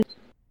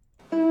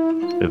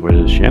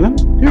Was Shannon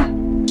here?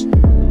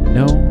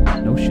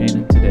 No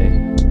Shannon today.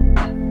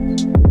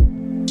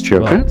 She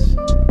okay? But,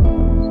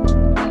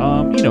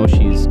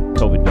 she's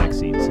COVID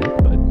vaccine sick,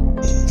 but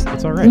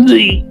it's all right.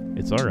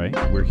 It's all right.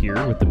 We're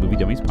here with the Movie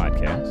Dummies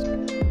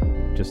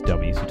podcast. Just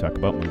dummies who talk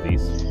about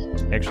movies.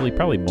 Actually,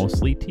 probably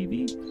mostly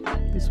TV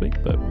this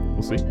week, but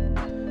we'll see.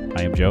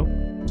 I am Joe.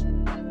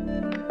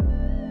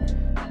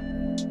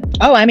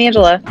 Oh, I'm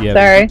Angela. Yeah,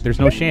 sorry. There's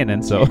no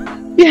Shannon, so.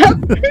 Yeah.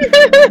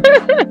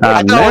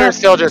 I thought we were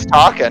still just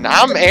talking.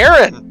 I'm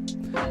Aaron.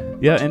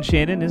 Yeah, and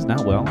Shannon is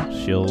not well.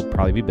 She'll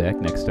probably be back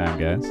next time,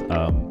 guys.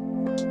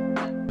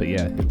 But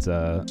yeah, it's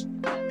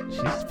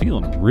she's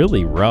feeling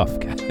really rough.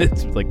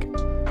 It's like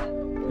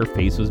her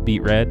face was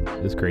beat red.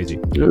 It was crazy.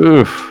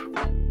 Oof.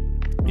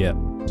 Yeah.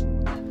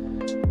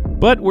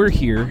 But we're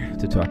here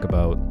to talk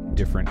about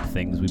different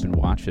things we've been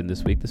watching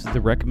this week. This is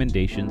the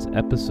recommendations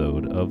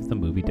episode of the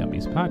Movie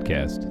Dummies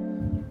podcast.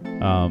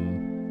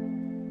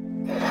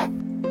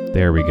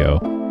 There we go.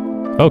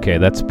 Okay,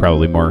 that's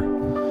probably more.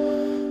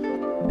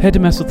 Had to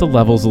mess with the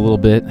levels a little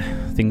bit.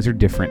 Things are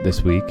different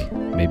this week.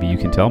 Maybe you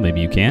can tell, maybe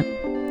you can't.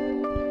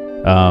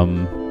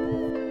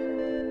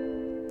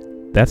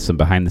 That's some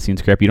behind the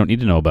scenes crap you don't need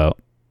to know about.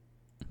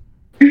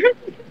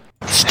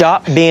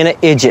 Stop being an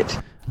idiot.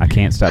 I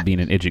can't stop being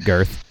an idiot,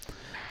 Garth.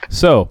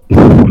 So,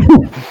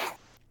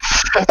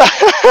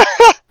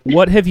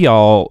 what have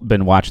y'all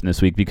been watching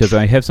this week? Because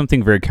I have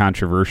something very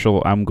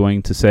controversial I'm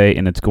going to say,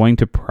 and it's going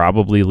to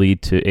probably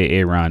lead to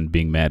Aaron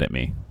being mad at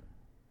me.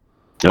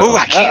 Oh,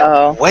 I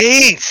can't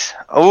wait.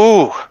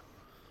 Oh.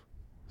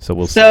 So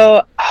we'll see.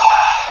 So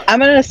I'm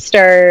going to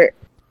start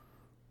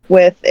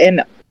with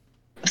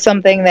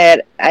something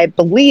that I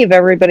believe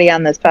everybody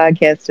on this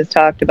podcast has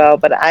talked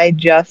about, but I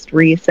just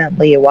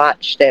recently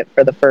watched it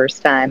for the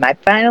first time. I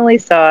finally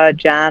saw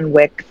John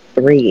Wick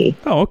 3.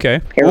 Oh,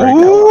 okay. Here we go.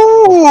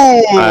 Ooh.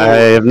 I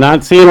have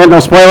not seen it. No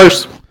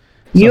spoilers.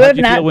 You how'd have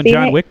you not feel when seen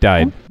John it? Wick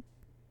died?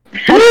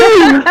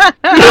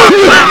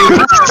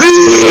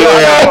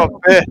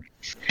 Oh, man.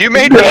 You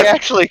made me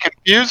actually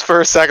confused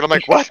for a second. I'm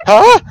like, what?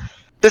 Huh?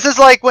 This is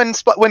like when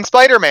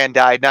Spider-Man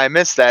died, and I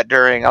missed that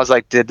during. I was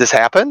like, did this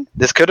happen?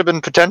 This could have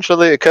been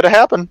potentially. It could have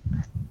happened.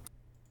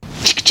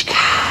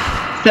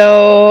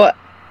 So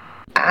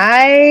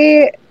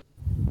I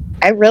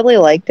really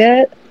liked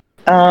it.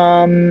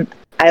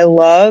 I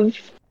love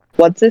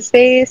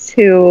what's-his-face,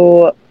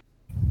 who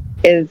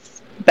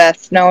is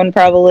best known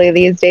probably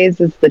these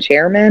days as the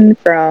chairman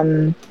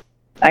from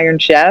Iron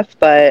Chef,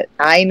 but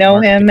I know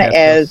Mark him DeCassis.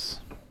 as...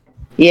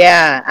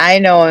 Yeah, I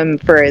know him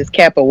for his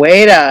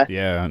capoeira.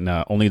 Yeah,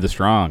 no, only the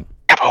strong.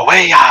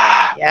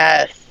 Capoeira.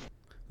 Yes.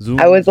 Zoom,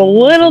 I was a zoom,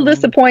 little zoom.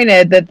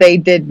 disappointed that they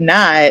did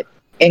not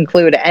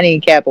include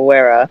any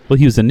capoeira. Well,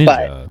 he was a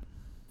ninja.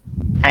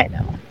 I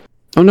know.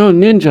 Oh no,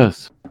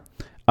 ninjas.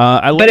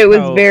 I But like it was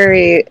how-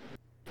 very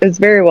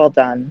well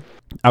done.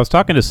 I was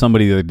talking to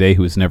somebody the other day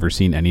who has never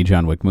seen any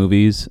John Wick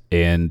movies,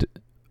 and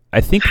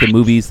I think the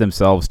movies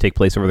themselves take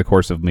place over the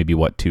course of maybe,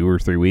 2 or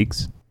 3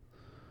 weeks?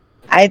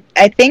 I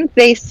think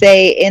they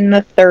say in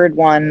the third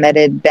one that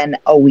it had been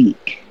a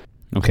week.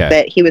 Okay.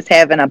 That he was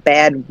having a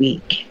bad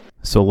week.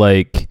 So,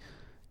 like,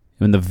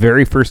 when the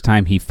very first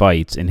time he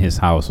fights in his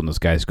house, when those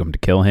guys come to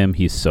kill him,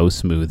 he's so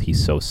smooth,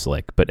 he's so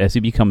slick. But as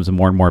he becomes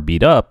more and more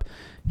beat up,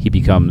 he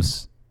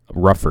becomes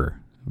rougher,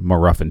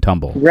 more rough and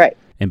tumble. Right.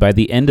 And by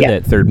the end of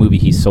that third movie,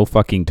 he's so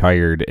fucking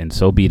tired and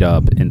so beat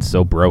up and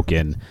so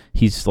broken.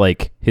 He's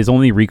like, his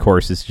only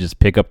recourse is to just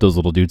pick up those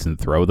little dudes and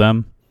throw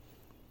them.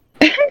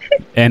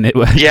 And it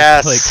was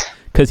Yes. like,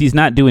 because he's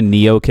not doing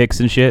Neo kicks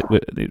and shit,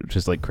 which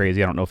is like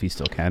crazy. I don't know if he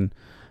still can,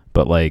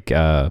 but like,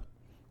 I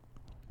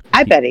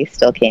bet he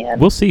still can.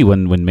 we'll see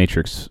when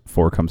Matrix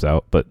 4 comes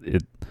out. But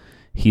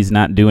he's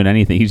not doing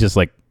anything. He's just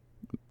like,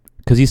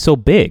 because he's so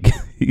big.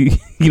 You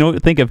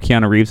don't think of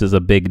Keanu Reeves as a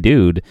big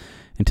dude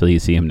until you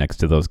see him next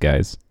to those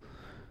guys.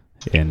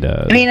 And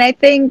I mean, I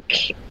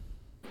think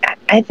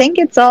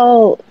it's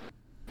all.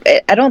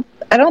 I don't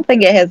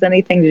think it has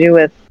anything to do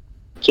with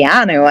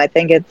Keanu. I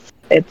think it's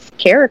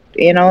character.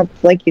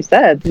 It's like you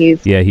said,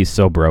 he's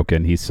so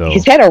broken. He's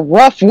had a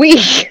rough week.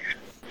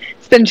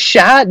 He's been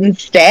shot and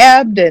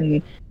stabbed,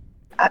 and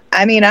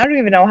I mean, I don't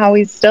even know how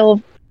he's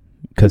still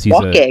because he's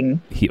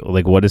walking.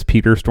 Like, what does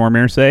Peter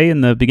Stormare say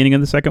in the beginning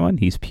of the second one?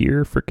 He's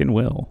pure freaking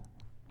will.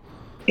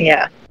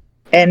 Yeah,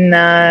 and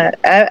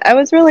I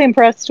was really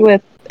impressed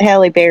with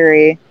Halle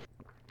Berry.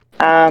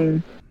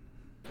 I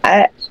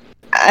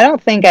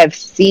don't think I've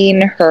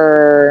seen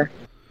her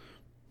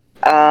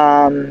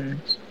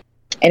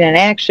in an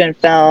action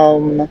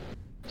film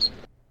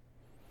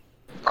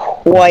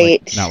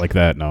quite Not like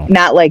that, no.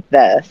 not like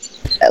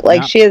this. Like,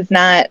 Not- she is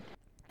not.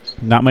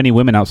 Not many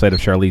women outside of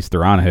Charlize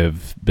Theron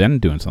have been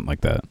doing something like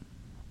that.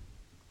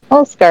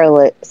 Well,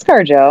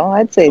 ScarJo.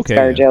 I'd say Okay,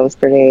 ScarJo is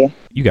pretty.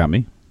 You got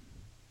me.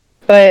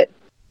 But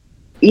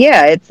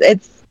yeah,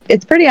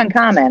 it's pretty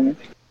uncommon.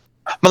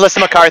 Melissa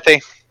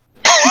McCarthy.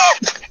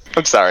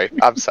 I'm sorry.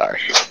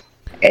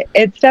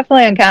 It's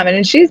definitely uncommon,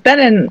 and she's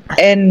been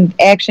in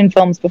action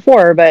films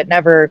before, but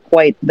never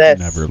quite this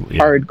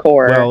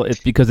hardcore. Well, it's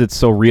because it's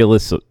so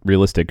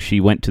realistic. She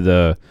went to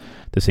the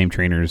same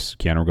trainers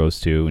Keanu goes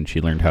to, and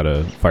she learned how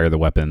to fire the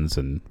weapons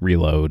and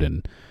reload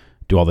and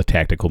do all the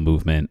tactical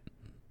movement,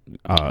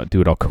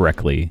 do it all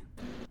correctly.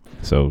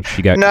 So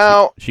she got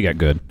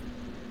good.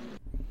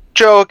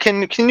 Joe,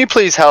 can you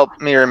please help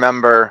me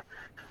remember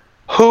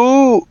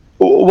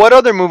what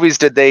other movies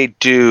did they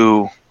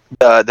do?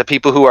 The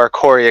people who are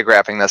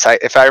choreographing this.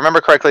 If I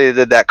remember correctly, they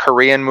did that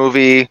Korean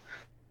movie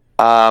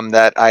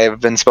that I have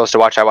been supposed to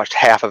watch. I watched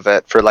half of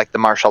it for like the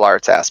martial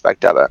arts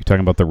aspect of it. You're talking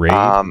about The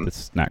Raid?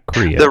 It's not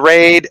Korean. The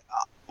Raid.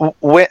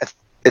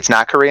 It's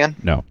not Korean?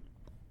 No.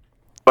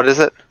 What is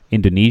it?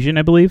 Indonesian,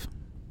 I believe.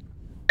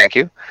 Thank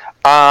you.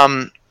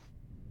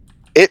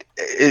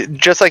 It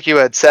just like you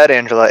had said,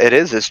 Angela,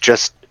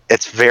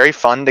 it's very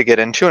fun to get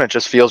into, and it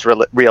just feels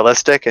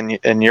realistic.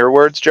 In your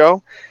words,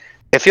 Joe,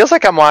 it feels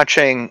like I'm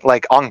watching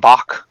like Ong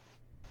Bak.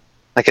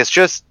 Like it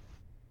just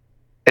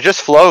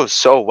flows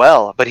so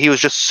well, but he was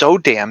just so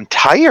damn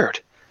tired.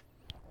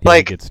 Yeah,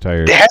 like he gets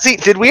tired.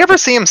 Did we ever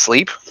see him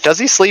sleep? Does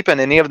he sleep in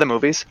any of the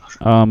movies?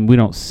 We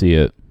don't see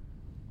it.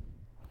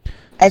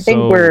 I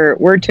think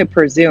we're to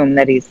presume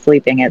that he's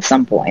sleeping at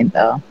some point,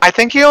 though. I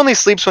think he only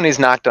sleeps when he's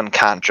knocked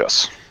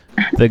unconscious.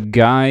 The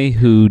guy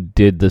who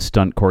did the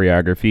stunt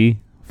choreography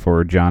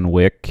for John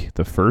Wick,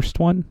 the first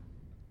one.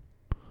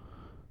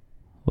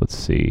 Let's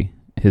see.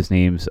 His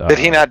name's... Did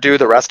he not do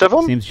the rest of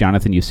them? His name's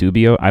Jonathan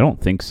Eusebio. I don't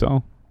think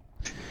so.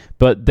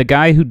 But the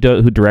guy who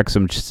directs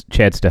him,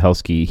 Chad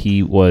Stahelski,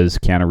 he was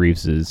Keanu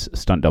Reeves'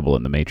 stunt double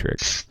in The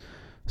Matrix.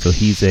 So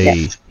he's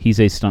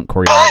a stunt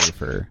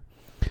choreographer.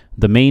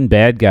 The main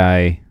bad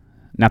guy,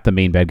 not the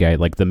main bad guy,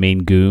 like the main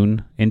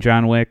goon in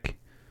John Wick,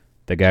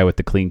 the guy with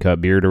the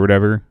clean-cut beard or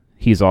whatever,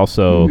 he's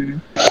also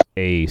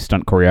a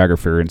stunt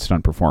choreographer and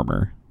stunt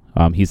performer.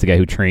 He's the guy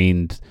who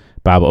trained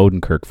Bob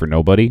Odenkirk for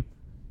Nobody.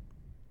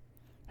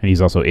 And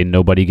he's also in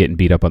Nobody getting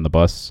beat up on the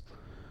bus.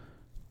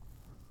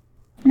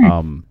 He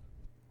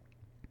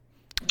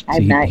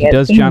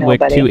does John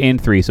Wick 2 and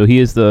 3. So he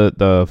is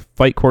the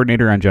fight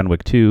coordinator on John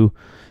Wick 2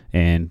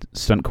 and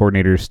stunt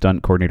coordinator,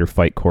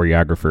 fight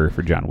choreographer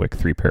for John Wick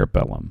 3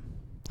 Parabellum.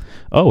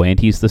 Oh, and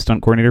he's the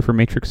stunt coordinator for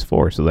Matrix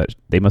 4. So that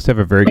they must have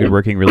a very good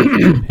working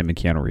relationship, him and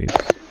Keanu Reeves.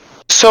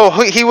 So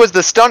he was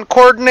the stunt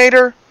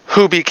coordinator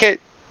who became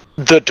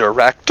the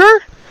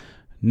director?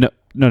 No.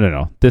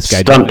 This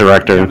guy, Stunt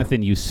director.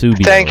 Jonathan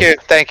Eusebio.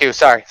 Thank you.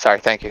 Sorry.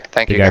 Thank you.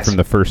 The guy from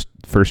the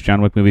first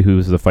John Wick movie who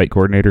was the fight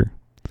coordinator.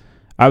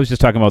 I was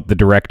just talking about the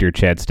director,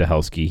 Chad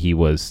Stahelski. He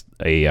was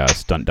a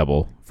stunt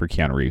double for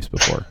Keanu Reeves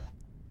before.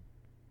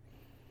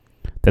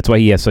 That's why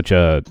he has such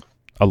a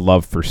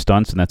love for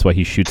stunts, and that's why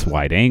he shoots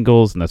wide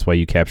angles, and that's why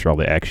you capture all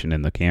the action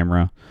in the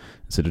camera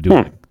instead of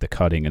doing the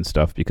cutting and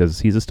stuff,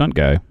 because he's a stunt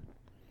guy.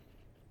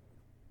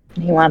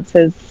 He wants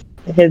his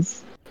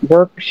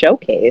work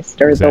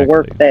showcased, or Exactly. the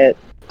work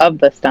of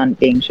the stunt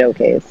being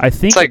showcased. I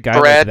think It's like a guy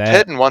Brad like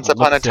that Pitt in Once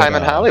Upon a looks Time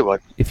at, in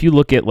Hollywood. If you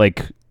look at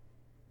like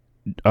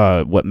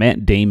what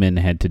Matt Damon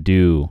had to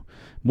do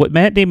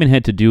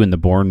in the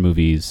Bourne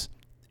movies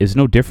is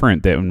no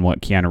different than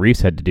what Keanu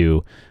Reeves had to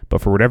do,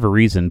 but for whatever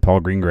reason,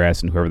 Paul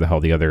Greengrass and whoever the hell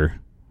the other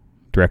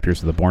directors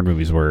of the Bourne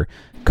movies were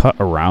cut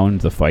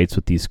around the fights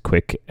with these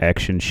quick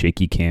action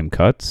shaky cam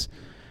cuts.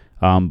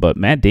 But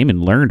Matt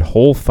Damon learned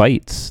whole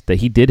fights that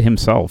he did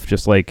himself,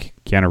 just like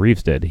Keanu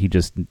Reeves did.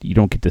 You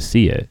don't get to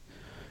see it.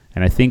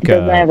 And I think... He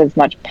doesn't have as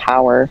much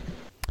power.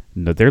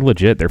 No, they're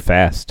legit. They're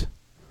fast.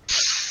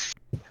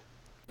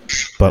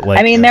 But like,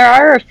 I mean, there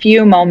are a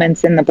few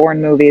moments in the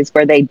Bourne movies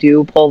where they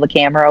do pull the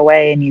camera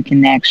away and you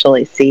can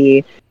actually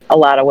see a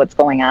lot of what's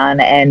going on.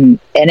 And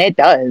it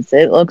does.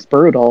 It looks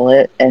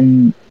brutal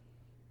and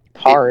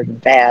hard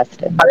and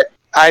fast. And...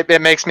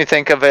 It makes me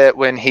think of it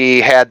when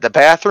he had the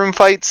bathroom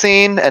fight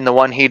scene and the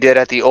one he did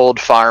at the old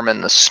farm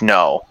in the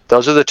snow.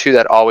 Those are the two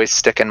that always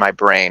stick in my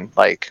brain,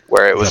 like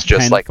where it was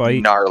just like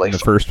fight, gnarly. The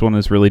first one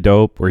is really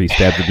dope, where he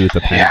stabbed the dude with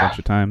the pen a bunch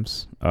of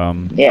times.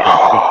 But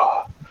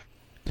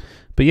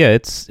yeah,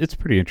 it's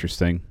pretty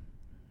interesting.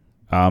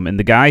 And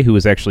the guy who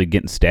was actually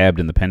getting stabbed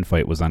in the pen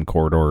fight was on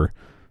Corridor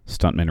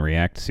Stuntman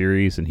React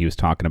series, and he was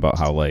talking about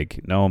how like,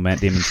 no,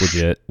 Matt Damon's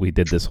legit. We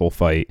did this whole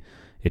fight.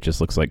 It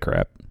just looks like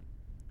crap.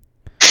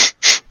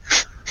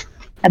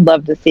 I'd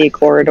love to see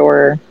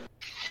Corridor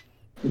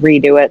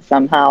redo it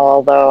somehow,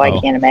 although I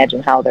can't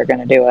imagine how they're going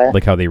to do it.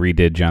 Like how they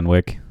redid John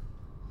Wick.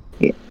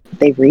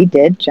 They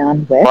redid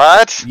John Wick?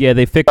 What? Yeah,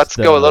 they fixed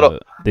Go a little...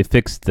 They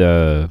fixed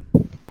the...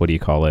 What do you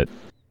call it?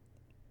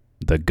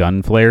 The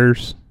gun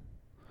flares.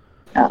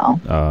 Oh.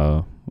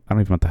 I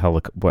don't even know what the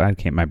hell... I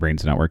can't... My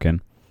brain's not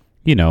working.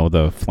 You know,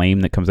 the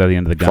flame that comes out of the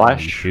end of the gun when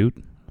you shoot.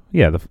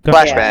 Yeah, the gun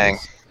Flashbang.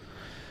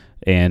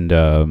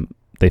 And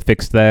they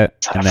fixed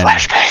that. And then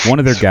one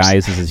of their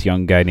guys is this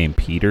young guy named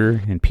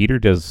Peter. And Peter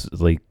does,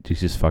 like, he's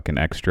just fucking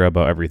extra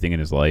about everything in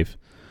his life.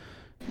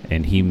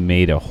 And he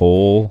made a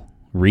whole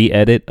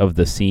re-edit of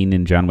the scene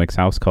in John Wick's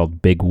house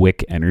called Big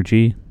Wick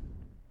Energy.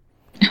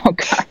 Oh,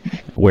 God.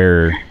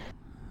 Where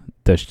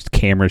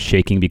camera's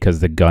shaking because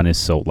the gun is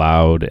so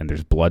loud, and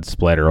there's blood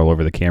splatter all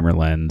over the camera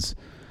lens.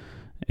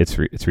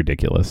 It's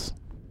ridiculous.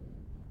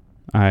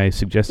 I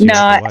suggest you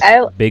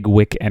watch Big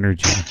Wick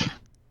Energy.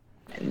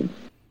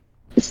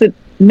 So,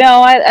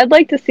 I'd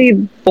like to see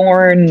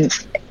Bourne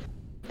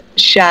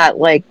shot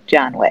like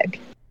John Wick.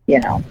 You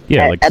know,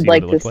 Yeah, I'd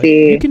like to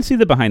see. You can see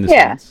the behind the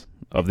scenes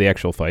of the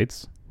actual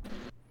fights.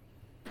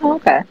 Oh,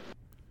 okay,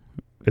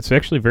 It's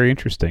actually very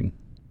interesting.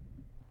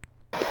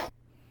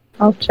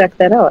 I'll check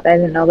that out. I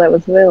didn't know that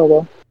was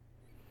available.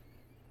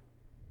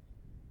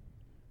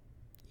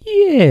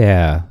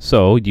 Yeah.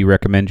 So, do you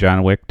recommend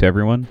John Wick to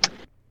everyone?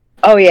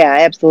 Oh yeah,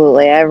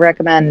 absolutely. I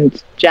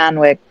recommend John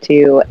Wick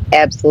to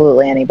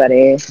absolutely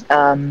anybody.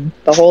 The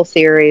whole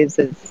series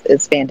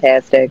is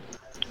fantastic.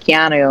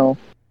 Keanu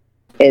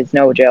is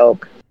no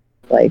joke.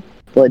 Like,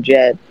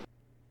 legit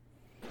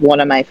one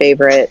of my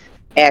favorite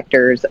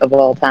actors of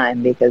all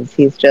time, because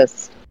he's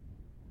just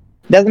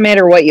doesn't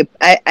matter what you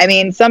I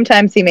mean,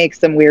 sometimes he makes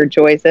some weird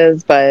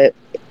choices, but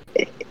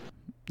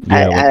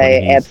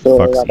I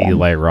absolutely love him.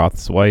 Eli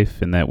Roth's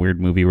wife in that weird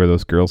movie where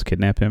those girls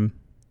kidnap him.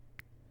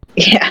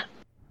 Yeah,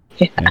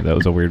 that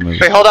was a weird movie.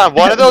 Wait, hold on.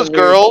 One of those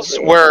girls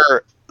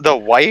were the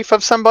wife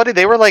of somebody?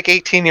 They were like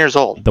 18 years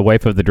old. The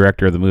wife of the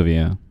director of the movie,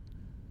 yeah.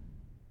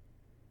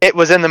 It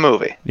was in the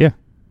movie. Yeah,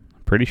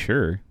 pretty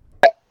sure.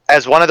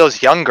 As one of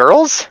those young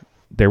girls?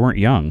 They weren't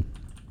young.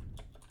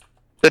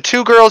 The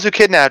two girls who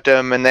kidnapped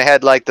him, and they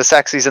had like the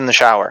sexies in the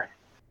shower.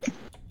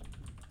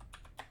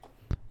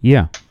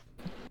 Yeah.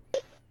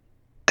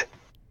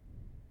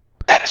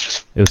 That is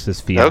just... It was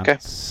his fiance.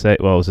 Okay.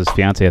 Well, it was his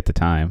fiance at the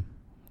time.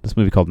 This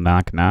movie called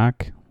Knock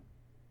Knock.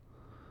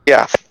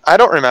 Yeah, I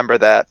don't remember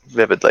that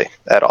vividly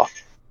at all.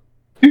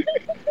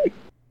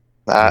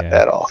 Not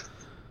at all.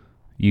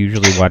 You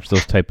usually watch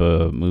those type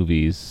of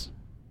movies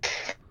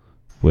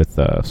with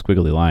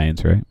squiggly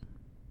lines, right?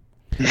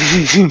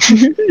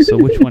 So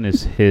which one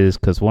is his?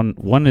 Because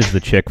one is the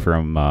chick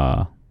from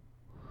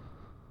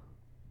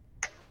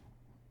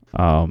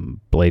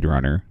Blade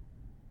Runner.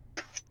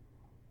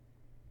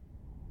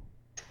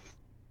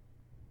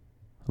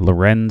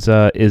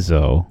 Lorenza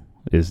Izzo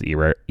is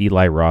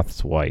Eli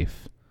Roth's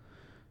wife.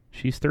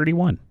 She's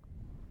 31.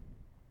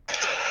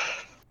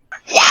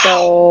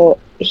 So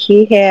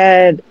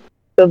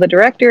the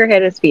director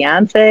had his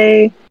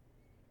fiance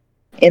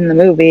in the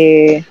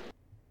movie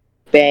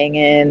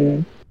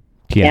banging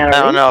Keanu Reeves.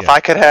 I don't know if I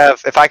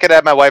could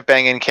have my wife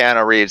banging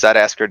Keanu Reeves, I'd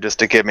ask her just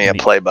to give me a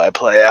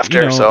play-by-play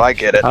after. So I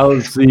get it.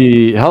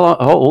 How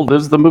old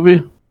is the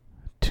movie?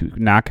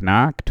 Knock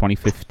Knock,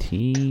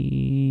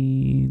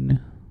 2015.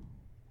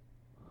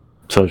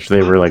 So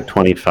they were like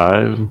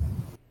 25.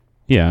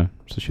 Yeah,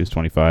 so she was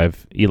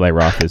 25. Eli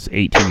Roth is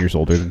 18 years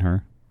older than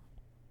her.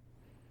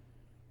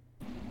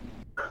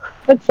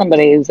 That's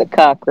somebody who's a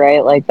cuck,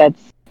 right? Like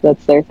that's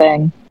their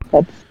thing.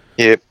 That's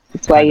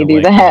why you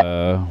do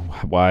that.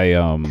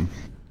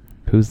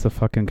 Who's the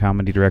fucking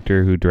comedy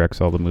director who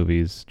directs all the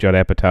movies? Judd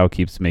Apatow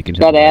keeps making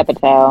Judd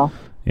Apatow.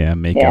 Yeah,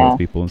 make out with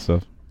people and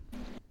stuff.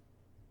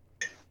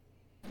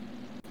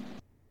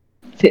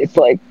 Tastes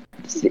like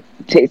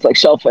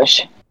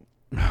shellfish.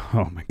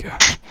 Oh my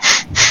god.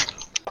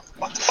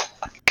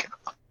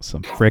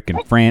 Some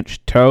frickin'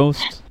 French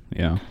toast.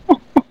 Yeah.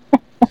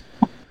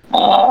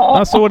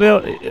 So what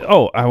else?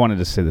 Oh, I wanted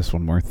to say this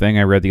one more thing.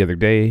 I read the other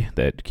day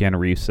that Keanu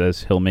Reeves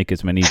says he'll make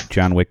as many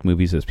John Wick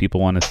movies as people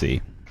want to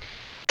see.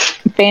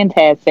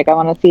 Fantastic. I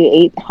want to see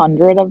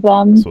 800 of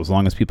them. So as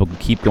long as people can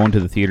keep going to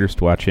the theaters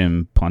to watch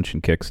him punch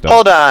and kick stuff.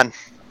 Hold on.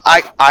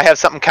 I have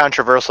something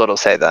controversial to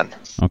say then.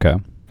 Okay.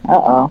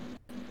 Uh-oh.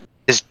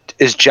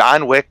 Is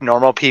John Wick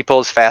normal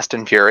people's Fast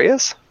and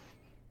Furious?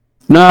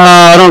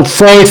 No, don't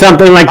say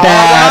something like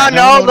that.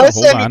 No,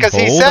 listen, because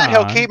he said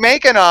he'll keep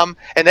making them,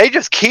 and they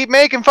just keep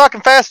making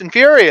fucking Fast and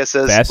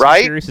Furiouses, Fast right?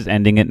 and Furious is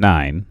ending at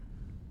 9.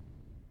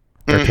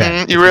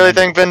 You really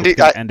think Vin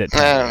Diesel? End at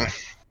 10.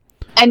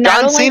 And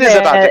John Cena's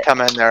about to come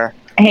in there.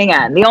 Hang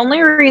on. The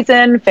only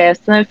reason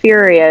Fast and the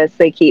Furious,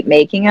 they keep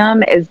making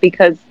them is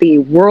because the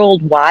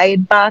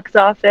worldwide box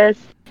office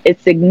is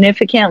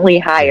significantly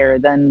higher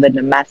than the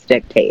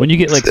domestic tape. When you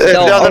get like... It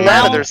doesn't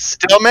matter. They're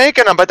still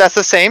making them, but that's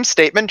the same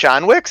statement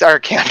John Wick's or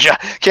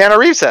Keanu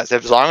Reeves says.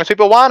 As long as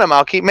people want them,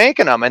 I'll keep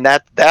making them. And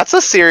that's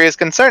a serious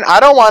concern. I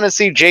don't want to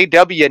see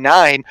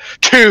JW9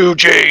 to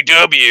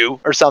JW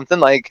or something.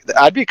 Like,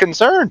 I'd be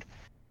concerned.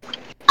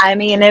 I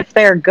mean, if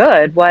they're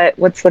good,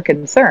 what's the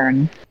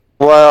concern?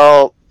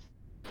 Well...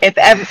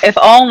 If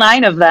all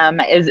 9 of them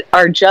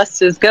are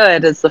just as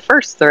good as the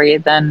first 3,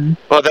 then...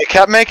 Well, they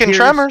kept making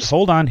Tremors.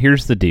 Hold on,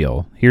 here's the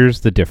deal. Here's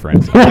the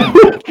difference.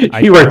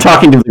 You are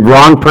talking to the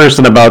wrong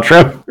person about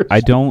Tremors. I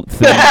don't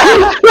think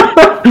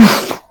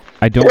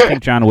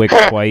John Wick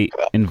quite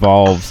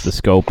involves the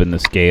scope and the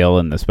scale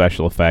and the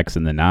special effects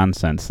and the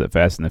nonsense that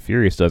Fast and the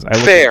Furious does. I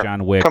look at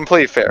John Wick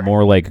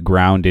more like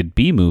grounded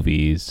B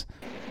movies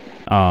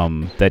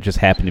that just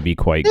happen to be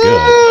quite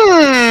good.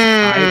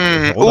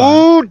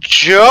 Ooh,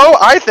 Joe,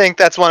 I think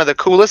that's one of the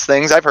coolest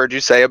things I've heard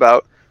you say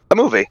about a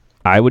movie.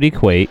 I would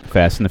equate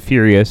Fast and the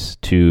Furious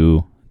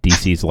to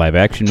DC's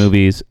live-action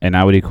movies, and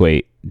I would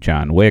equate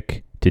John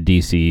Wick to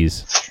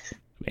DC's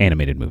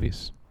animated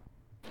movies.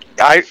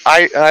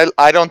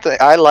 I don't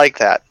think I like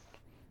that.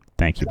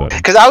 Thank you, buddy.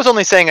 Because I was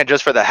only saying it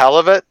just for the hell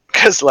of it.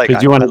 Because like,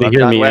 Did you want I to love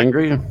hear John me Wick.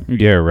 angry?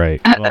 Yeah, right.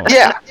 Well,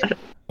 Yeah,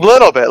 a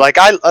little bit. Like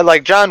I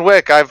like John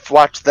Wick. I've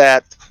watched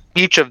that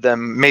each of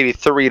them maybe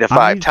 3 to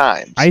 5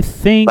 times. I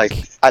think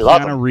Like, I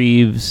love Keanu him.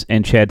 Reeves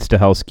and Chad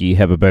Stahelski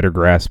have a better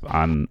grasp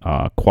on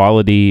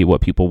quality,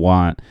 what people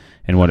want,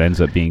 and what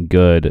ends up being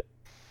good,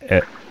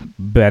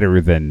 better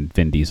than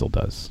Vin Diesel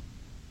does.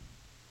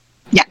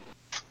 Yeah.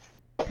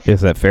 Is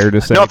that fair to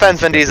say? No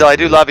offense, Vin Diesel. I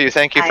do love you.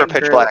 Thank you I for Pitch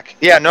agree. Black.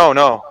 Yeah,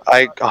 no.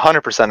 I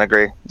 100%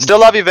 agree. Still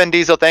love you, Vin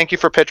Diesel. Thank you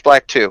for Pitch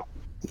Black too.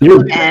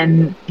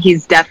 And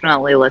he's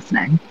definitely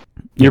listening.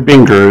 You're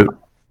being Groot.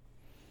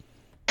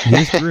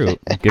 He's Groot.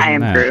 Give I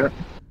him am that. Groot.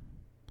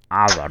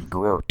 I'm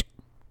Groot.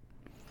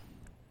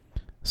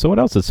 So what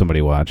else did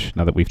somebody watch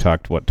now that we've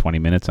talked, 20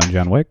 minutes on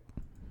John Wick?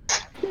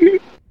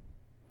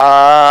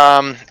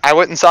 I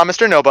went and saw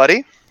Mr.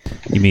 Nobody.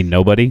 You mean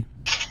nobody?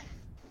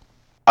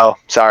 Oh,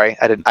 sorry.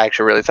 I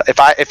actually really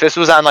thought if this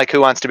was on like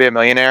Who Wants to Be a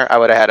Millionaire, I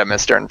would have had a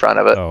Mr. in front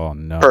of it. Oh,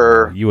 no.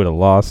 For- You would have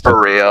lost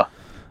For it. real.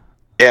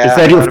 Yeah. Is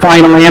that your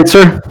final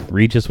answer?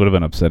 Regis would have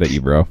been upset at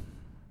you, bro.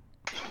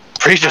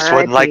 Regis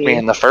wouldn't like me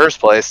in the first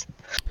place.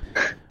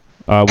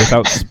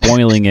 Without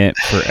spoiling it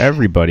for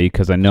everybody,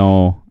 because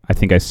I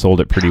think I sold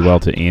it pretty well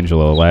to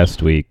Angela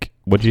last week.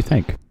 What'd you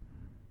think?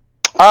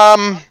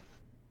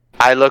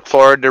 I look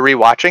forward to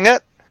rewatching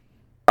it.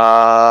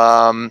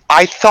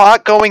 I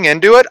thought going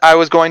into it, I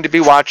was going to be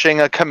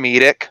watching a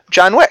comedic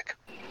John Wick.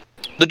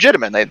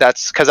 Legitimately,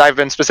 that's because I've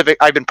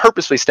been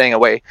purposely staying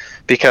away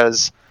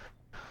because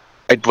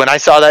when I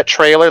saw that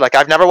trailer, like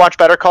I've never watched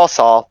Better Call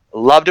Saul,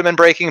 loved him in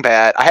Breaking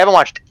Bad. I haven't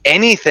watched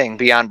anything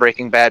beyond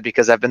Breaking Bad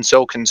because I've been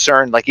so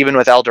concerned, like even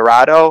with El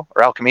Dorado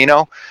or El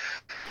Camino,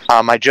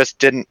 I just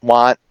didn't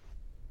want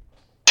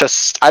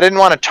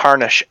to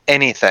tarnish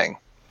anything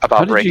about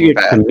How did Breaking you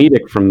get Bad.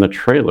 comedic from the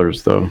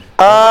trailers, though?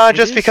 Just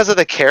is- because of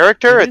the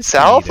character It is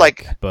itself,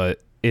 comedic, but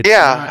it's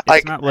Yeah,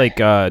 not like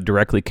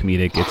directly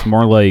comedic. It's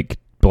more like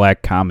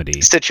black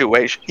comedy.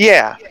 situation.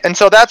 Yeah, and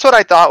so that's what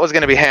I thought was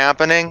going to be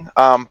happening.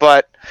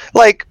 But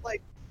like,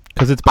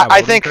 Because it's Bob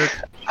I think,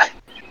 Odenkirk.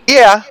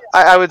 yeah,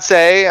 I would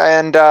say,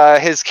 and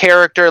his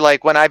character,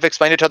 like when I've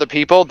explained it to other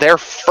people, their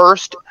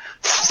first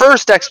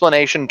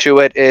explanation to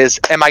it is,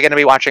 "Am I going to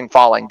be watching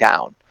Falling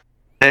Down?"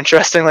 And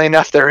interestingly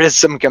enough, there is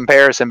some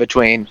comparison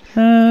between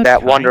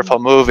that wonderful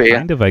movie,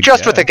 kind of, I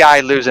just with a guess. guy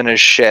losing his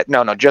shit.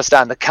 No, just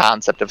on the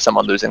concept of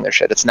someone losing their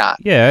shit. It's not.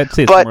 Yeah, I'd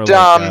say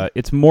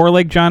it's more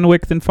like John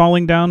Wick than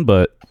Falling Down,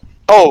 but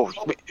Oh,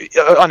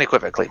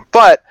 unequivocally.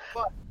 But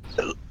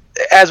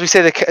as we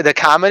say, the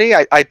comedy,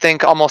 I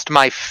think almost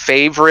my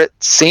favorite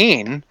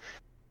scene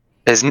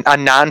is a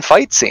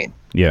non-fight scene.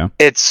 yeah.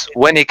 It's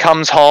when he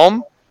comes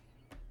home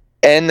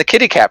and the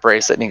kitty cat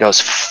bracelet, and he goes,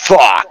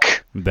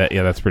 "Fuck!"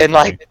 That's pretty And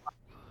funny. like,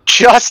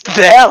 just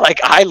that, like,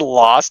 I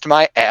lost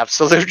my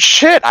absolute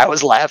shit. I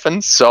was laughing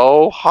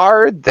so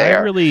hard I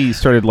there. really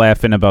started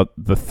laughing about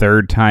the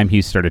third time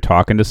he started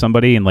talking to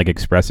somebody and like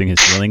expressing his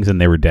feelings, and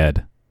they were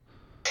dead.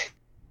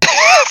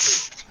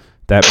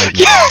 That made me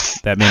Yes!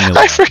 that made me I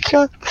laugh.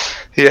 forgot.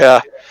 Yeah.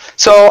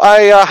 So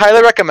I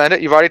highly recommend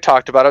it. You've already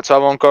talked about it, so I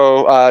won't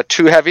go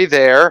too heavy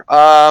there.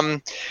 I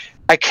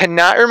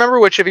cannot remember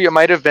which of you. It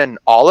might have been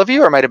all of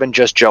you, or it might have been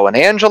just Joe and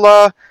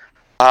Angela.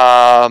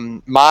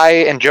 And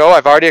Joe,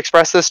 I've already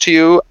expressed this to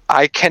you.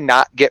 I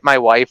cannot get my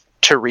wife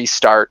to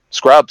restart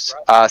Scrubs.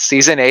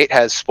 Season 8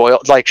 has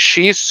spoiled. Like,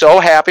 she's so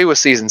happy with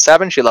season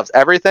 7. She loves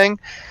everything.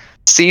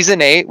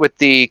 Season 8, with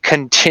the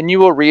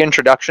continual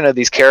reintroduction of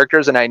these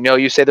characters, and I know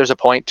you say there's a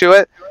point to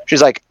it.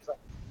 She's like,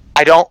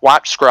 I don't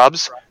watch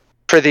Scrubs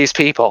for these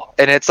people.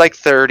 And it's like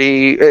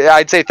 30 to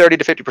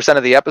 50%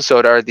 of the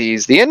episode are the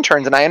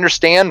interns, and I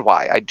understand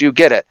why. I do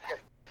get it.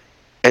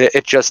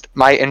 It just,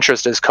 my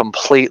interest is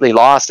completely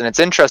lost. And it's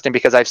interesting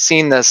because I've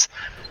seen this,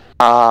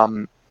 I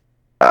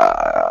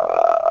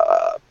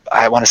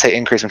want to say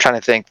increase, I'm trying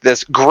to think,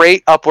 this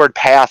great upward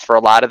path for a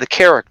lot of the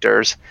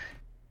characters.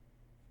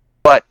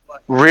 But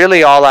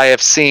really all I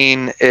have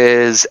seen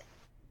is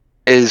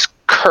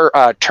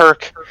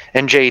Turk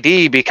and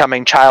JD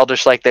becoming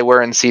childish like they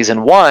were in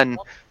season 1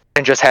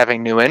 and just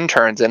having new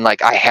interns. And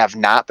like, I have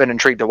not been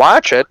intrigued to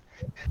watch it.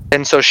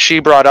 And so she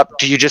brought up,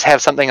 do you just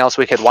have something else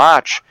we could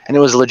watch? And it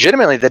was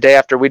legitimately the day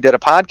after we did a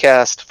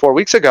podcast 4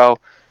 weeks ago.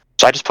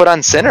 So I just put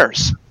on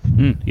Sinners.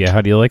 Yeah,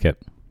 how do you like it?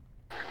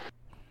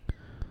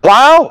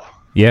 Wow.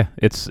 Yeah,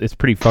 it's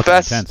pretty fucking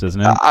intense,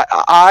 isn't it?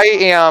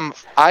 I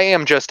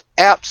am just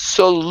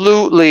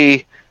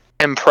absolutely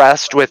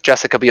impressed with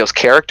Jessica Biel's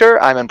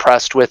character. I'm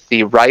impressed with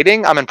the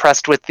writing. I'm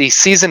impressed with the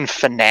season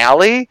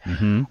finale.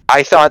 Mm-hmm.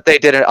 I thought they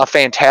did a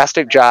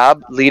fantastic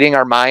job leading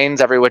our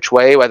minds every which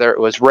way, whether it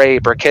was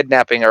rape or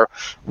kidnapping or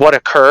what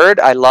occurred.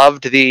 I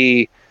loved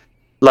the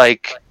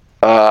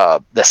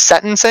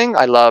sentencing.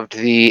 I loved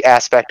the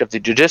aspect of the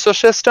judicial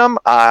system.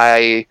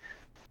 Who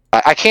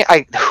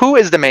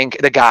is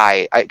the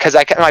guy? Because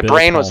my Bill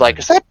brain was Pullman. like,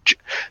 is that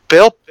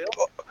Bill?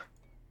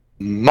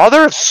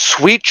 Mother of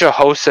sweet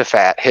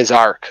Jehoshaphat, his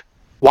arc.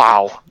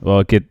 wow.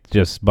 Well,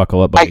 just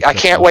buckle up. I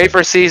can't wait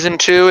for season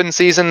 2 and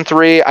season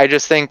 3. I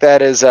just think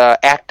that is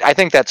I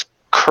think that's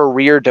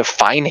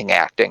career-defining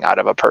acting out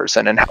of a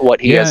person and what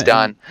he has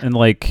done. And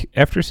like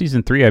after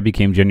season 3, I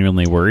became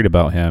genuinely worried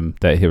about him,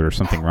 that there was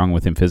something wrong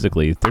with him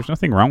physically. There's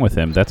nothing wrong with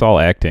him. That's all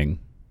acting.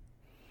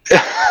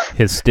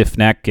 His stiff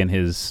neck and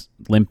his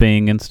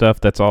limping and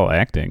stuff, that's all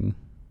acting.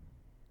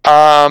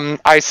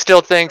 I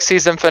still think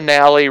season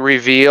finale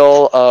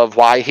reveal of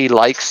why he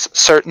likes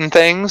certain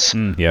things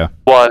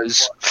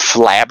was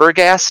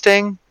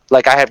flabbergasting.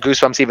 Like, I have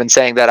goosebumps even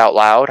saying that out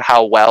loud,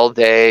 how well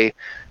they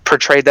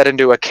portrayed that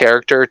into a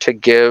character to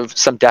give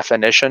some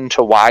definition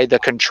to why the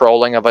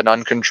controlling of an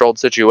uncontrolled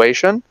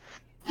situation.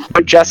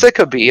 But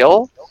Jessica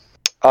Biel,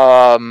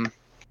 I've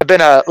been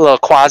a little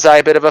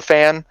quasi bit of a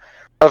fan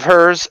of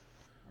hers.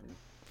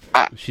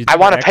 I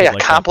want to pay a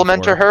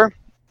compliment to her.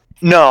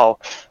 No,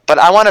 but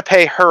I want to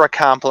pay her a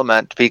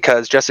compliment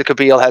because Jessica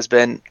Biel has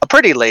been a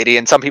pretty lady,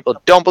 and some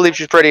people don't believe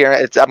she's pretty.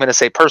 I'm going to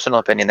say personal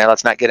opinion there.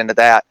 Let's not get into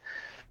that.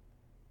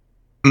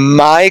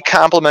 My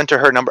compliment to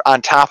her,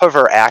 on top of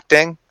her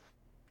acting,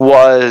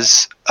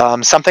 was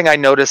something I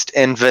noticed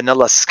in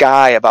Vanilla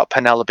Sky about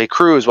Penelope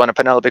Cruz. One of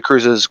Penelope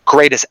Cruz's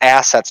greatest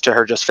assets to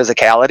her just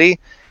physicality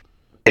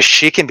is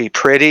she can be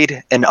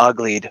prettied and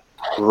uglied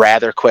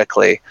rather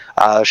quickly.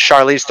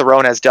 Charlize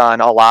Theron has done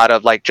a lot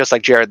of, like, just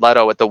like Jared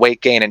Leto with the weight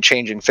gain and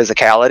changing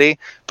physicality,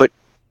 but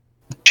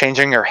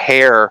changing her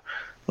hair,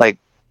 like,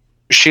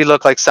 she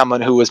looked like someone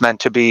who was meant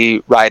to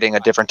be riding a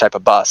different type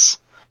of bus.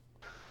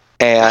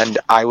 And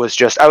I was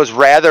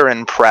rather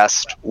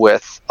impressed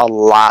with a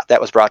lot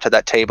that was brought to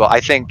that table. I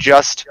think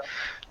just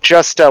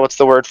what's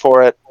the word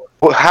for it?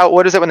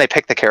 What is it when they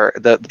pick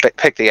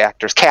pick the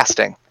actors?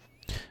 Casting.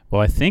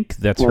 Well, I think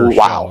that's her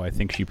show. I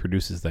think she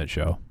produces that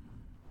show.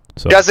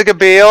 So Jessica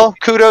Biel,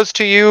 kudos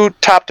to you,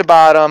 top to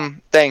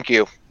bottom. Thank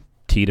you.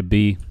 T to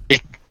B.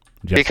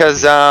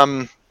 Because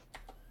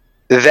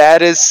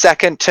that is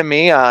second to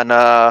me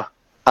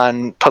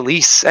on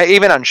Police,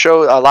 even on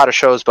a lot of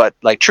shows, but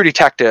like True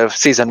Detective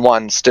season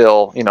 1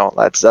 still,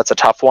 that's a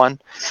tough one.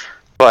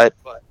 But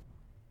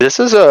this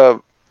is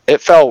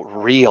it felt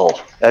real.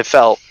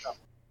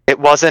 It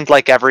wasn't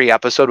like every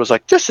episode was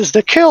like, this is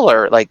the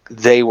killer. Like,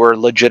 they were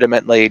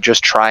legitimately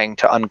just trying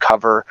to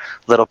uncover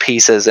little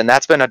pieces. And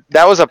that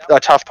was a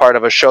tough part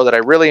of a show that I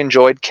really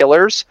enjoyed,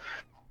 Killers,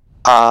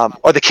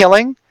 or The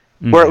Killing,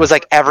 where it was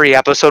like every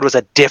episode was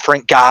a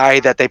different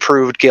guy that they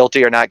proved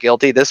guilty or not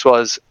guilty. This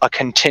was a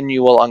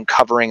continual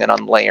uncovering and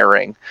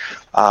unlayering.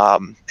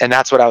 And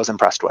that's what I was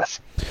impressed with.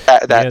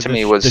 That to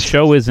me was... The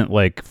show isn't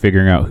like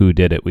figuring out who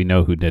did it. We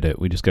know who did it.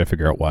 We just got to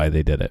figure out why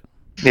they did it.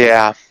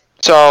 Yeah.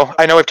 So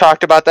I know we've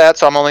talked about that,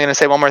 so I'm only going to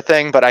say one more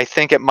thing, but I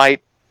think you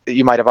might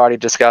have already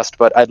discussed,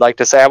 but I'd like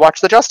to say I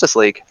watched the Justice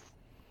League.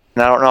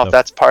 And I don't know if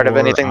that's part of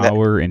anything 4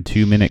 hour and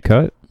 2-minute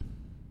cut?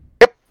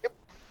 Yep.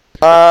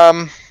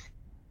 I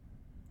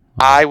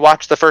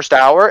watched the first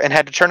hour and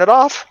had to turn it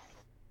off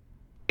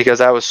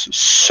because I was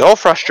so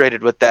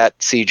frustrated with that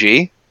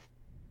CG.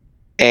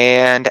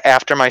 And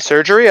after my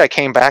surgery, I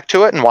came back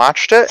to it and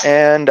watched it,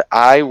 and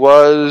I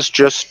was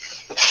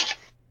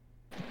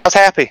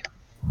happy.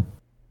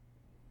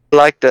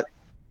 Liked it.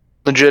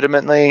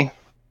 Legitimately.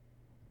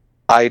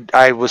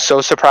 I was so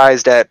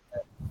surprised at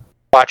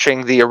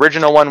watching the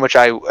original one, which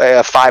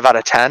I 5 out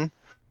of 10.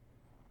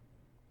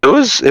 It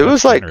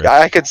was like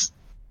I could.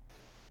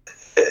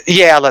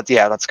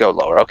 Let's go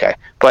lower. Okay,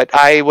 but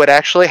I would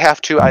actually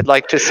I'd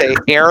like to say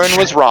Aaron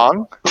was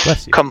wrong,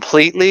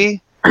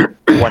 completely,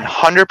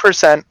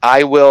 100%.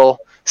 I will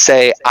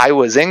say I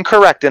was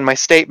incorrect in my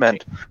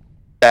statement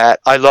that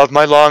I love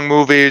my long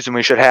movies and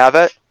we should have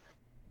it.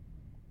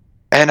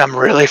 And I'm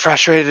really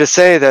frustrated to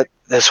say that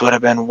this would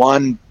have been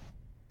one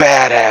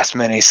badass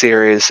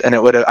miniseries, and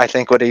I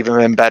think would have even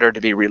been better to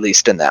be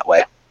released in that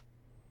way.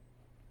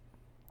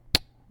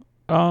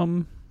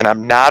 And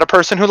I'm not a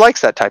person who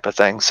likes that type of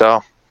thing,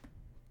 so.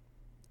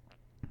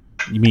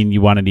 You mean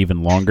you want it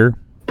even longer?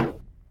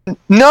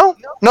 No,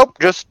 nope.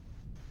 Just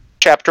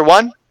chapter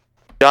 1,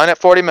 done at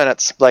 40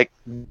 minutes. Like,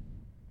 and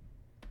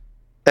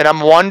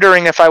I'm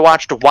wondering if I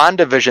watched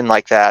WandaVision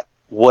like that,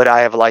 would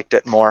I have liked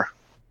it more?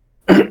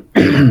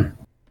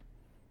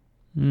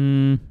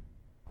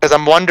 Because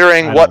I'm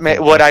wondering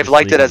would I've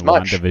liked it as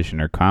much.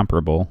 WandaVision are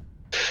comparable.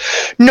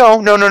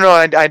 No.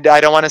 I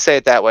don't want to say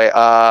it that way.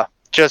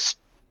 Just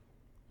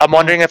I'm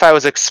wondering if I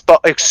was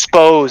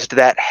exposed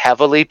that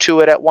heavily to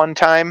it at one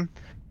time,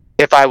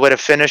 if I would have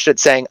finished it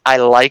saying I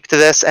liked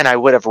this and I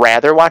would have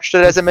rather watched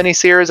it as a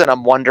miniseries. And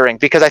I'm wondering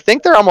because I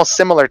think they're almost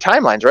similar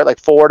timelines, right? Like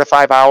 4 to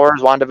 5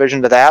 hours,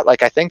 WandaVision to that.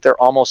 Like I think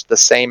they're almost the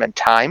same in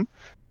time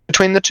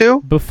between the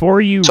two.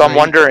 So I'm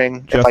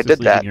wondering if I did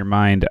that. In your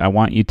mind, I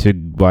want you to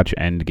watch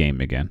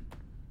Endgame again.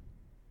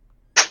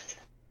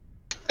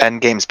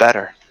 Endgame's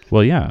better.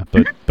 Well, yeah,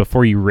 but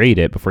before you rate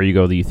it, before you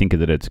go that you think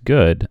that it's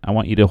good, I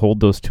want you to hold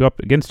those two up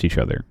against each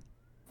other.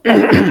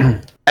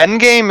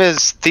 Endgame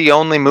is the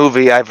only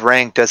movie I've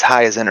ranked as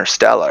high as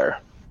Interstellar.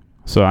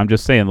 So I'm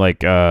just saying,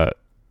 like,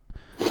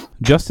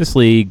 Justice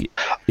League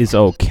is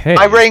okay.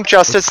 I rank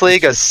Justice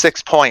League as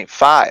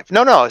 6.5.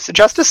 No, it's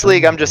Justice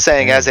League. I'm just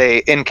saying, as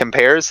in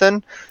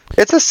comparison,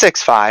 it's a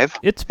 6.5.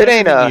 It's It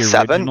ain't better than a the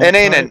 7. original It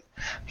ain't cut, an.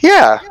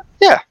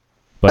 Yeah.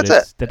 But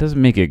that's that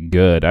doesn't make it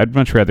good. I'd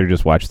much rather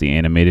just watch the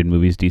animated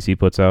movies DC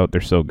puts out.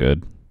 They're so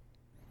good.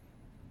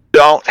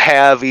 Don't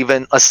have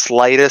even a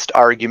slightest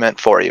argument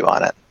for you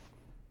on it.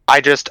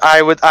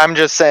 I'm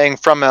just saying,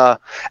 from a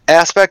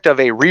aspect of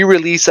a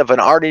re-release of an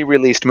already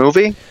released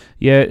movie.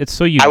 Yeah, it's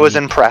so unique. I was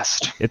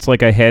impressed. It's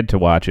like I had to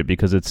watch it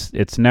because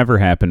it's never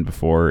happened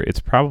before. It's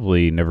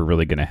probably never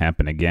really going to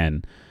happen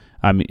again.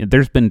 I mean,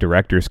 there's been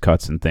director's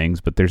cuts and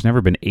things, but there's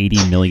never been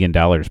 $80 million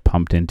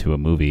pumped into a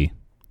movie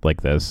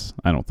like this.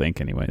 I don't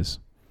think, anyways.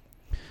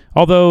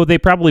 Although they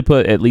probably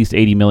put at least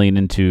 $80 million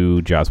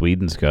into Joss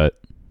Whedon's cut.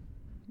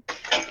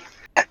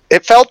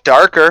 It felt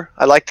darker.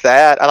 I liked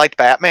that. I liked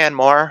Batman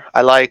more.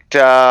 I liked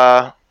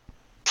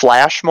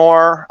Flash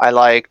more. I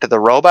liked the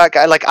robot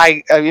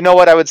guy. You know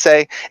what I would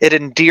say? It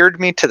endeared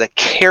me to the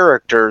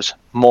characters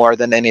more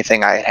than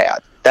anything I had.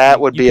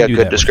 That would be a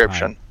good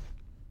description.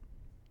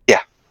 Yeah.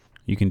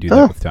 You can do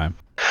that with time.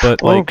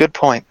 But good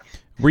point.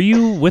 Were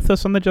you with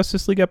us on the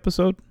Justice League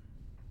episode?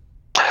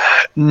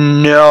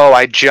 No,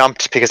 I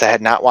jumped because I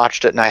had not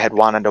watched it and I had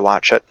wanted to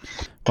watch it.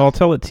 Well, I'll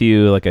tell it to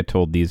you like I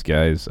told these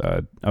guys.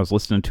 I was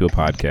listening to a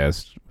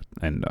podcast,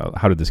 and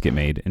How Did This Get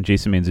Made? And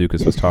Jason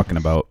Mantzoukas was talking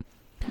about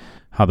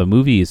how the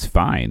movie is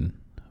fine,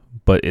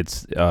 but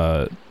it's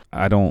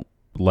I don't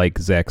like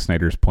Zack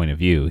Snyder's point of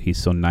view. He's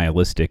so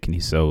nihilistic and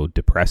he's so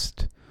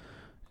depressed,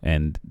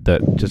 and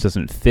that just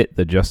doesn't fit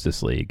the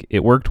Justice League.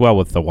 It worked well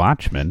with The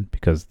Watchmen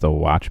because The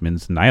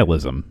Watchmen's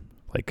nihilism,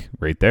 like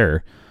right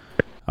there.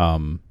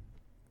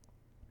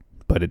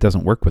 But it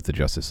doesn't work with the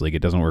Justice League.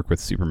 It doesn't work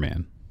with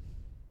Superman.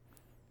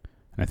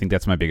 And I think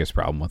that's my biggest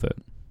problem with it.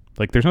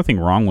 Like, there's nothing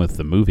wrong with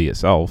the movie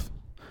itself.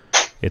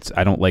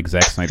 I don't like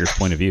Zack Snyder's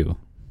point of view.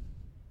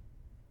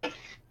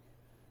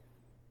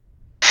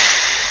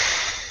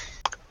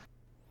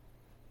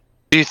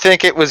 Do you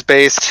think it was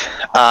based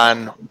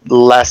on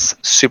less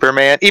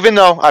Superman? Even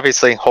though,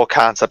 obviously, whole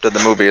concept of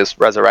the movie is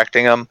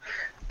resurrecting him,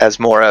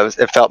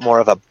 it felt more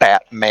of a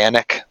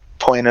Batmanic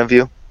point of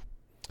view.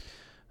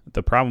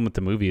 The problem with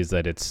the movie is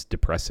that it's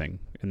depressing.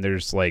 And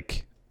there's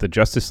like... The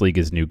Justice League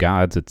is New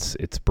Gods.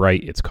 It's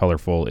bright. It's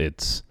colorful.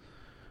 It's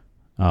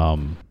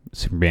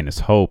Superman is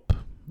hope.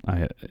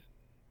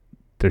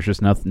 There's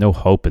just no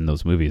hope in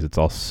those movies. It's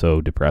all so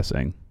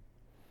depressing.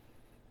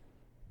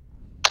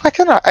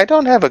 I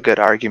don't have a good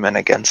argument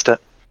against it.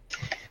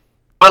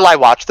 Will I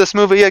watch this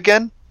movie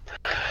again?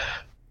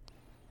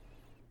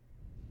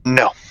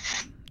 No.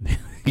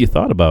 You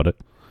thought about it.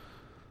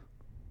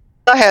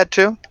 I had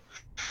to.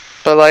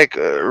 But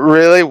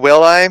really,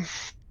 will I?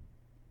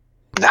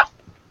 No.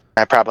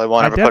 I probably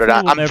won't ever put it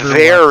on. I'm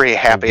very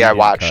happy I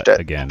watched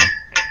it again.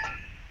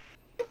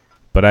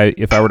 But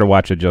if I were to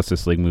watch a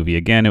Justice League movie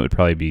again, it would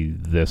probably be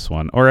this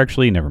one. Or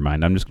actually, never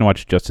mind. I'm just going to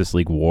watch Justice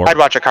League War. I'd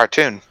watch a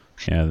cartoon.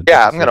 Yeah,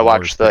 I'm going to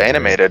watch the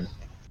animated.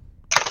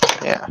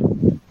 Yeah.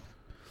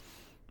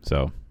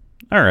 So,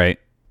 all right.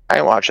 I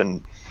ain't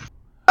watching.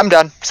 I'm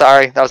done.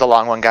 Sorry. That was a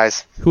long one,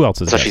 guys. Who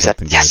else is So she said,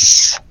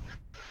 yes.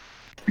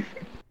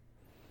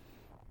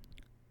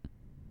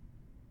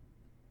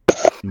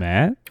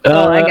 Matt?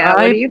 I got.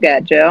 What do you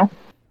got, Joe?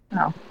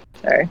 Oh,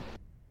 sorry.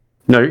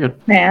 No, you're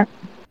good. Matt.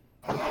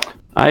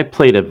 I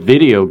played a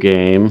video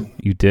game.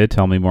 You did?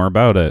 Tell me more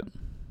about it.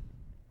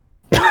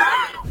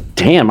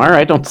 Damn, all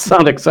right. Don't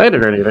sound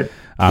excited or anything.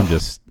 I'm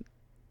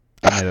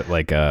at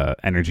like a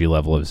energy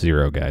level of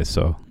 0, guys,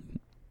 so.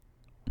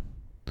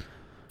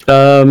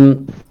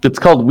 It's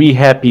called We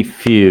Happy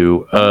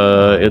Few.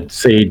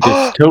 It's a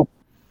dystopia.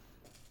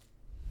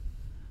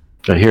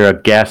 I hear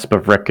a gasp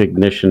of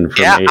recognition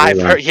from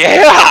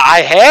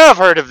I have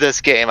heard of this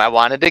game. I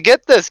wanted to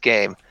get this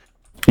game.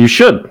 You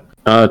should.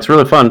 It's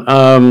really fun.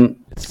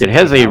 It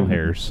has a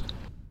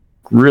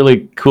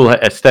really cool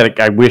aesthetic.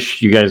 I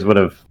wish you guys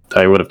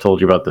I would have told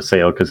you about the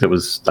sale because it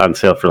was on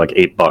sale for like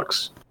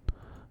 $8.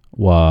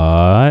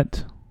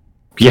 What?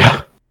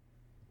 Yeah.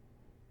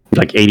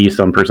 Like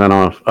 80%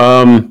 off.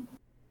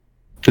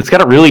 It's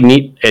got a really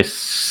neat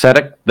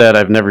aesthetic that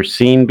I've never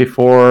seen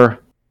before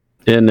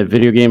in a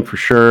video game for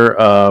sure.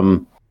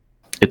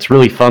 It's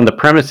really fun. The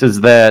premise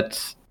is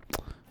that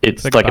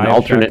it's like an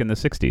alternate in the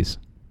 60s.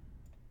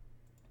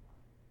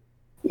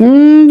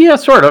 Yeah,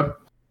 sort of.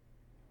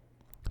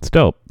 It's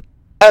dope.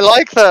 I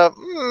like the.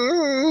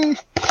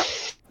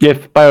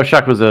 If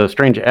BioShock was a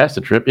strange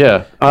acid trip,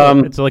 yeah.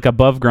 It's like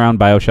above ground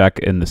BioShock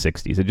in the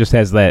 60s. It just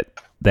has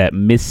that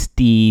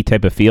misty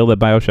type of feel that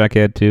BioShock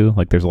had too.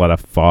 Like there's a lot of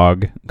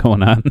fog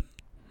going on.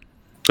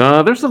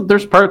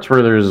 There's parts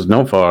where there's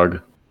no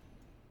fog.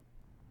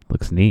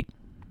 Looks neat.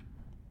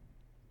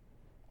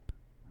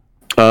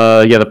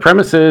 Yeah, the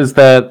premise is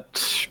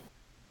that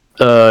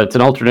it's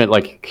an alternate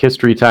like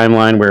history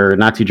timeline where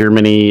Nazi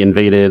Germany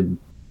invaded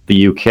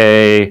the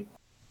UK,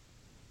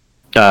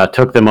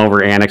 took them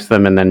over, annexed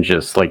them, and then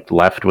just like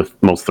left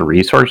with most of the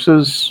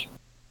resources.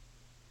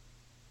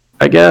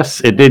 I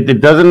guess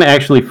it doesn't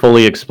actually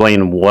fully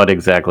explain what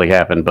exactly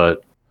happened,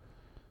 but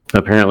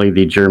apparently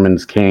the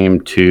Germans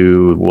came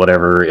to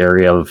whatever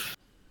area of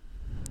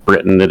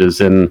Britain it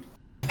is in,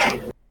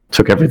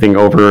 took everything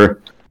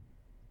over,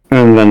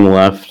 and then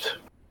left.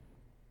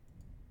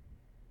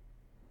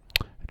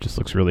 It just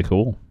looks really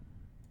cool.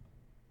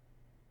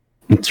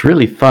 It's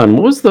really fun.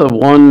 What was the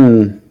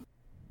one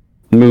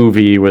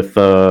movie with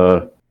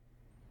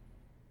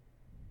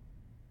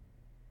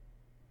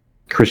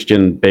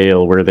Christian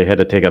Bale where they had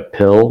to take a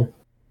pill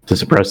to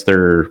suppress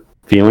their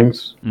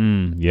feelings?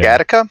 Yeah.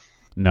 Gattaca?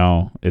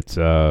 No, it's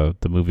the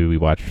movie we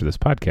watched for this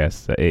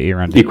podcast.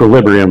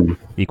 Equilibrium.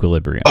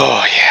 Equilibrium.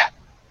 Oh, yeah.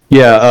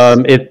 Yeah,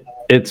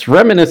 it's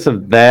reminiscent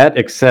of that,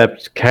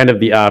 except kind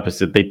of the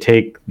opposite. They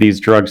take these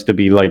drugs to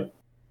be like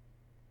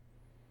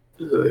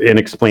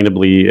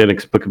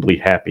inexplicably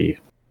happy.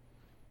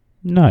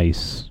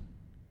 Nice.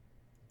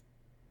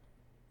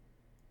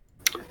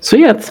 So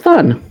yeah, it's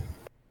fun.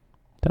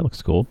 That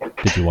looks cool.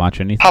 Did you watch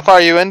anything? How far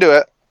are you into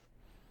it?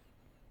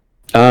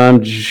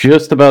 I'm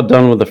just about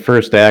done with the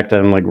first act.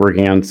 I'm like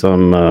working on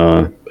some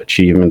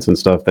achievements and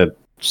stuff that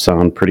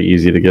sound pretty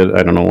easy to get.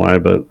 I don't know why,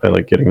 but I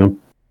like getting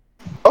them.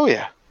 Oh,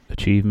 yeah.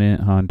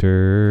 Achievement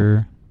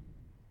Hunter.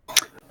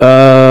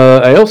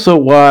 I also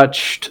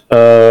watched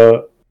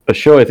a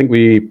show I think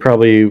we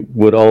probably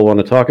would all want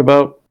to talk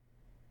about.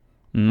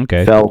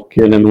 Okay.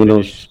 Falcon and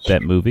Windows.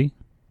 That movie?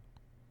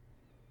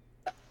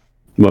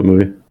 What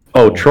movie?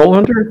 Oh, Troll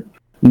Hunter?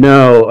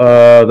 No,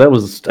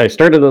 I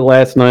started it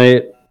last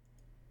night.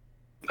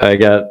 I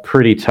got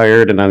pretty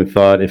tired, and I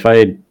thought if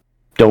I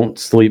don't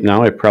sleep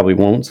now, I probably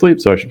won't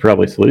sleep, so I should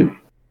probably sleep.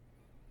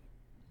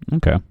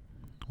 Okay.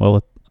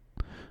 Well,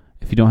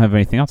 if you don't have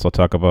anything else, I'll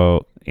talk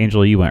about...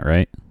 Angela, you went,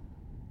 right?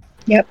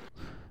 Yep.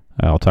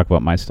 I'll talk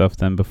about my stuff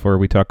then before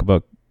we talk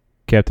about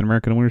Captain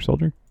America and Winter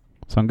Soldier.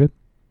 Sound good?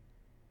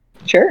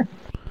 Sure.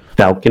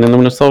 Falcon and the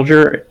Winter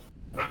Soldier?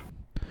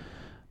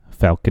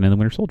 Falcon and the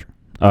Winter Soldier.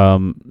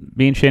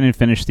 Me and Shannon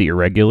finished The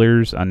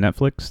Irregulars on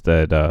Netflix,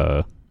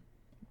 that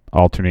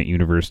alternate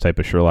universe type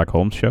of Sherlock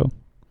Holmes show.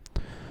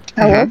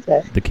 I love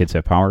it. The kids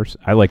have powers.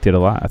 I liked it a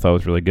lot. I thought it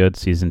was really good.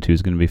 Season 2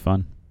 is going to be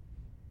fun.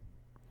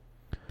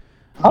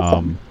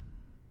 Awesome.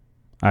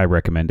 I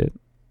recommend it.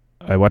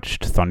 I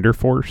watched Thunder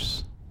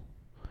Force.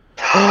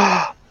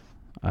 I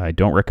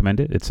don't recommend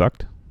it. It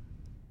sucked.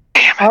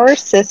 Our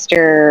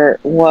sister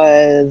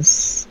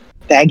was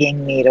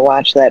begging me to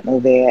watch that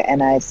movie,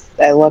 and I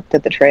looked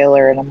at the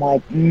trailer, and I'm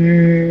like,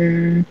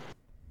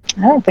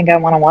 I don't think I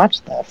want to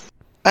watch this.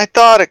 I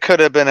thought it could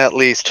have been at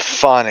least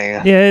funny.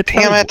 Yeah, it's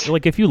Damn it.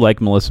 Like, if you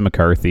like Melissa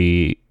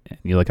McCarthy and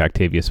you like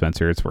Octavia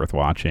Spencer, it's worth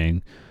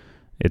watching.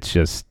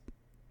 It's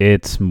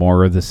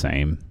more of the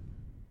same.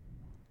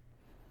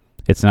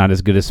 It's not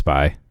as good as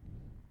Spy.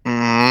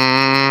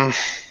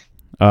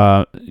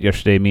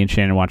 Yesterday, me and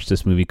Shannon watched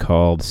this movie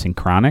called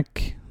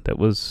Synchronic that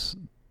was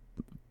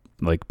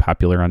like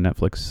popular on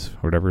Netflix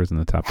or whatever, is in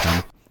the top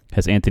 10.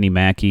 Has Anthony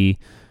Mackie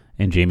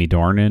and Jamie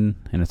Dornan,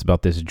 and it's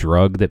about this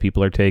drug that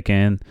people are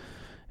taking,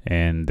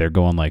 and they're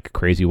going like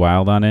crazy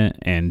wild on it.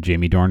 And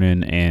Jamie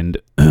Dornan and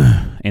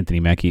Anthony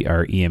Mackie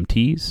are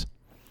EMTs,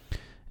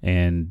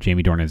 and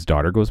Jamie Dornan's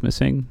daughter goes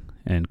missing.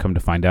 And come to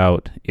find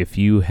out, if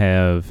you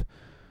have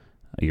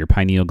your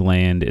pineal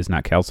gland is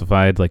not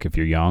calcified, like if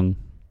you're young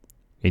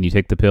and you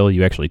take the pill,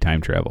 you actually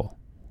time travel.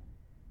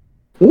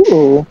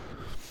 Ooh.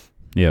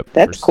 Yep.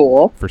 That's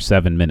cool. For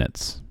 7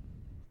 minutes.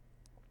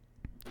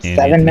 And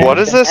 7 minutes. What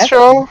is this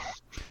show?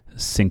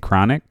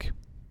 Synchronic.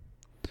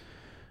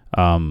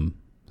 So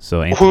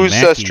Anthony Who's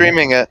Mackie,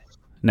 streaming it?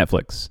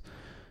 Netflix.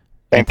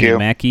 Thank Anthony you.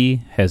 Mackie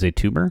has a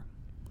tumor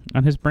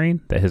on his brain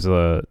that has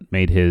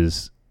made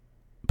his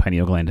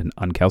pineal gland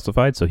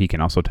uncalcified, so he can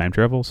also time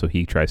travel. So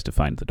he tries to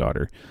find the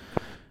daughter.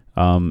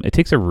 It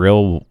takes a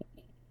real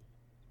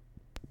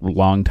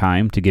long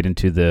time to get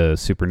into the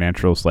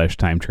supernatural /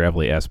 time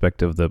travel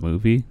aspect of the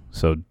movie.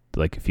 So,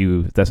 like,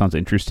 if that sounds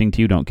interesting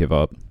to you, don't give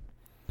up.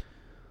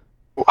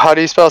 How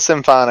do you spell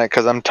symphonic?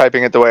 Because I'm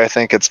typing it the way I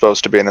think it's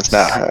supposed to be, and it's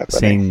not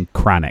happening.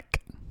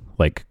 Synchronic,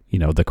 like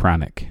the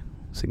chronic.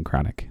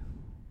 Synchronic.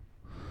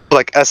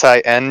 Like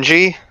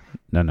SING?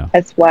 No.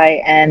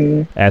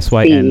 SYNCH.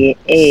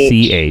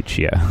 SYNCH.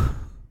 Yeah.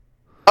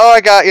 Oh, I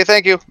got you.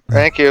 Thank you.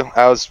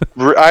 I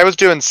was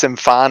doing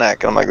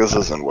symphonic. I'm like, this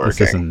isn't working.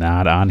 This is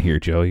not on here,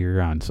 Joe.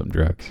 You're on some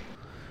drugs.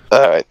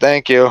 All right.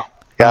 Thank you.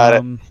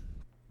 Got it.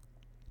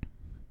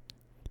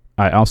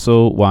 I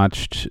also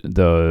watched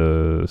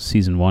the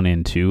season 1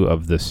 and 2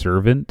 of The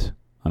Servant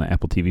on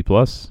Apple TV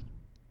Plus.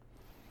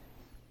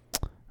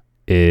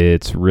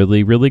 It's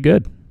really, really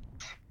good.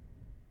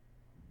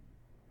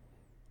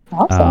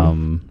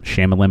 Awesome.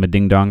 Shamalama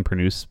Ding Dong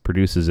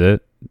produces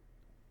it,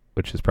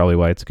 which is probably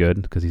why it's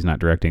good, because he's not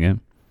directing it.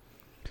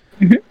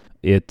 Mm-hmm.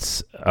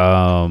 It's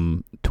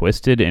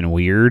twisted and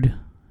weird,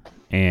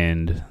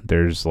 and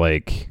there's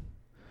like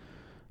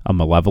a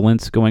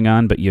malevolence going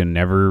on, but you're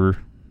never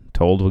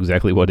told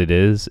exactly what it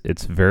is.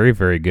 It's very,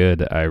 very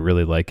good. I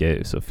really like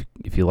it. So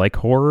if you like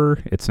horror,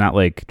 it's not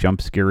like jump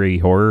scary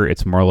horror.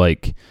 It's more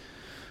like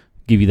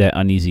give you that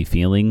uneasy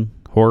feeling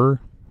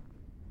horror.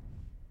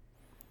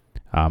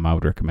 I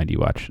would recommend you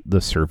watch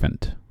The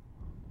Servant.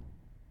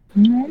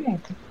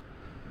 And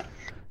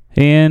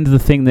the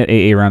thing that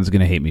Aaron's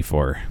going to hate me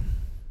for.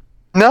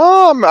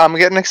 No, I'm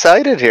getting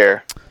excited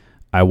here.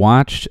 I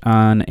watched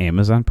on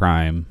Amazon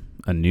Prime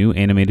a new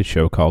animated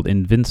show called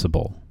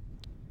Invincible.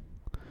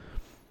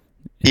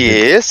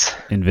 Yes.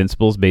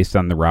 Invincible is based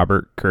on the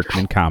Robert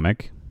Kirkman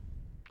comic.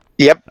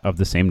 Yep. Of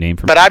the same name.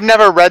 But I've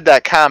never read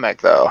that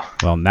comic, though.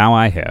 Well, now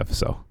I have,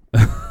 so.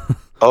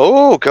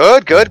 Oh,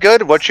 good.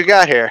 What you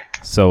got here?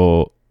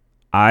 So,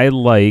 I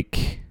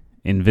like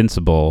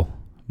Invincible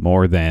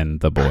more than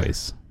The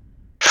Boys.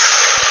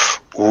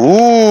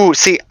 Ooh,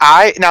 see,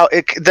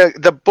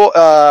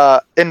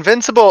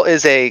 Invincible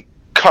is a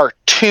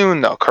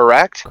cartoon, though,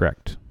 correct?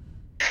 Correct.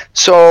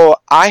 So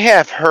I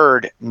have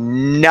heard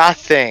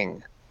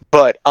nothing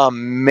but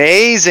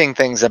amazing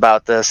things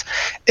about this.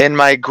 In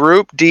my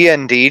group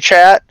D&D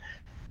chat,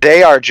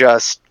 they are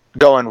just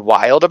going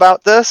wild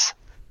about this.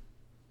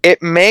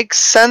 It makes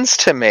sense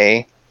to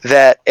me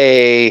that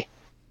a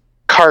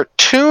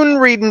cartoon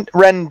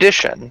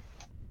rendition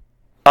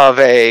of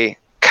a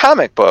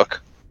comic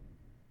book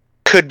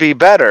could be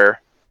better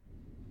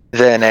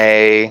than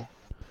a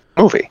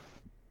movie.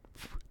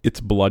 It's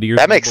bloodier.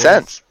 That makes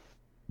sense.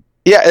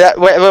 Yeah,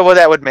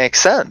 that would make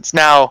sense.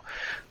 Now,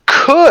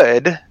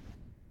 could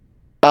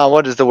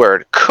what is the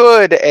word?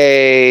 Could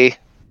if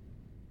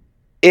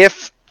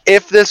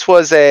this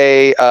was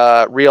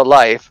a real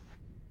life,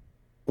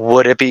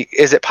 would it be?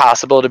 Is it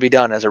possible to be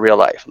done as a real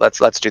life?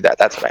 Let's do that.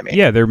 That's what I mean.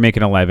 Yeah, they're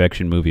making a live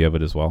action movie of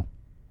it as well.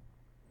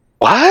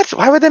 What?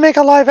 Why would they make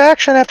a live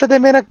action after they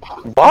made a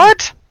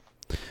what?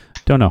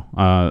 Don't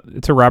know.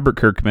 It's a Robert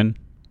Kirkman,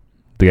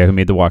 the guy who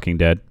made The Walking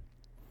Dead.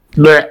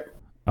 Blech.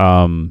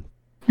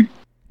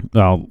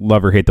 Well,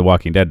 love or hate The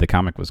Walking Dead, the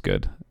comic was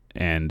good.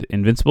 And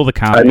Invincible, the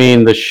comic... I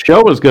mean, the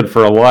show was good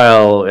for a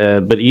while,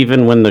 but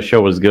even when the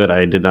show was good,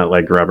 I did not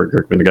like Robert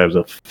Kirkman. The guy was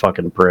a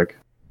fucking prick.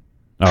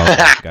 Oh,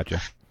 okay,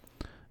 gotcha.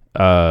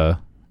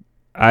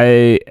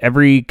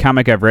 Every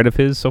comic I've read of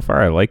his so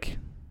far, I like.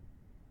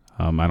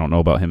 I don't know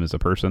about him as a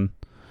person.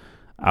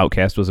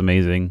 Outcast was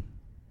amazing.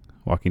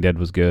 Walking Dead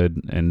was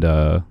good, and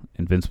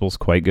Invincible's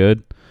quite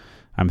good.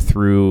 I'm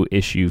through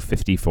issue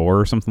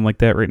 54 or something like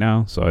that right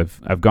now, so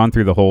I've gone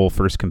through the whole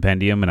first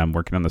compendium, and I'm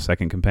working on the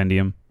second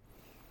compendium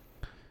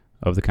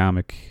of the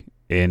comic,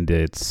 and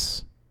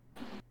it's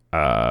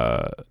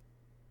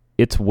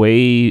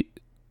way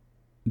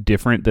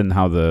different than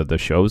how the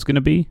show's going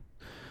to be.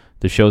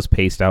 The show's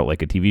paced out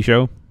like a TV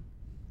show,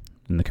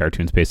 and the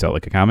cartoon's paced out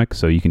like a comic,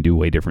 so you can do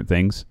way different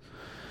things.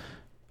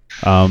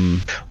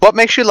 What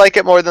makes you like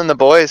it more than The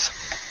Boys?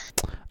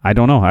 I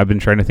don't know. I've been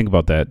trying to think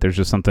about that. There's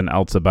just something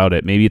else about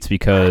it. Maybe it's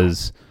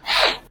because...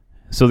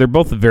 So they're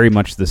both very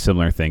much the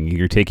similar thing.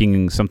 You're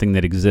taking something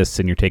that exists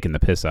and you're taking the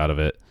piss out of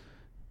it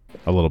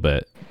a little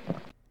bit.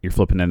 You're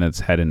flipping it in its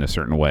head in a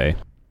certain way.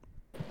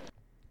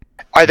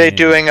 Are they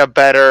doing a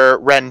better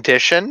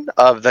rendition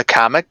of the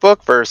comic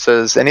book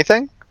versus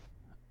anything?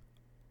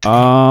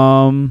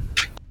 I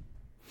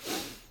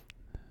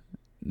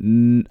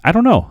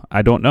don't know.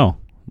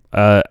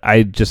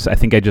 I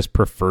think I just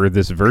prefer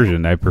this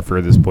version. I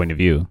prefer this point of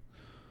view.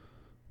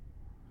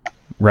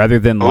 Rather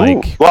than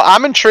like... Well,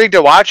 I'm intrigued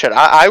to watch it.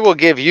 I will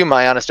give you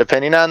my honest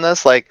opinion on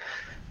this. Like,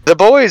 The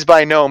Boys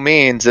by no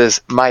means is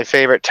my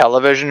favorite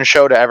television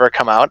show to ever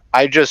come out.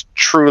 I just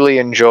truly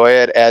enjoy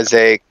it as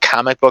a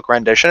comic book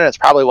rendition. It's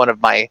probably one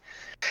of my...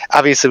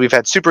 Obviously, we've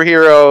had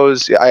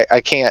superheroes. I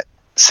can't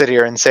sit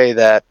here and say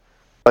that...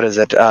 What is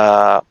it?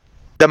 The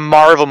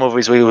Marvel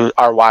movies we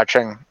are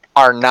watching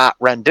are not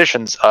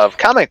renditions of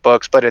comic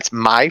books, but it's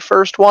my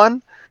first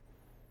one.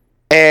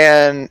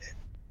 And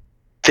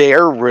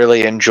they're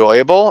really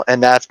enjoyable,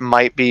 and that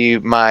might be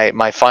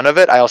my fun of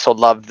it. I also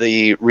love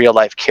the real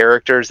life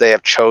characters they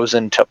have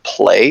chosen to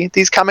play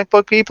these comic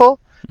book people.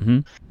 Mm-hmm.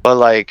 But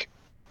like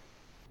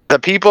the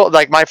people,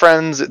 like my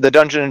friends, the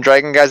Dungeon and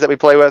Dragon guys that we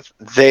play with,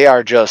 they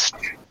are just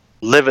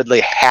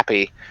lividly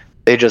happy.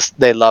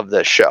 They love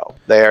this show.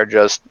 They are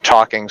just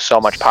talking so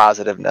much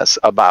positiveness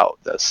about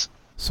this.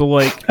 So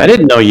like, I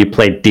didn't know you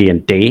played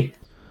D&D.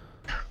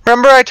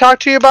 Remember I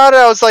talked to you about it?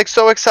 I was like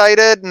so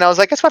excited, and I was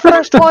like, it's my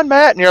first one,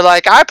 Matt. And you're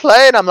like, I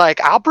play, and I'm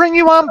like, I'll bring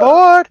you on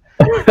board.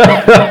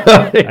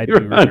 I do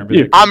remember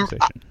that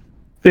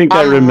conversation.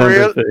 I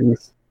remember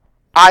things.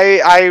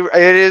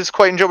 It is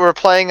quite enjoyable. We're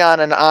playing on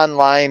an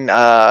online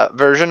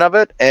version of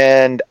it,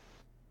 and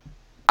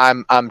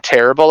I'm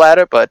terrible at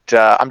it, but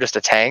I'm just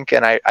a tank,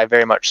 and I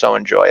very much so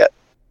enjoy it.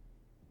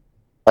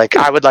 Like,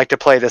 I would like to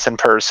play this in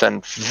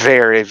person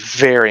very,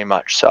 very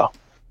much so.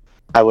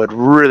 I would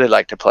really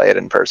like to play it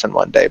in person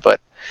one day,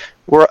 but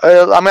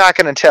I'm not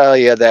going to tell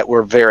you that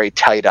we're very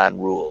tight on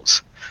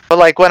rules. But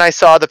like when I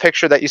saw the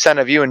picture that you sent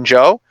of you and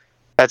Joe,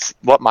 that's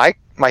what my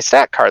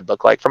stat card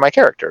looked like for my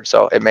character,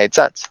 so it made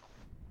sense.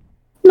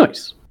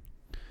 Nice.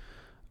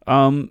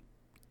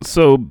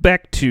 So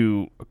back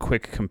to a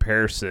quick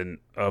comparison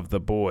of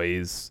The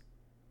Boys.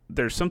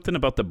 There's something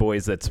about The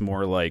Boys that's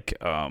more like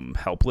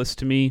helpless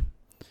to me,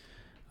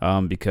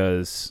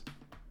 because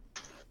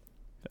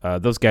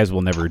those guys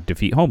will never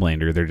defeat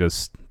Homelander.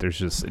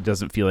 It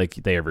doesn't feel like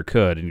they ever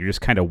could, and you're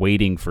just kind of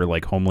waiting for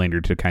like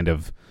Homelander to kind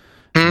of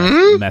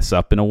mess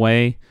up in a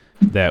way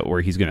that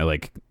where he's gonna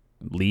like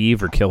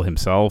leave or kill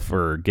himself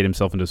or get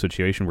himself into a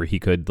situation where he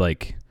could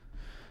like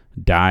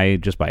die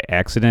just by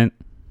accident.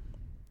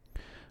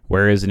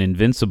 Whereas in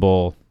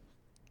Invincible,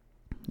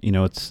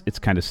 it's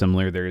kind of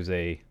similar. There's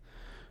a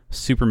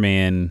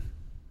Superman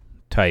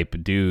type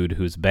dude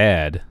who's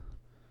bad,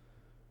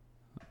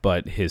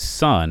 but his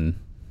son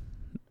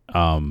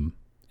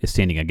is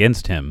standing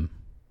against him.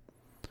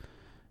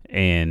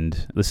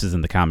 And this is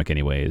in the comic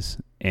anyways.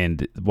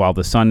 And while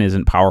the son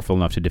isn't powerful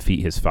enough to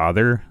defeat his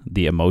father,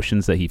 the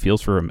emotions that he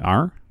feels for him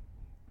are.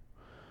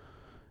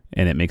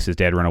 And it makes his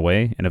dad run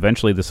away. And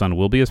eventually the son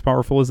will be as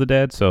powerful as the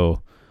dad.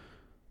 So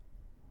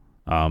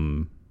I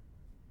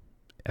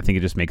think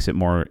it just makes it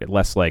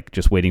less like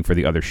just waiting for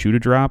the other shoe to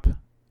drop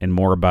and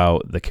more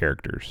about the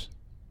characters.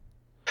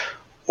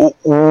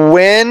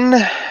 When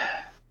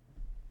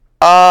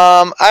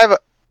I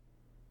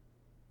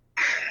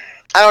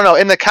don't know.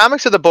 In the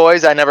comics of The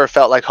Boys, I never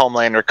felt like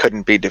Homelander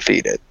couldn't be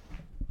defeated.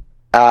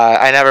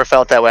 I never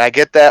felt that way. I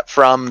get that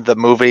from the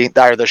movie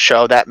or the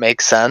show. That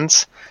makes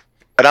sense.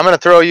 But I'm going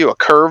to throw you a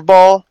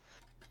curveball.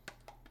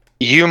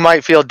 You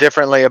might feel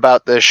differently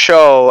about this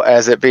show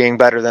as it being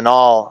better than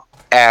all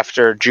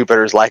after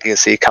Jupiter's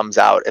Legacy comes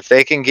out. If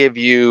they can give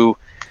you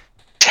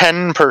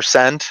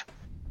 10%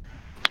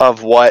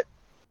 of what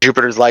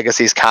Jupiter's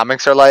Legacy's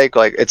comics are like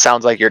it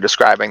sounds like you're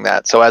describing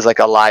that. So as like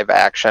a live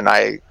action,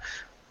 I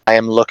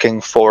am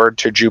looking forward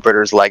to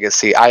Jupiter's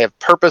Legacy. I have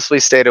purposely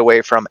stayed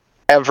away from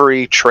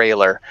every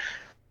trailer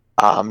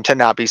to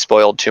not be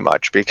spoiled too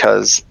much,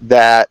 because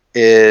that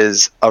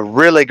is a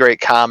really great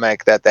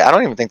comic that I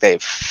don't even think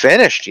they've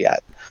finished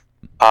yet.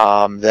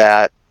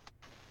 That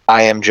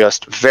I am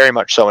just very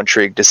much so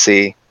intrigued to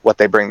see what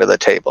they bring to the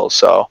table.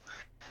 So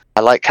I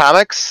like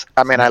comics.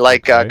 I mean, I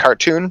like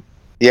cartoon.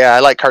 Yeah, I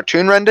like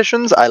cartoon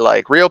renditions. I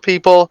like real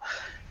people.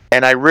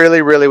 And I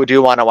really, really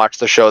do want to watch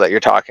the show that you're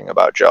talking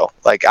about, Joe.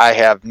 Like, I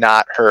have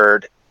not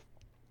heard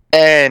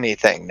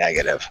anything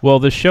negative. Well,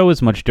 the show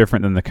is much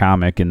different than the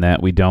comic in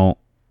that we don't,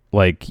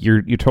 like,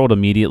 you're told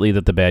immediately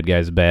that the bad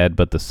guy's bad,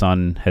 but the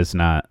son has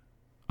not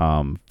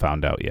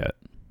found out yet.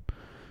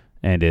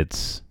 And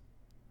it's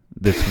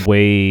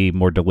way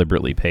more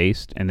deliberately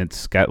paced, and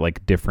it's got,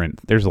 like,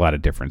 there's a lot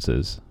of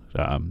differences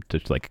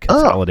to, like,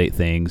 consolidate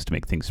things, to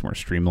make things more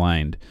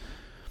streamlined.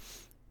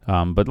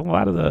 But a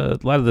lot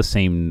of the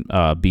same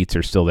beats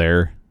are still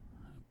there,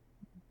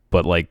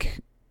 but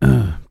like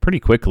pretty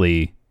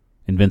quickly,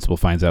 Invincible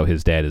finds out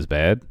his dad is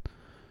bad,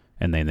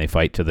 and then they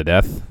fight to the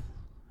death,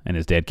 and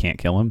his dad can't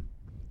kill him,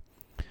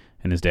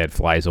 and his dad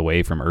flies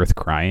away from Earth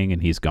crying,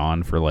 and he's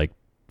gone for like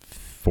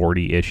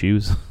 40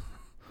 issues.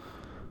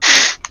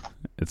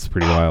 It's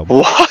pretty wild.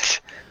 What?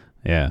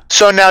 Yeah.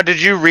 So now,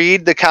 did you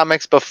read the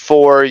comics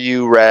before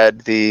you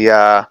read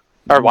the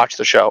or watched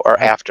the show, or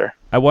after?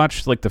 I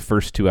watched like the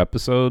first 2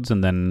 episodes,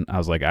 and then I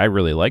was like, I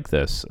really like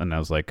this, and I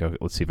was like,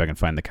 let's see if I can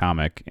find the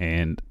comic.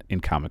 And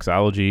in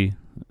Comixology,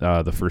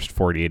 the first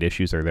 48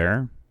 issues are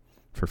there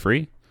for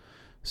free.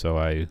 So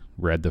I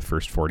read the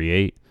first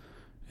 48,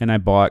 and I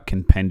bought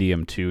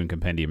Compendium 2 and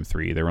Compendium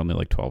 3. They were only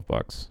like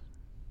 $12.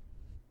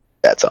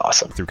 That's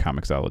awesome. Through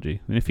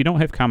Comixology. And if you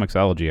don't have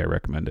Comixology, I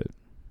recommend it.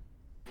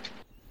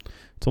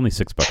 It's only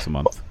 $6 a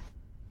month.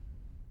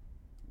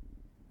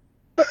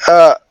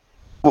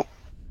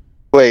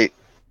 Wait.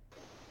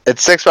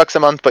 It's $6 a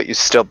month, but you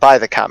still buy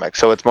the comic,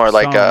 so it's more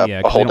like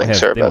a holding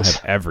service. They don't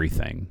have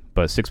everything,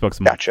 but $6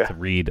 a month to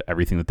read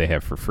everything that they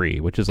have for free,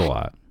 which is a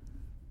lot.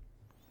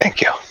 Thank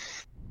you.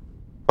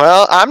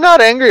 Well, I'm not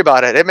angry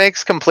about it. It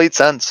makes complete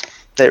sense.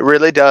 It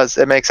really does.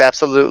 It makes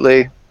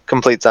absolutely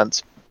complete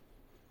sense.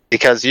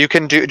 Because you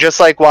can do,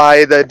 just like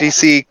why the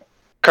DC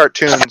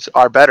cartoons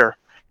are better,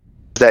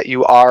 that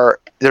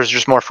there's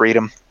just more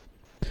freedom.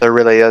 There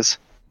really is.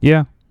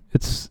 Yeah,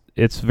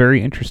 it's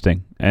very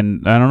interesting.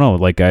 And I don't know,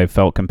 like I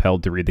felt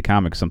compelled to read the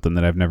comics, something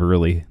that I've never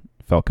really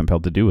felt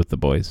compelled to do with The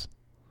Boys.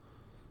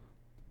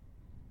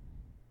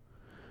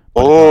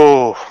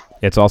 But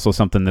it's also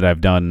something that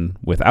I've done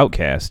with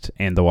Outcast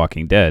and The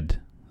Walking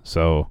Dead.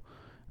 So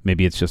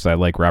maybe it's just I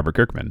like Robert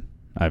Kirkman.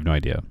 I have no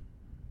idea.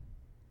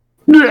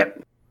 I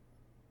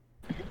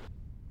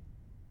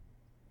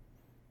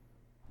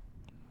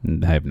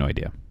have no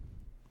idea.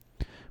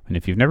 And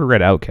if you've never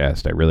read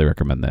Outcast, I really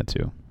recommend that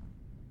too.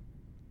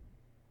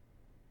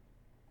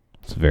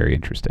 It's very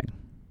interesting.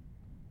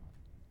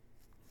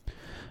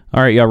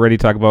 All right, y'all ready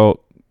to talk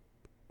about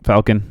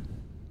Falcon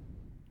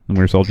and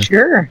Winter Soldier?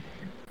 Sure.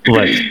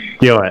 Let's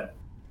do it.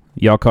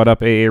 Y'all caught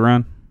up, AA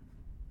Ron?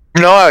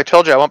 No, I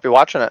told you I won't be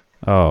watching it.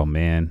 Oh,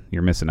 man.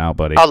 You're missing out,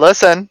 buddy. I'll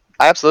listen.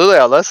 Absolutely,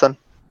 I'll listen.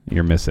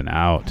 You're missing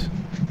out.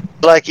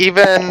 Like,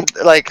 even,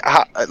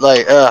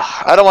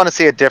 I don't want to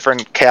see a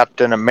different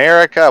Captain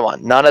America. I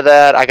want none of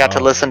that. I got to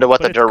listen to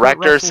what the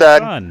director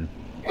said. I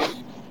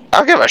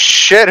don't give a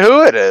shit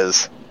who it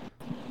is.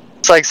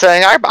 It's like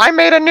saying, I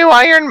made a new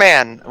Iron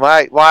Man.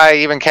 Why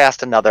even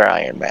cast another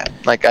Iron Man?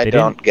 Like, I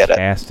don't get it. They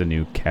didn't cast a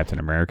new Captain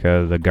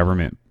America. The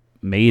government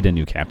made a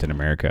new Captain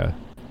America.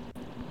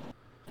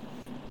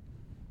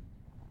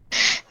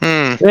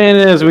 And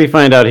as we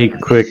find out, he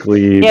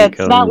quickly it's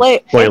not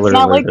like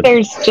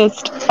there's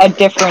just a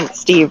different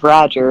Steve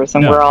Rogers,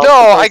 and No. we're all No,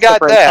 I supposed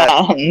got to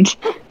that. pretend.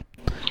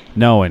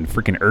 No, and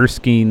freaking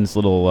Erskine's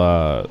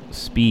little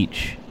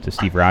speech to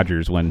Steve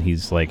Rogers when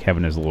he's like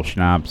having his little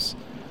schnapps.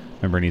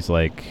 Remember, and he's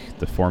like,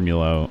 the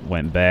formula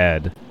went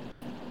bad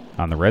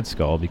on the Red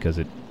Skull because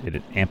it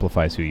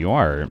amplifies who you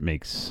are. It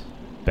makes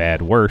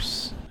bad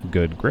worse,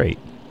 good great.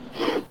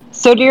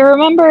 So do you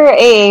remember,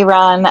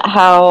 Ron,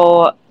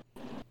 how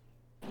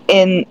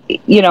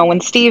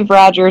when Steve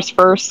Rogers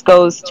first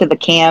goes to the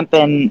camp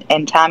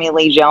and Tommy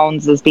Lee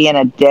Jones is being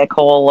a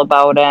dickhole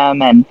about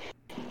him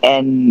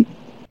and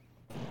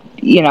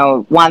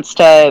wants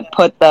to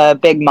put the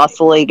big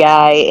muscly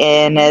guy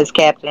in as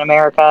Captain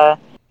America,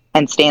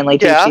 and Stanley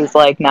Tucci's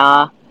like,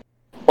 nah.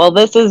 Well,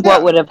 this is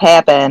what would have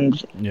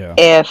happened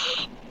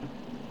if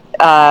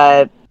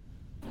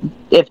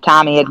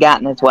Tommy had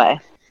gotten his way.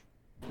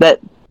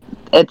 But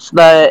it's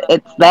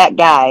that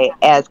guy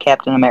as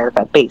Captain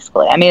America,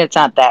 basically. I mean, it's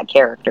not that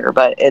character,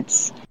 but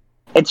it's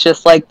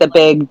just like the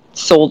big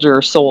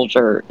soldier,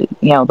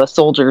 the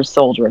soldier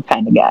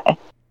kind of guy.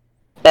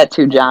 That's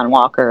who John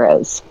Walker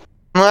is.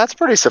 Well, that's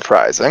pretty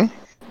surprising.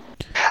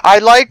 I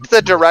liked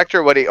the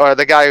director,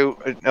 the guy who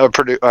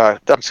produced. I'm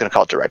just going to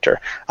call it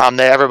director.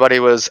 Everybody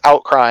was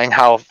outcrying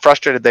how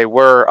frustrated they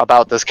were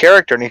about this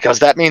character, and he goes,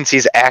 "That means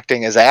he's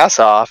acting his ass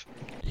off."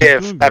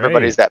 If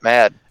everybody's that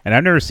mad.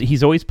 And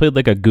he's always played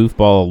like a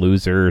goofball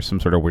loser or some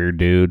sort of weird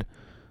dude.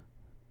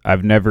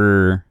 I've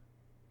never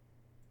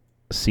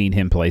seen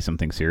him play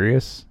something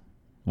serious.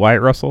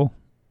 Wyatt Russell?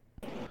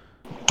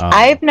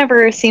 I've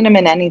never seen him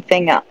in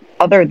anything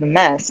other than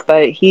this,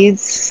 but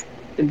he's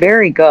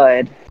very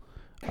good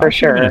for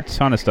sure. A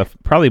ton of stuff.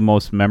 Probably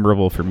most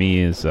memorable for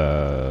me is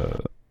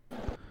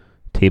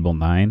Table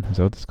 9. Is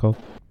that what it's called?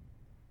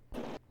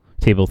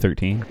 Table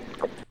 13.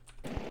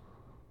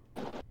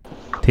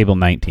 Table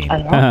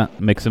 19.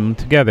 Mix them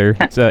together.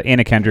 It's an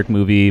Anna Kendrick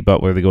movie,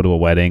 but where they go to a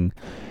wedding,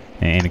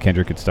 and Anna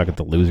Kendrick gets stuck at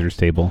the losers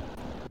table.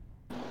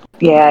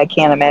 Yeah, I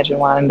can't imagine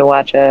wanting to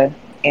watch a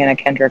Anna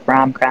Kendrick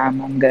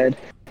rom-com. I'm good.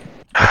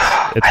 It's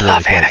I really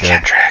love Anna good.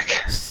 Kendrick.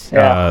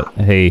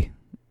 Hey,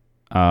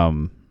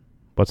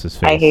 what's his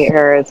face? I hate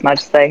her as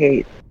much as I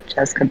hate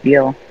Jessica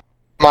Biel.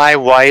 My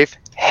wife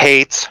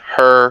hates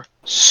her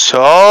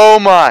so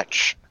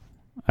much.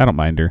 I don't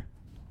mind her.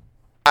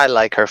 I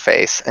like her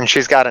face, and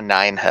she's got a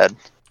 9 head.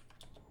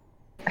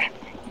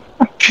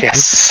 She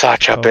has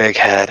such a big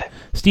head.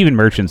 Stephen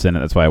Merchant's in it.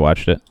 That's why I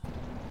watched it.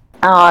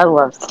 Oh, I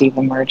love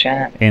Stephen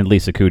Merchant. And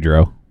Lisa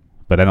Kudrow,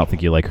 but I don't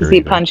think you like her. Does he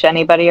either. punch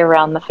anybody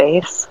around the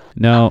face?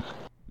 No.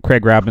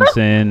 Craig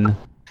Robinson,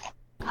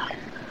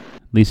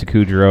 Lisa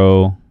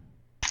Kudrow,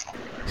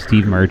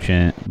 Steve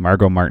Merchant,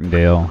 Margot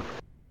Martindale.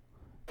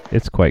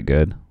 It's quite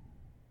good.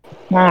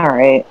 All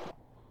right.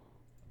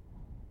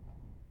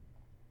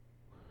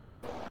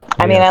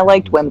 I mean, I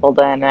liked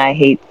Wimbledon, and I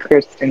hate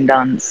Kirsten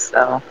Dunst,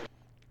 so...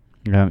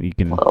 Yeah, you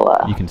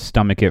can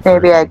stomach it.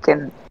 Maybe I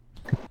can...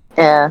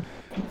 Yeah.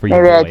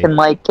 Maybe I can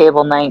like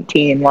Table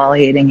 19 while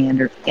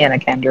hating Anna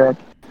Kendrick.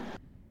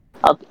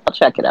 I'll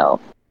check it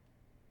out.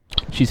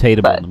 She's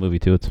hateable in the movie,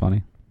 too. It's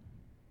funny.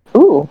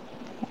 Ooh.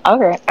 All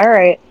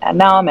right.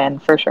 Now I'm in,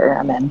 for sure.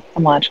 I'm in.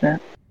 I'm watching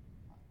it.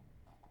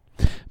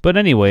 But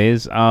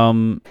anyways,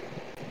 yeah,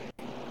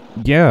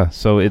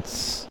 so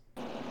it's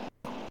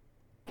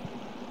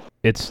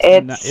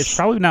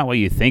probably not what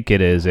you think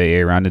it is,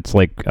 Aaron. It's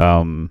like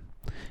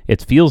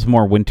it feels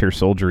more Winter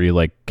Soldier-y,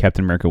 like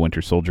Captain America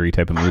Winter Soldier-y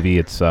type of movie.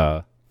 It's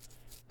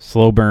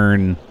slow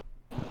burn,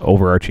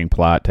 overarching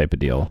plot type of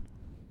deal.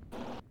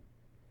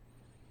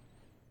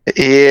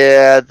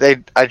 Yeah,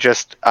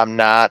 I'm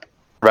not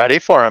ready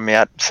for them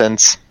yet,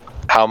 since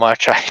how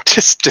much I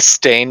just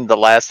disdained the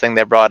last thing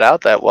they brought out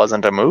that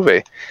wasn't a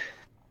movie.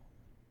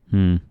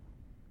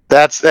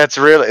 That's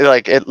really,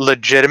 like, it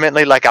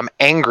legitimately, like, I'm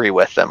angry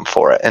with them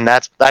for it, and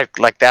that's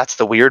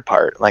the weird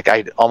part. Like,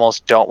 I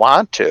almost don't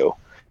want to.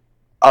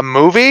 A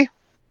movie?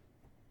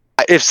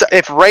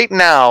 If right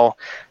now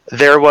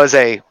there was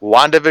a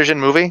WandaVision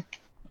movie,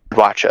 I'd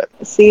watch it.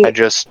 That's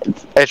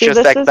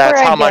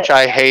how much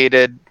I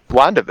hated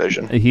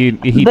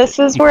WandaVision. This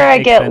is where I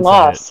get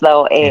lost,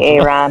 though,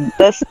 Aaron.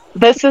 This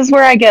is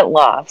where I get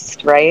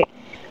lost, right?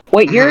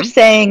 What you're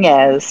saying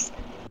is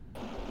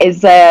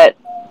that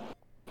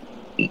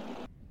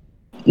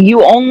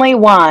you only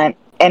want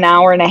an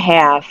hour and a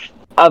half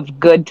of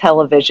good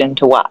television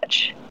to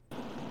watch.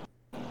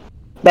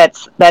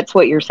 That's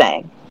what you're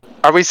saying.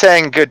 Are we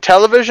saying good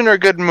television or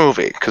good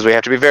movie? Because we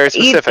have to be very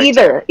specific.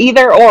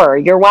 Either or.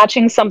 You're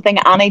watching something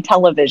on a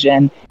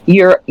television.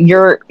 You're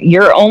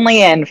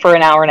only in for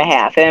an hour and a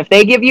half, and if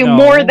they give you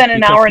more than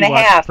an hour and a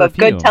half of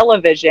good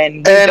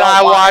television,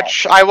 I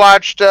watched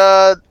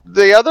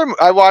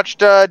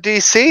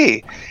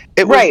DC.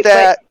 It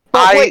was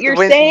But what you're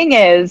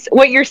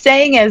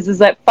saying is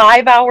that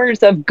 5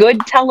 hours of good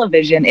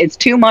television is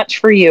too much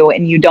for you,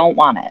 and you don't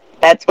want it.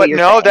 That's what you're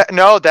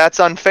saying. That's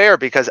unfair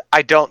because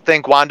I don't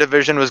think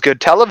WandaVision was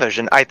good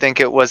television. I think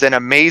it was an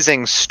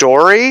amazing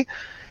story,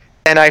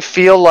 and I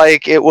feel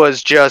like it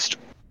was just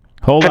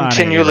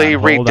continually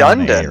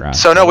redundant.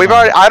 So no,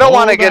 I don't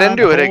want to get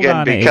into it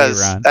again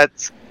because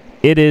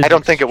it is. I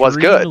don't think it was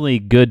good. Extremely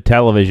good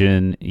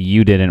television.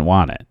 You didn't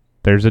want it.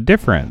 There's a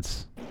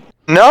difference.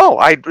 No,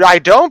 I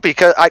don't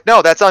because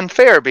that's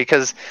unfair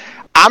because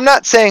I'm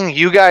not saying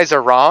you guys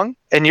are wrong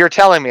and you're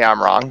telling me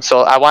I'm wrong. So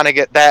I want to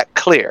get that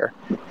clear.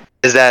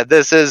 Is that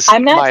this is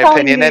my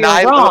opinion and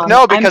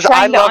because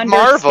I love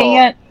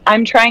Marvel.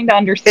 I'm trying to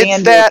understand.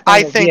 It's that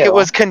I think it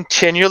was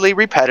continually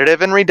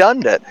repetitive and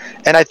redundant.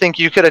 And I think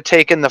you could have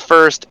taken the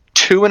first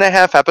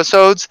 2.5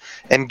 episodes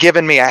and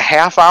given me a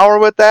half hour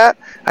with that.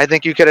 I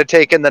think you could have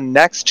taken the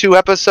next 2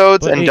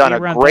 episodes and done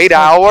a great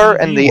hour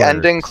and the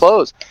ending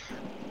close.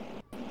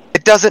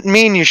 It doesn't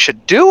mean you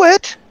should do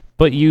it.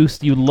 But you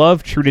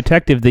love True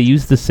Detective. They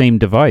use the same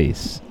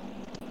device.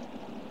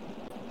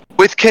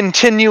 With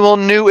continual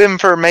new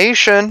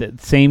information. The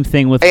same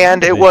thing with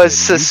and WandaVision. It was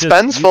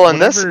suspenseful in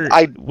this.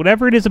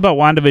 Whatever it is about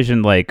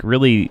WandaVision, like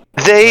really.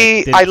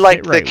 I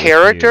liked the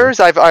characters.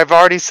 I've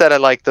already said I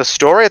liked the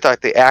story. I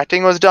thought the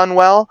acting was done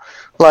well.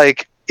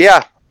 Like,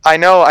 yeah, I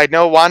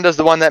know Wanda's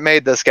the one that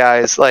made this,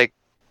 guys. Like,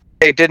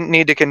 they didn't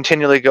need to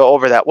continually go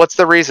over that. What's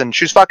the reason?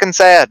 She's fucking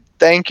sad.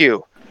 Thank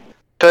you.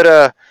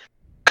 Didn't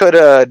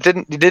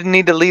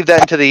need to leave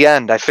that into the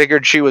end. I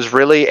figured she was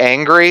really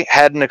angry,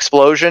 had an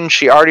explosion.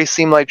 She already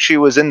seemed like she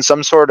was in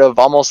some sort of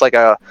almost like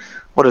a,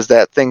 what is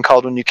that thing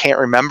called when you can't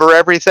remember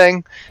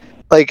everything?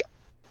 Like,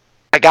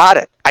 I got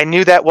it. I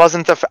knew that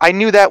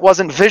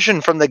wasn't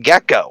Vision from the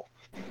get-go.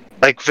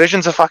 Like,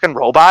 Vision's a fucking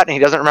robot and he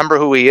doesn't remember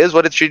who he is.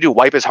 What did she do?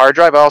 Wipe his hard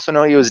drive? I also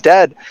know he was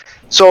dead.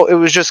 So it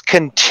was just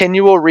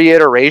continual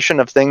reiteration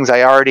of things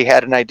I already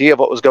had an idea of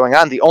what was going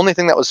on. The only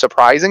thing that was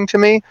surprising to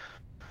me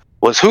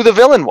was who the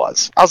villain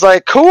was. I was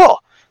like,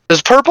 cool,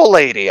 this purple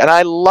lady, and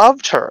I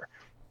loved her.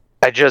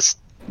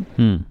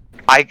 Even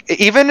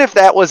if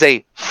that was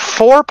a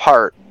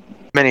 4-part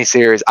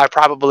miniseries, I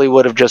probably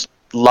would have just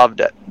loved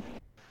it.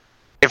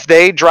 If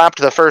they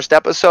dropped the first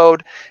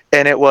episode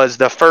and it was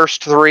the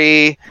first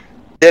 3,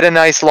 did a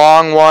nice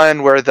long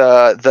one where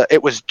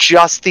it was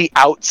just the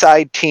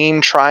outside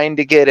team trying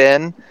to get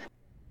in,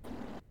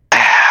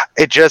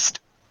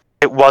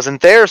 it wasn't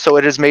there, so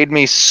it has made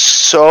me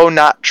so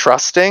not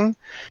trusting.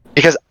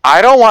 Because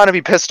I don't want to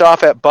be pissed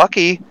off at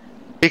Bucky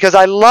because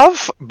I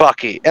love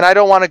Bucky. And I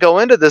don't want to go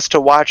into this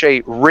to watch a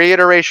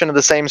reiteration of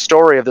the same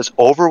story of this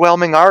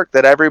overwhelming arc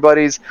that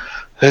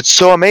it's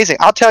so amazing.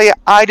 I'll tell you,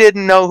 I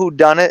didn't know who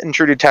done it in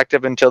True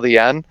Detective until the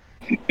end.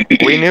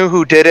 We knew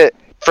who did it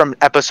from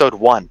episode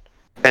 1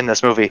 in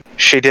this movie.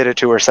 She did it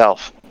to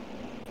herself.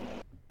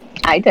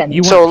 I didn't.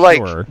 You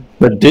weren't sure.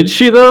 But did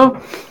she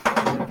though?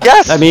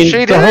 Yes, I mean,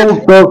 she did.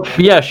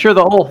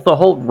 The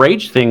whole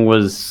rage thing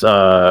was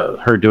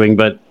her doing,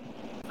 but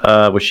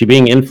was she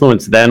being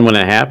influenced then when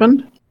it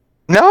happened?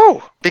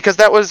 No, because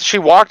she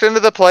walked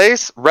into the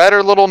place, read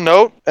her little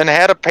note, and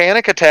had a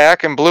panic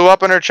attack and blew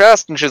up in her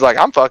chest, and she's like,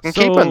 I'm fucking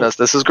keeping this.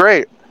 This is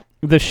great.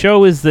 The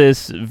show is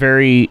this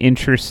very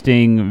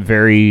interesting,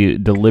 very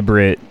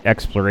deliberate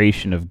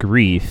exploration of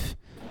grief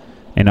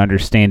and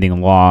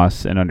understanding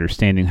loss and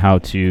understanding how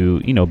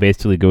to,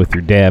 basically go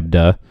through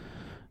DABDA.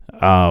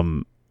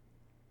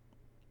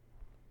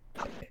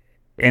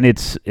 And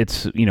it's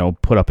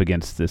put up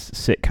against this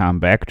sitcom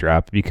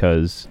backdrop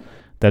because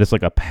that is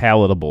like a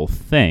palatable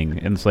thing,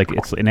 and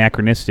it's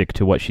anachronistic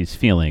to what she's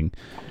feeling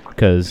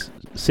because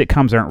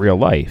sitcoms aren't real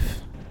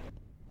life,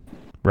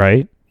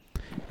 right?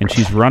 And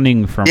she's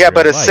running from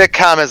but a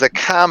sitcom is a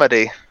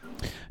comedy.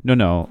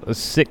 No, a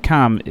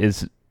sitcom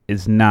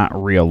is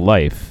not real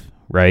life,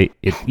 right?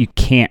 You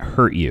can't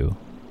hurt you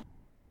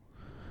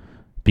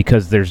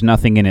because there's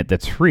nothing in it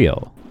that's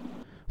real.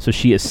 So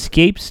she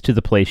escapes to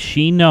the place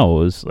she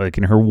knows, like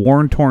in her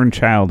worn-torn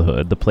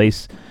childhood,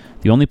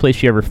 the only place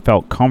she ever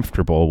felt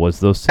comfortable was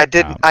those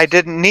sitcoms. I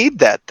didn't need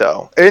that,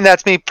 though. I mean,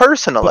 that's me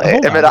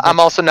personally. I'm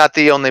also not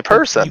the only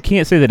person. You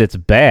can't say that it's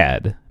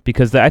bad,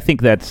 because I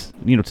think that's,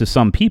 to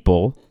some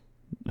people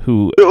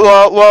who...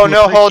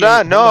 Hold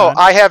on. No,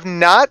 I have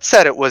not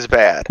said it was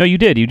bad. No, you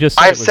did. You just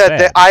said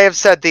bad. I have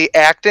said the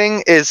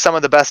acting is some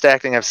of the best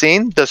acting I've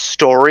seen. The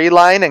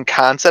storyline and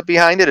concept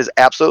behind it is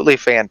absolutely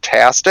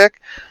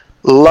fantastic.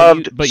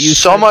 Loved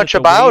so much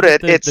about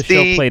it. The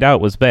show played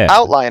out was bad.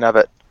 Outline of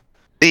it.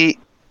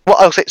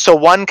 So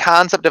one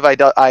concept of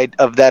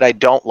that I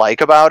don't like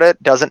about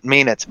it doesn't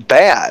mean it's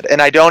bad,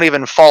 and I don't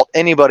even fault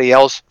anybody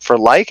else for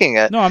liking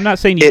it. No, I'm not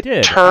saying you did.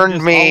 It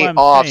turned me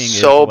off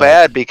so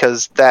bad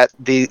because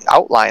the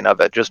outline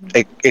of it just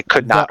it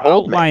could not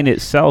hold me. The outline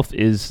itself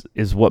is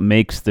what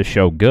makes the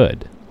show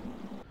good.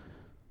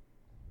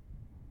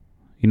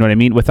 You know what I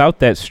mean? Without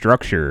that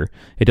structure,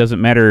 it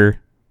doesn't matter.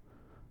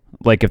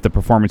 Like, if the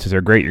performances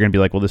are great, you're going to be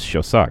like, well, this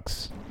show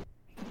sucks.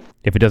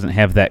 If it doesn't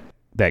have that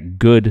that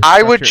good.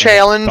 I would structure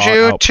and challenge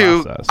you thought-out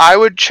to. process. I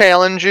would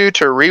challenge you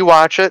to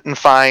rewatch it and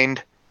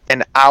find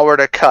an hour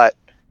to cut,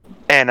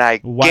 and I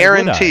Why would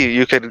guarantee I?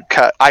 you could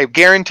cut. I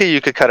guarantee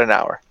you could cut an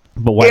hour.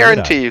 But why would I?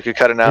 Guarantee you could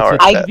cut an hour.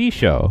 It's a I- TV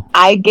show.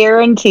 I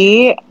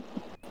guarantee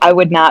I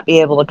would not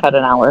be able to cut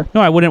an hour.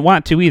 No, I wouldn't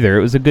want to either.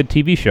 It was a good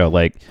TV show.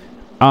 Like,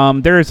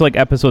 there's like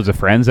episodes of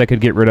Friends I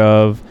could get rid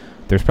of.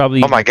 There's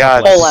probably Oh my a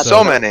couple God, Whole episodes-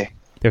 so many.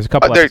 There's a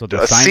couple There- episodes of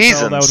Seinfeld I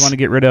seasons. would want to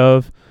get rid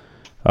of.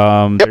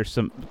 There's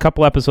some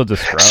couple episodes of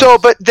Scrubs. So,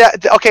 but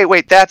that okay.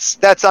 Wait, that's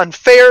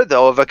unfair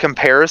though of a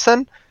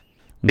comparison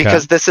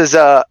because this is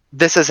an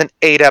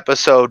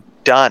 8-episode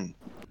done.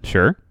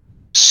 Sure.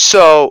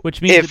 So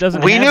Which means if it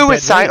doesn't we have knew dead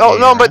with Sein, weight, oh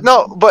no,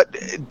 Aaron. but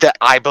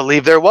I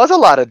believe there was a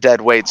lot of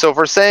dead weight. So if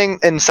we're saying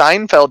in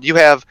Seinfeld you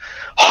have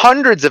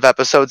hundreds of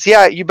episodes,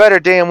 yeah, you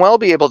better damn well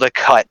be able to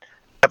cut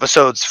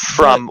episodes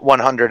from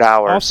 100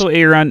 hours. Also,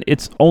 Aaron,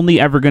 it's only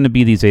ever going to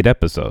be these 8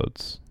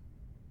 episodes.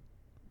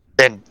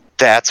 And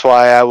that's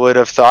why I would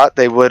have thought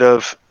they would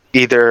have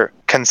either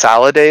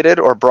consolidated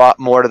or brought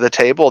more to the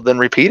table than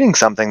repeating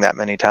something that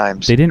many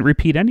times. They didn't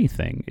repeat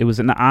anything. It was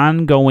an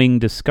ongoing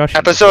discussion.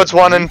 Episodes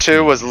 1 and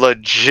 2 was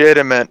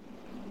legitimate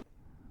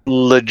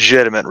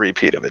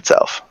repeat of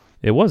itself.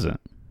 It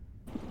wasn't.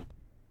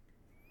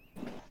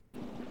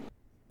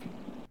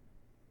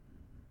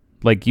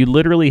 Like, you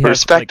literally have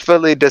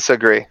Respectfully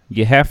disagree.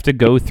 you have to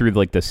go through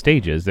like the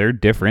stages. They're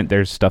different.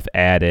 There's stuff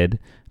added.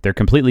 They're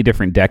completely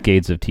different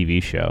decades of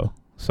TV show.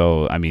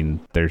 So I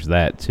mean, there's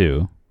that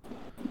too.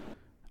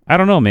 I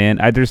don't know, man.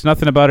 There's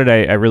nothing about it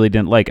I really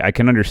didn't like. I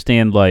can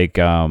understand like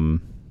I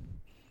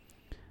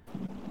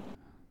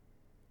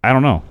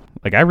don't know.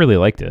 Like, I really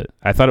liked it.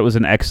 I thought it was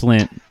an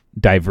excellent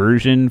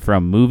diversion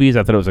from movies.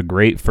 I thought it was a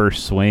great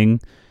first swing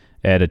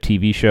at a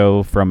TV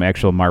show from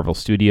actual Marvel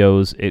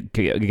Studios. It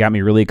got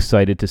me really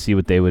excited to see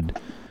what they would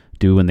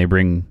do when they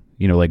bring,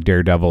 like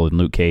Daredevil and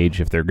Luke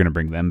Cage, if they're going to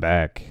bring them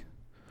back.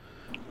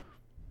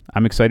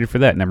 I'm excited for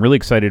that, and I'm really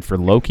excited for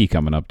Loki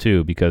coming up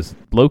too, because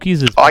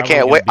Loki's is. Oh, I probably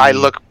can't gonna wait. be- I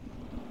look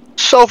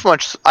so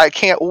much. I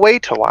can't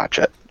wait to watch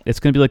it. It's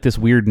going to be like this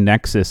weird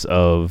nexus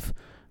of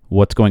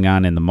what's going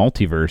on in the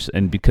multiverse,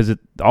 and because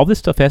all this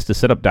stuff has to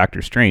set up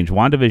Doctor Strange.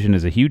 WandaVision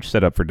is a huge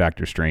setup for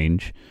Doctor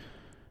Strange.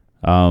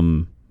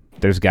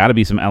 There's got to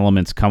be some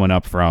elements coming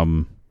up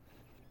from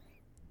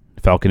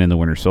Falcon and the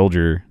Winter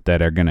Soldier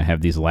that are going to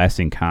have these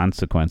lasting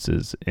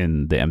consequences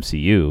in the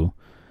MCU,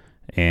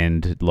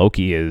 and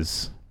Loki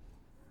he's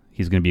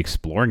going to be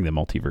exploring the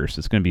multiverse.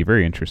 It's going to be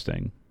very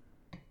interesting.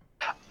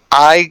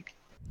 I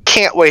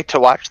can't wait to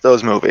watch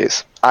those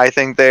movies. I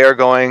think they are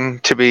going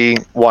to be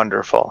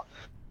wonderful.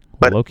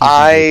 But Loki's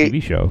a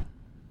TV show.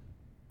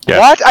 Yeah.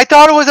 What? I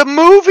thought it was a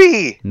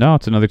movie. No,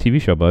 it's another TV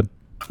show, bud.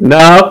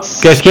 No,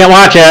 guys can't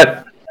watch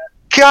it.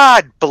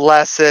 God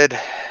blessed.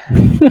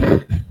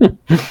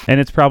 And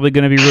it's probably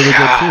going to be really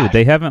good too.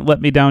 They haven't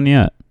let me down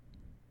yet.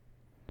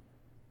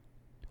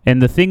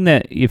 And the thing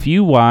that, if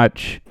you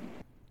watch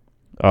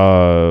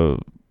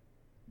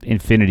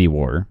Infinity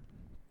War,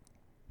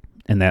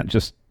 and that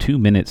just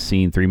 2-minute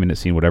scene, 3-minute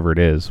scene, whatever it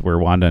is, where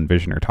Wanda and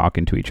Vision are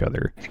talking to each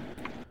other,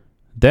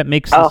 that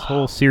makes this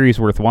whole series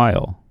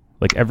worthwhile.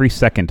 Like, every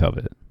second of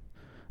it.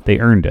 They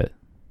earned it.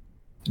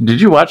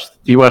 Did you watch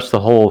the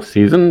whole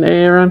season,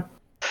 Aaron?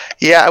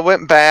 Yeah, I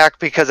went back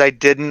because I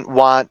didn't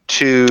want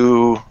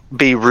to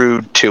be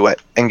rude to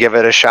it and give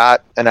it a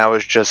shot, and I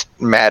was just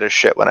mad as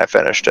shit when I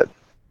finished it.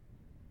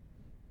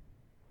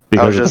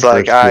 Because just of the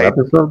like, first two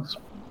episodes?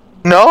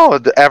 No,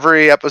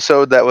 every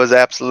episode that was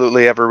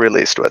absolutely ever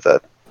released with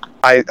it.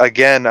 I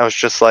was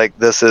just like,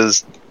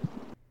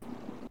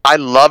 I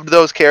loved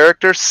those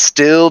characters,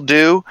 still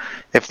do.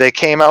 If they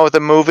came out with a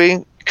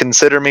movie,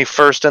 consider me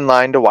first in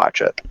line to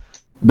watch it.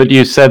 But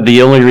you said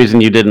the only reason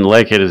you didn't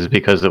like it is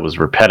because it was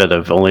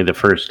repetitive. Only the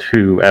first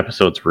 2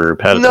 episodes were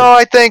repetitive. No,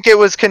 I think it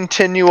was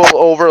continual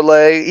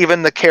overlay.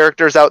 Even the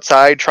characters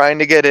outside trying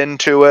to get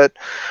into it,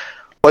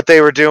 what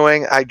they were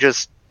doing,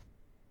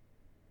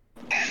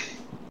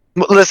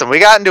 Listen, we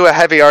got into a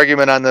heavy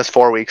argument on this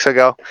 4 weeks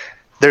ago.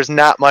 There's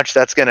not much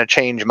that's going to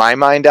change my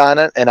mind on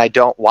it, and I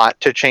don't want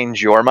to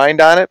change your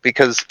mind on it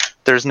because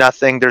there's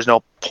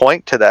no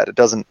point to that. It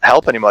doesn't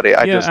help anybody.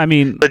 I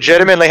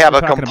legitimately have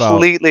a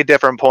completely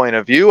different point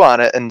of view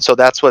on it, and so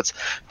that's what's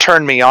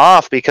turned me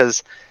off,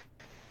 because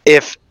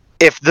if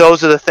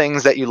those are the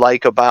things that you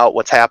like about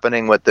what's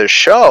happening with this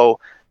show,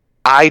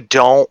 I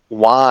don't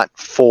want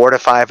 4 to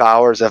 5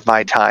 hours of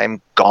my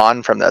time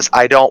gone from this.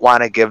 I don't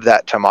want to give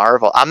that to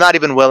Marvel. I'm not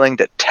even willing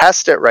to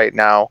test it right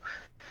now,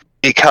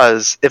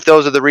 because if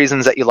those are the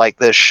reasons that you like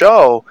this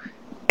show,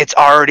 it's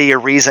already a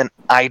reason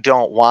I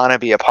don't want to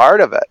be a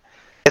part of it.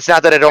 It's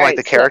not that I don't like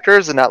the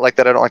characters, and not like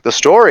that I don't like the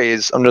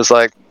stories. I'm just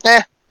like,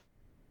 eh.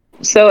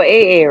 So,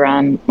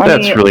 Aaron,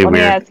 let me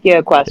ask you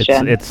a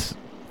question.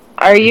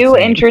 Are you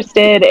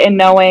interested in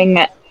knowing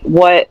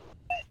what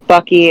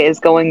Bucky is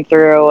going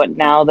through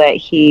now that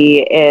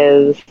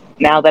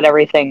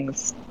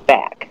everything's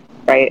back,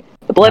 right?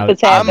 The blip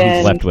has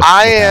happened.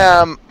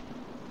 I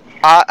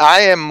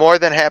am more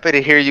than happy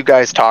to hear you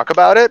guys talk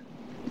about it,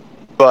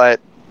 but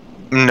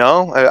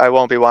No, I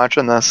won't be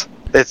watching this.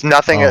 It's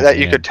nothing Oh, that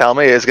you man. could tell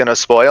me is going to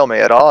spoil me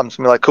at all. I'm just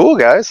going to be like, cool,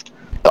 guys.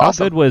 How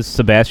Awesome. good was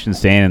Sebastian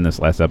Stan in this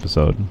last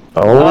episode?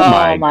 Oh,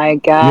 Oh my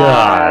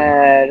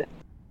god.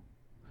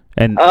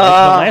 And like, the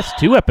last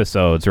 2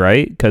 episodes,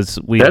 right? Because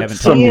we That's haven't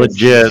some He talked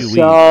is legit- 2 weeks.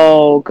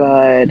 so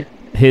good.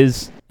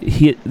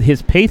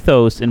 His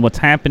pathos and what's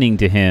happening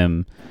to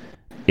him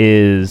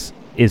is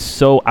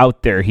so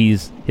out there.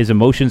 His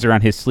emotions are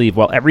on his sleeve,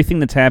 while everything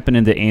that's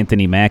happening to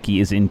Anthony Mackie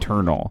is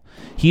internal.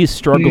 He is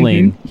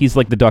struggling. He's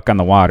like the duck on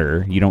the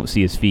water. You don't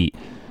see his feet.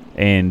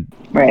 And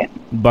Right.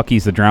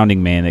 Bucky's the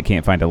drowning man that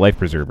can't find a life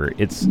preserver.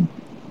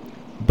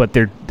 But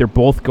they're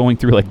both going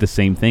through like the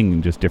same thing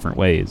in just different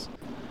ways.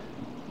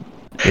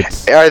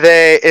 It's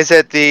Is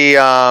it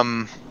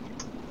the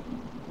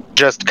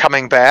just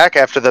coming back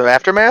after the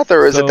aftermath,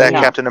 or is it that No.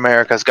 Captain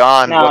America's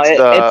gone? No, What's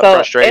the it's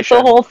frustration?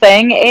 a whole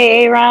thing,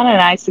 AA Ron, and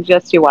I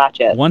suggest you watch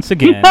it. once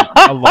again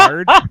a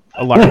large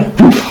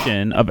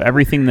portion of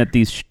everything that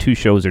these 2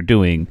 shows are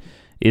doing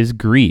is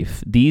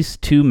grief. These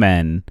 2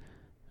 men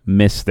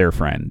miss their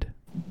friend.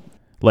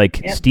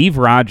 Like Steve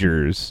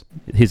Rogers,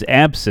 his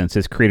absence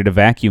has created a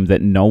vacuum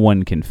that no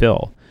one can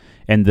fill.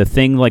 And the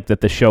thing like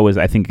that the show is,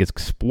 I think, is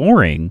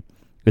exploring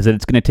is that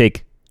it's going to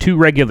take 2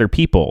 regular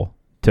people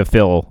to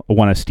fill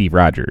one of Steve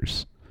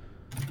Rogers.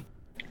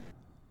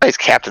 He's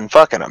Captain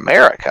fucking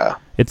America.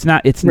 It's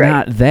not Right.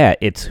 not that.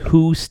 It's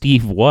who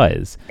Steve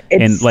was.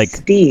 It's and like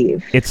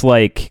Steve. it's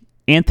like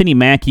Anthony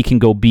Mackie can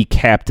go be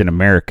Captain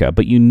America,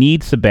 but you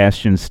need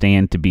Sebastian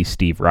Stan to be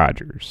Steve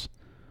Rogers.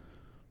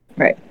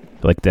 Right.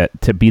 Like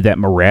that, to be that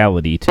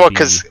morality. Well,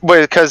 because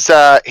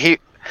he.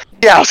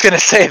 Yeah, I was gonna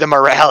say the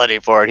morality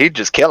for it. He'd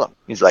just kill him.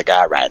 He's like,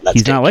 all right, let's.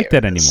 he's take not like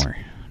care that of this." anymore.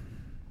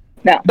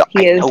 No, No,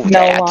 he I is know no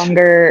that.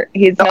 longer.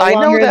 He's No, no I know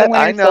longer that, the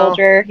I Winter know.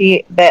 Soldier.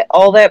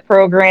 All that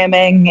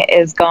programming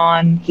is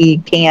gone. He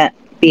can't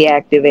be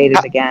activated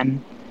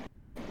again.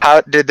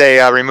 How did they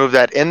remove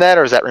that in that,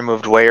 or is that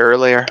removed way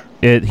earlier?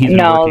 He's been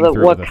No, working the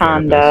through with a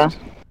Wakanda. therapist.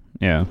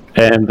 Yeah,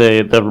 And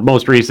the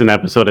most recent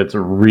episode, it's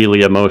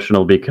really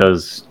emotional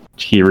because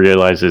he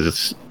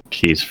realizes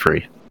he's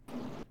free.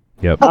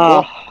 yep,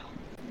 Oh,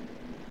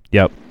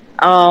 yep.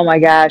 oh my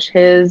gosh,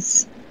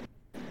 his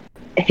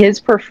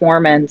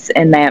performance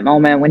in that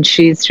moment when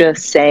she's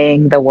just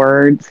saying the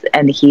words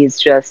and he's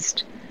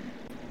just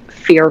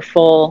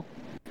fearful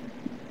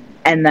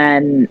and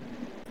then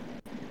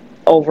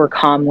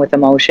overcome with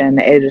emotion.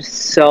 It is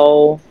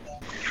so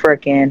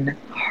freaking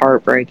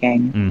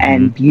heartbreaking Mhm.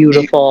 and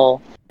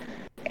beautiful.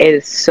 It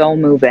is so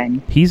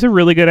moving. He's a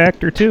really good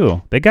actor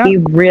too. They got He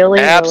really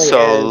is.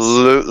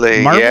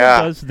 Absolutely, Marvel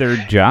yeah. does their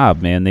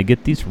job, man. They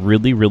get these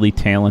really, really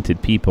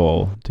talented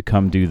people to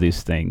come do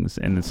these things,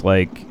 and it's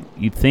like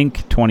you'd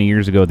think 20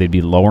 years ago they'd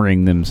be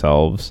lowering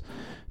themselves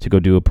to go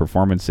do a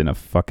performance in a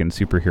fucking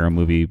superhero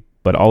movie,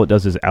 but all it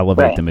does is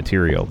elevate Right. the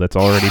material. That's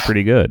already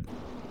pretty good.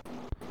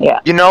 Yeah.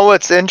 You know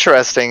what's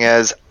interesting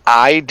is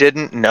I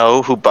didn't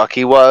know who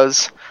Bucky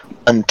was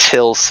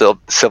until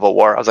Civil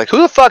War. I was like,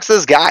 who the fuck's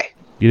this guy?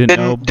 You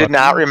didn't know? Did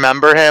not Bucky?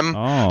 remember him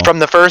Oh, from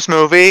the first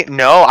movie.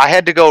 No, I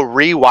had to go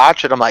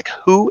rewatch it. I'm like,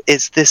 who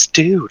is this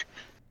dude?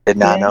 Did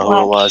not You know didn't who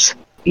it watch- was.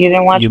 You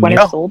didn't watch you Winter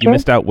missed, Soldier? you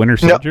missed out Winter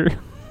Soldier.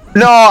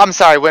 No, I'm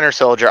sorry, Winter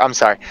Soldier. I'm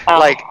sorry. Oh.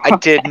 Like, I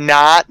did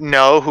not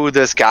know who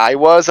this guy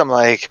was. I'm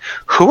like,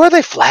 who are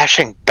they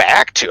flashing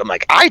back to? I'm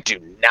like, I do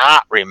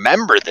not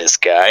remember this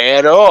guy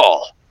at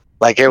all.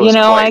 Like, it was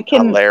quite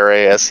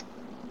hilarious.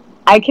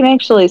 I can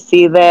actually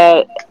see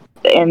that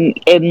in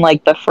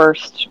like the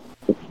first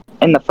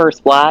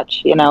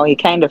watch. You know, he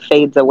kind of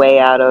fades away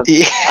out of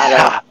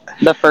Yeah.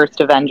 the first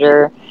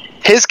Avenger.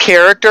 His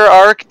character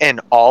arc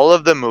in all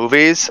of the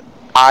movies,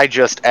 I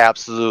just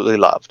absolutely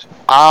loved.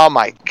 Oh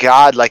my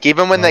god! Like,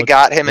 even when Well, they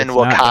got him in it's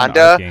not been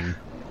Wakanda, arcing.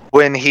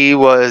 when he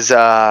was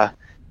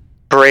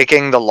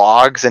breaking the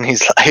logs, and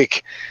he's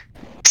like,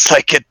 "It's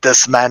like, get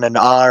this man an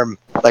arm."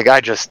 Like, I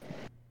just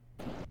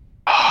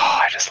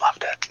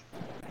loved it.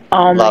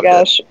 Oh my Loved it.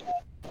 gosh!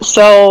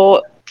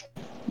 So,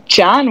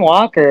 John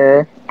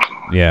Walker,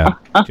 Yeah,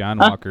 John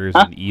Walker is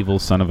an evil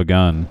son of a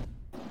gun.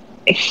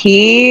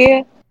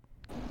 he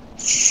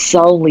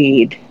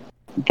sullied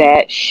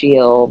that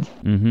shield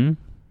Mm-hmm.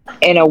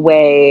 in a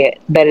way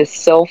that is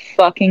so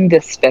fucking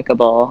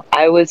despicable.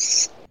 I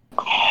was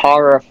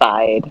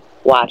horrified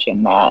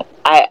watching that.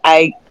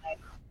 I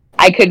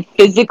could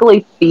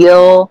physically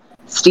feel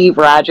Steve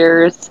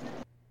Rogers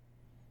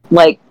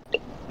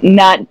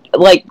not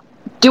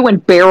doing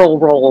barrel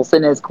rolls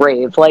in his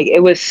grave. Like,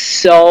 it was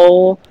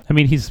so. I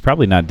mean, he's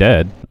probably not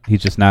dead.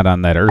 He's just not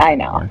on that earth I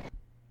know. anymore.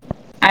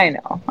 I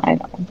know,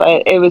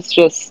 but it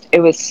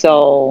was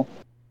so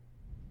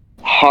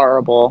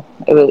horrible.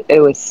 It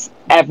was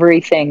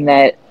everything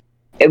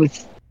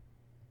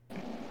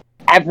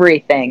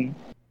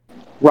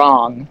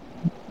wrong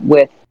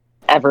with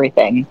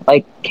everything.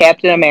 Like,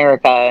 Captain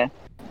America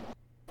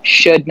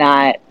should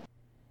not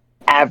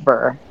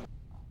ever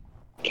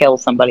kill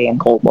somebody in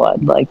cold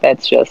blood. Like,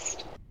 that's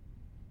just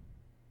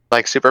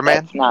Like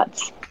Superman that's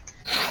nuts.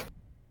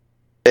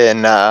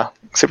 in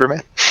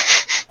Superman.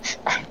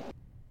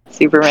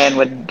 Superman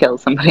wouldn't kill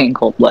somebody in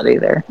cold blood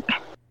either.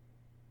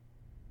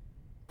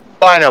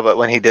 Well, I know, but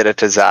when he did it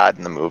to Zod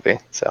in the movie,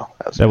 so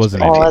That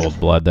wasn't Oh, in that's- cold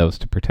blood. That was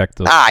to protect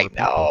those. I poor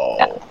people.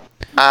 know.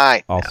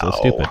 I Also know.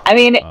 stupid. I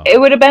mean, it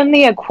would have been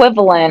the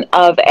equivalent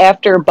of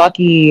after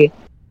Bucky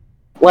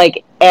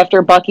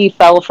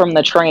fell from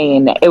the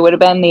train, it would have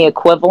been the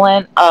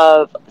equivalent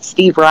of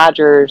Steve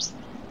Rogers,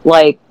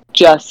 like,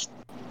 just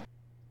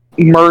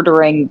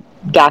murdering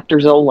Dr.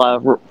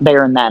 Zola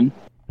there and then,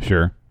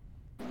 Sure.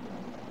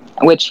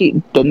 which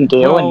he didn't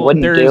do and Well,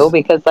 wouldn't do there's-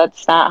 because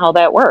that's not how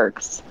that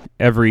works.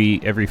 Every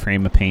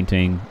frame of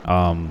painting,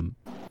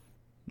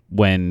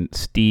 when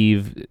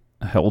Steve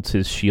holds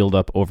his shield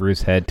up over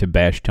his head to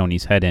bash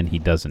Tony's head in, he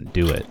doesn't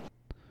do it.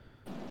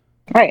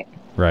 Right.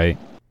 Right?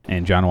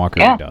 And John Walker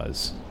Yeah.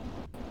 does.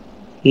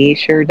 He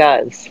sure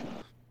does.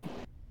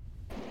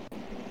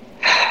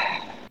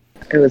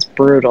 It was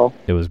brutal.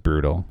 It was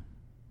brutal.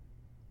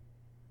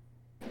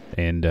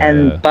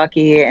 And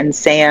Bucky and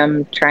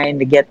Sam trying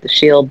to get the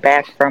shield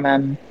back from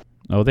him.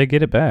 oh, they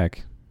get it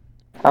back.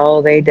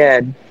 Oh, they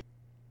did.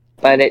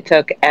 But it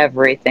took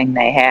everything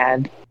they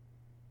had.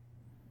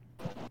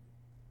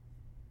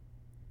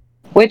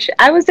 Which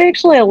I was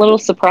actually a little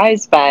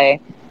surprised by.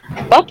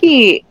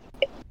 Bucky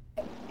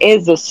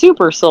is a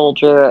super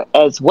soldier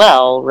as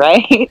well,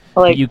 right?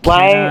 Like,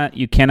 why?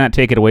 You cannot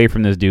take it away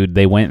from this dude.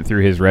 They went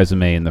through his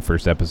resume in the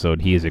first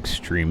episode. He is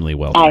extremely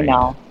well I trained.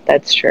 know.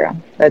 That's true.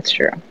 That's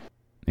true.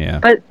 Yeah.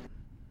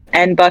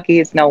 And Bucky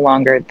is no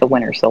longer the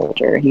Winter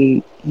Soldier.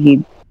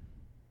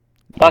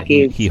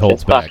 Bucky he holds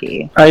just back.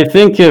 Bucky. I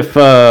think if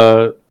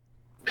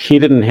he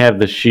didn't have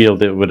the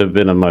shield, it would have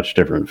been a much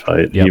different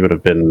fight. Yep. He would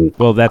have been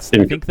Well, I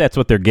think that's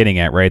what they're getting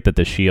at, right? That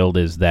the shield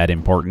is that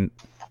important.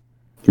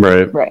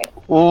 right. Right.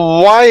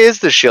 Why is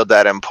the shield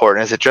that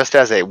important? Is it just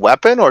as a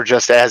weapon or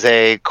just as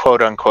a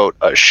quote unquote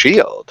a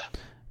shield?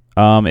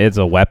 It's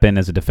a weapon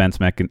as a defense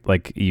mechanism.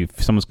 Like,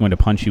 if someone's going to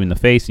punch you in the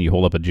face and you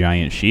hold up a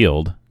giant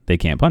shield, they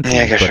can't punch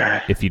Yeah, you. But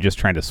sure. if you're just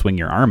trying to swing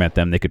your arm at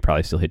them, they could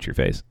probably still hit your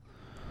face.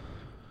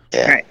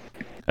 Yeah. Right.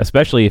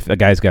 Especially if a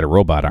guy's got a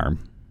robot arm.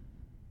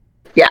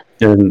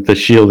 And the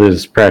shield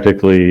is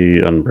practically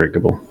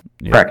unbreakable.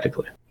 Yeah.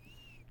 Practically.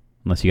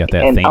 Unless you got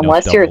that And Thanos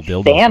unless you're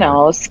double dildo sword.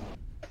 Thanos,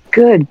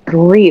 good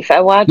grief! I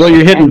watched. Well,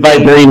 you're hitting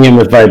Endgame. vibranium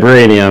with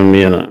vibranium,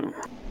 you know.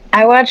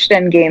 I watched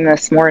Endgame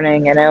this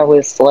morning, and I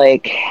was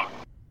like,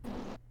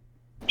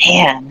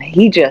 "Man,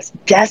 he just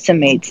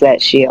decimates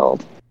that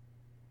shield."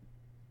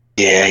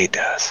 Yeah, he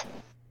does.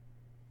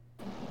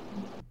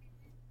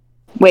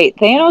 Wait,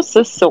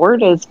 Thanos'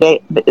 sword is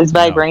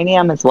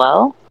vibranium as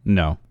well?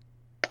 No.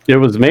 It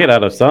was made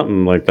out of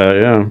something like that,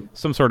 yeah.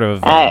 Some sort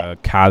of I-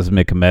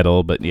 cosmic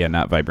metal, but yeah,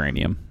 not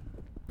vibranium.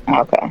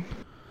 Okay. Maybe,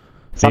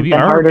 Something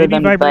harder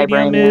than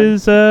vibranium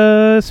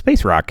vibranium. is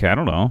space rock. I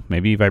don't know.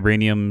 Maybe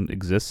vibranium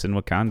exists in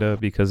Wakanda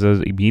because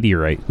of a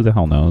meteorite. Who the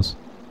hell knows?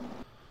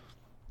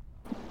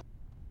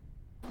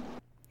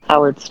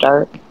 Howard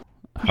Stark.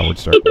 Howard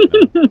Stark.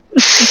 would know.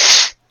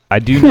 I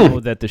do know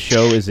that the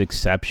show is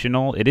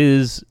exceptional. It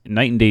is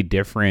night and day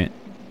different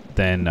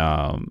than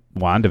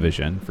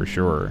WandaVision, for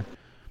sure.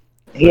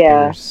 But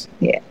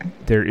Yeah.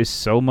 there is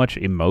so much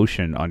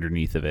emotion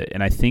underneath of it,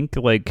 and I think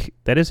like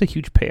that is a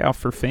huge payoff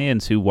for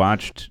fans who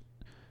watched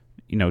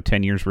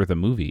 10 years worth of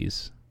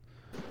movies,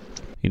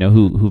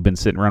 who've been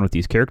sitting around with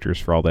these characters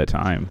for all that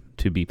time.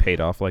 To be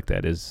paid off like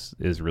that is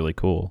really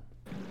cool.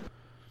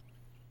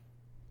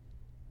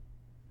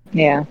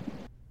 Yeah.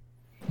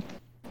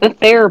 The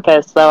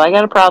therapist, though, I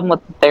got a problem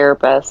with the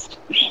therapist.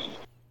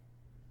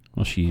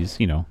 Well, she's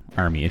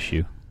army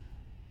issue.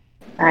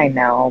 I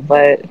know,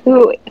 but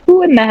who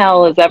in the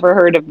hell has ever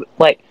heard of,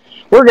 like,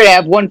 we're gonna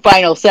have one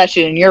final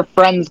session and your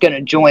friend's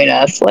gonna join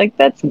us? Like,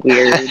 that's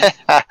weird.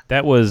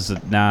 That was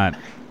not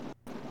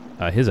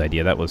his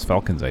idea. That was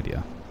Falcon's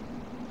idea.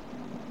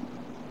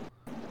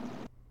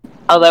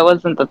 Oh, that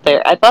wasn't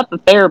the I thought the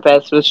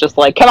therapist was just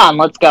like, come on,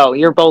 let's go.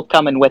 You're both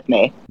coming with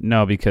me.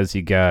 No, because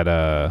he got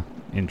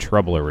in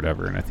trouble or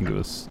whatever, and I think it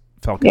was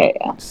Falcon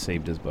Yeah.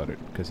 saved his butt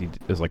because he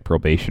was like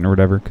probation or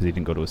whatever because he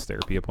didn't go to his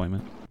therapy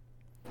appointment.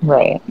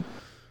 Right.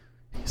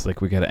 He's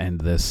like, we got to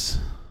end this.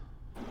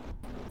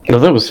 You know,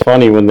 that was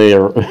funny when they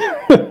were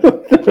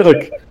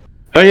like,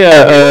 oh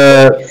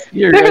yeah,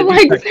 you're They're gonna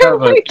like, use that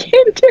cover.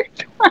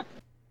 intertwined.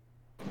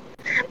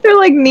 They're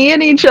like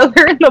kneeing each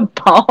other in the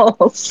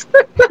balls.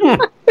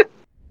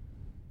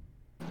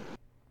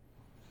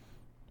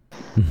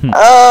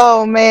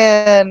 Oh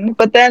man.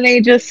 But then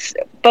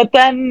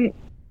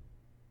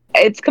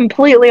it's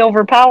completely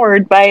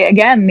overpowered by,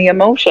 again, the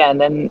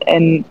emotion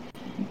and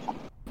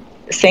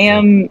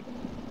Stan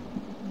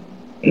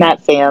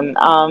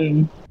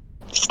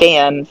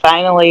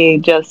finally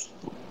just,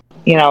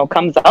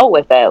 comes out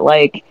with it.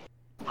 Like,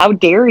 how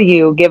dare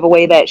you give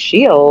away that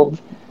shield?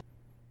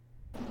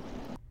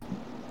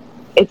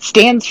 It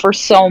stands for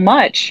so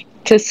much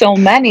to so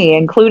many,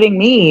 including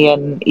me,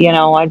 and,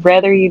 I'd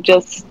rather you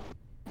just...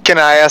 Can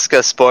I ask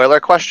a spoiler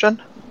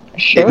question?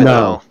 Sure. Even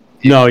No.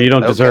 though- No, you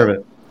don't Okay. deserve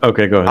it.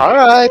 Okay, go ahead. All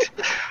right.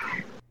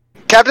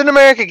 Captain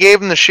America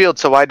gave him the shield,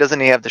 so why doesn't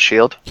he have the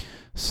shield?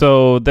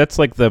 So that's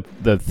like the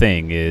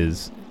thing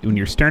is when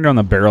you're staring down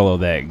the barrel of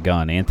that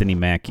gun, Anthony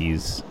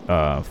Mackie's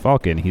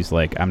Falcon, he's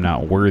like, I'm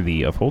not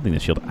worthy of holding the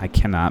shield. I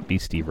cannot be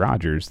Steve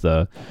Rogers.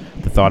 The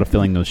thought of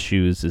filling those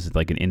shoes is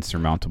like an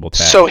insurmountable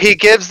task. So he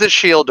gives the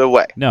shield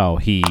away. No,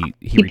 he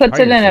puts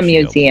it in a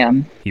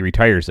museum. He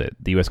retires it.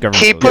 The U.S.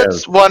 government. He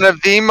puts one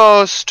of the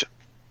most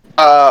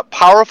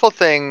powerful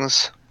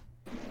things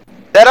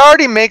that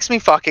already makes me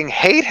fucking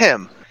hate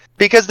him.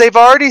 Because they've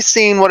already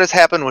seen what has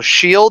happened with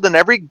S.H.I.E.L.D. and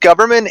every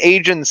government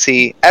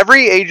agency,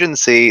 every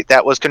agency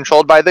that was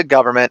controlled by the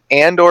government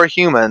and or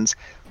humans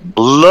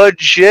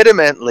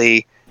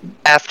legitimately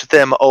effed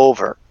them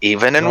over.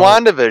 Even in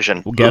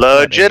WandaVision.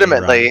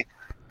 Legitimately.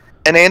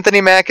 And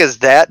Anthony Mack is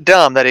that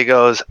dumb that he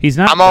goes, he's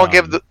not I'm going to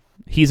give the...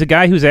 He's a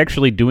guy who's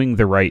actually doing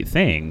the right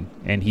thing.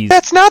 And he's...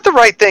 That's not the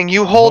right thing.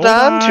 You hold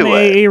on to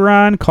it.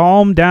 Aaron,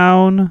 calm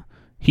down.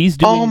 He's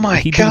doing,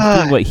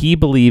 doing what he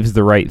believes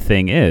the right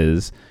thing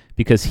is.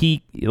 Because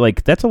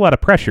that's a lot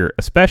of pressure,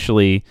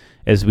 especially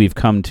as we've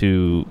come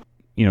to,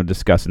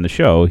 discuss in the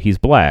show. He's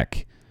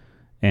black,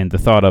 and the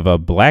thought of a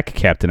black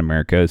Captain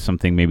America is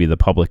something maybe the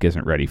public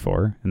isn't ready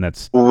for, and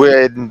that's.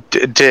 When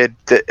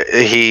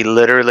he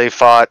literally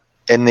fought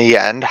in the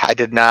end? I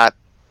did not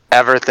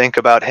ever think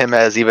about him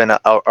as even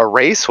a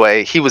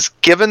raceway. He was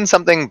given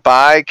something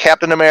by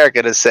Captain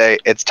America to say,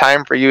 it's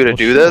time for you to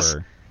do this,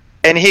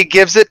 and he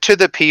gives it to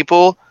the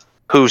people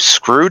who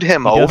screwed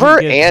him over,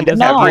 he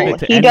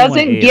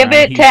doesn't give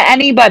it to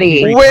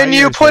anybody. When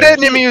you put it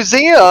in a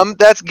museum,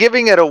 that's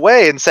giving it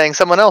away and saying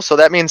someone else. So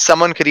that means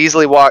someone could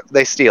easily walk.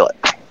 They steal it.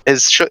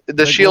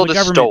 The shield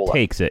is stolen.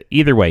 Takes it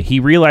either way. He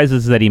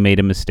realizes that he made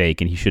a mistake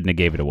and he shouldn't have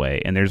gave it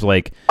away. And there's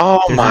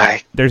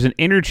there's an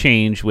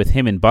interchange with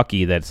him and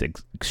Bucky that's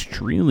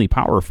extremely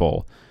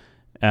powerful.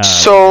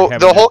 So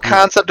the whole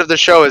concept of the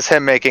show is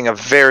him making a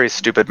very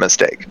stupid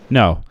mistake.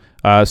 No.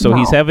 So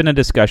he's having a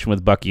discussion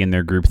with Bucky in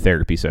their group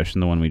therapy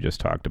session, the one we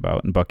just talked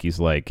about. And Bucky's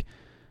like,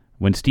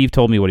 when Steve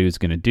told me what he was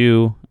going to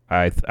do,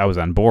 I was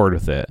on board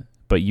with it.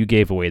 But you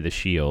gave away the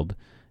shield.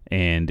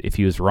 And if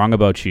he was wrong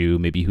about you,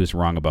 maybe he was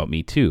wrong about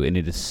me too. And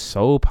it is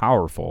so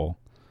powerful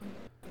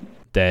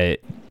that,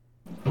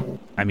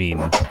 I'm getting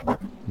a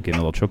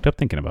little choked up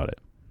thinking about it.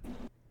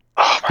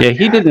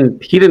 He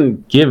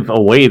didn't give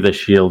away the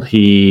shield.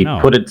 He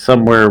put it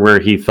somewhere where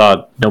he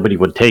thought nobody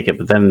would take it.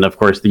 But then, of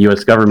course, the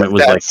U.S. government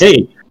was like,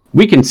 hey,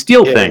 we can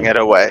steal things. Giving it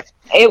away.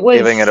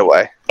 Giving it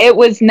away. It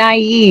was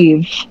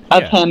naive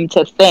of him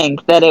to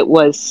think that it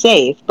was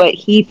safe, but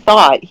he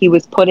thought he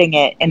was putting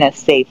it in a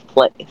safe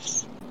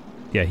place.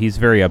 Yeah, he's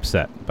very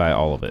upset by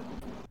all of it.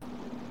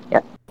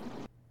 Yeah.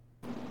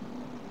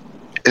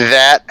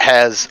 That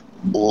has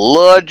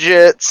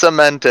legit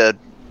cemented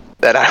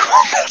that I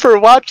will never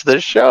watch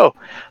this show.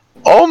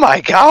 Oh my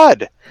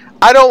god.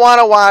 I don't want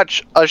to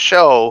watch a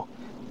show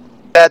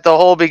that the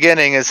whole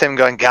beginning is him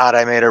going, God,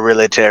 I made a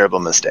really terrible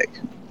mistake.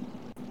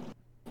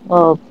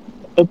 Well,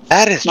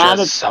 that is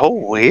just so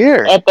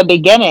weird. At the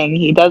beginning,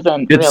 he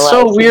doesn't It's realize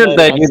so weird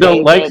that you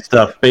don't like it's...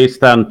 stuff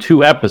based on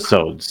 2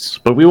 episodes,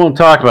 but we won't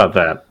talk about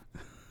that.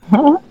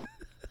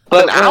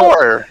 But an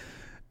hour.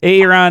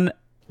 Aaron,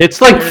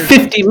 it's like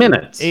 50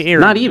 minutes.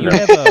 Aaron, not even.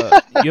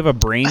 You have a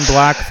brain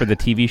block for the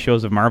TV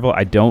shows of Marvel.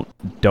 I don't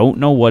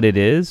know what it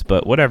is,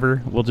 but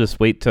whatever. We'll just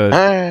wait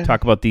to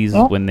talk about these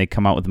when they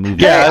come out with the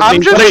movie. Yeah,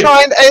 I'm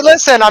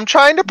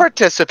trying to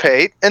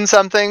participate in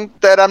something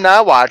that I'm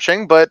not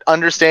watching, but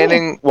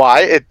understanding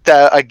why. It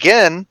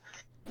again,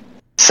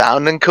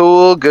 sounding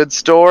cool, good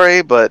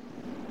story, but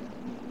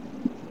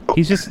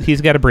he's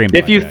got a brain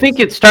block. If you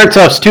think it starts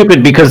off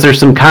stupid because there's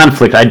some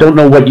conflict, I don't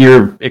know what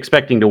you're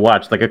expecting to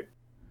watch. Like a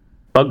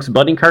Bugs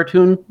Bunny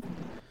cartoon?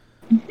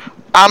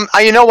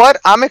 You know what?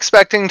 I'm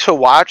expecting to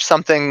watch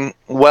something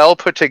well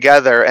put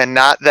together, and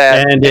not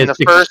that in the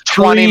first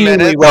 20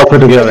 minutes. Well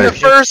put together. In the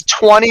first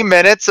 20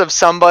 minutes of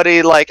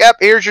somebody like, "Yep,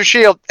 here's your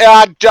shield."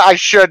 I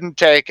shouldn't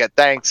take it.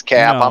 Thanks,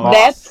 Cap. No. I'm off.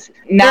 That's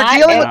not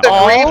You're dealing with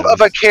the grief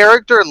of a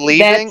character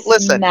leaving. That's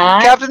Listen,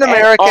 not Captain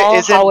America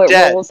isn't how it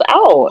dead. rolls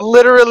out.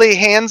 Literally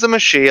hands him a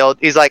shield.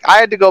 He's like, I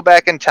had to go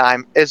back in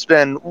time. It's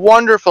been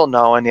wonderful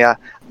knowing you.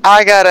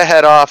 I gotta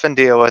head off and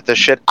deal with this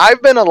shit.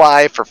 I've been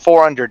alive for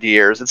 400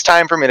 years. It's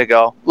time for me to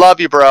go. Love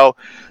you, bro.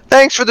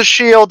 Thanks for the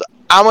shield.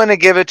 I'm gonna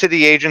give it to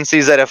the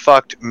agencies that have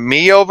fucked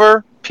me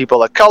over,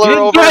 people of color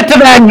over. Give it to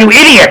them, you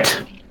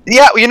idiot!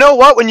 Yeah, you know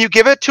what? When you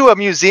give it to a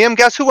museum,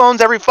 guess who owns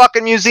every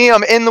fucking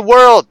museum in the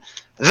world?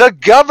 The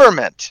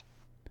government.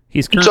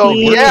 He's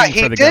currently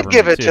he did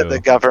give it to the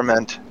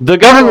government. The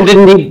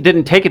government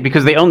didn't take it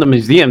because they owned the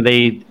museum.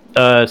 They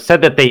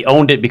said that they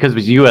owned it because it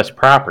was U.S.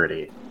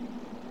 property.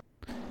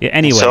 Yeah,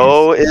 anyway,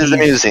 so is the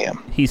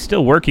museum. He's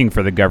still working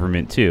for the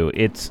government too.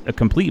 It's a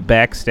complete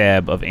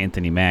backstab of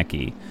Anthony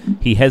Mackie.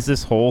 He has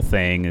this whole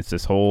thing. It's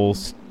this whole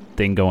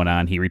thing going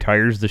on. He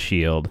retires the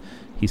shield.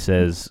 He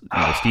says,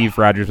 Steve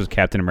Rogers was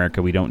Captain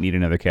America. We don't need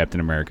another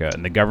Captain America.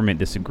 And the government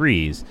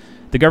disagrees.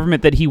 The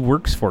government that he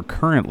works for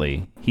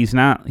currently, he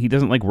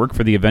doesn't work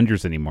for the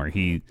Avengers anymore.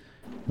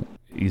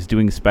 He's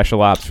doing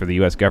special ops for the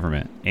U.S.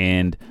 government.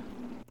 And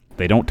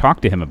They don't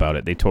talk to him about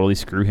it. They totally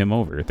screw him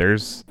over.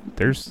 There's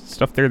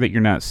stuff there that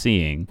you're not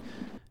seeing,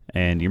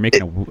 and you're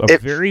making a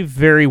very,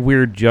 very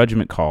weird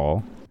judgment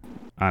call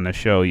on a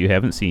show you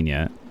haven't seen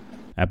yet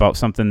about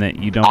something that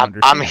you don't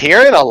understand. I'm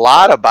hearing a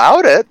lot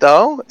about it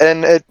though,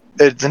 and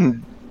it's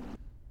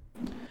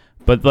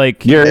but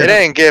like it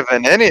ain't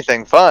giving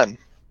anything fun.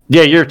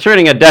 Yeah, you're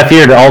turning a deaf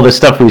ear to all the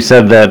stuff we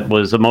said that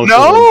was emotional.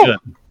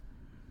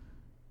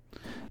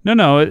 No.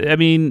 No. I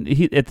mean,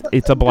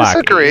 it's a block.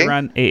 Disagree.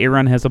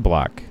 Aaron has a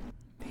block.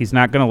 He's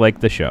not gonna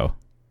like the show.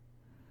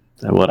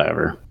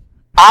 Whatever.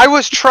 I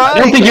was trying. I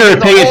don't think you're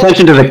paying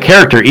attention to the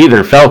character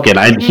either,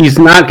 Falcon. He's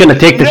not going to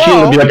take the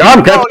shield and be like, "Oh,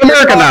 I'm Captain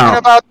America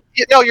now."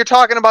 You're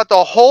talking about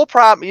the whole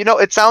problem.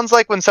 It sounds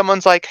like when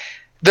someone's like,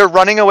 they're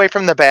running away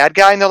from the bad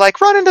guy, and they're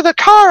like, "Run into the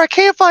car! I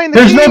can't find the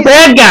There's keys." no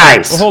bad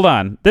guys. Well, hold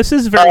on. This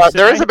is very.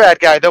 There is a bad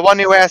guy, the one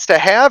who has to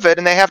have it,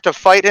 and they have to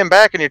fight him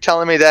back. And you're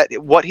telling me that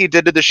what he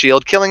did to the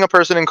shield, killing a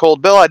person in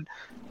cold blood,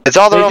 it's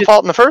all their own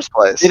fault in the first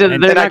place.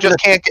 And I just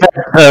can't get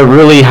a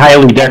really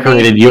highly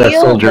decorated They U.S.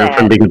 feel soldier that.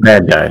 from being a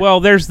bad guy. Well,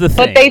 there's the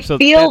thing. But they So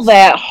feel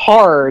that's- that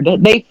hard.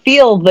 They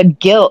feel the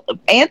guilt.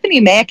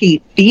 Anthony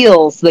Mackie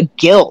feels the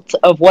guilt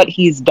of what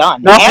he's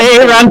done. No, hey,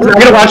 Ron, I'm not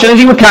going to watch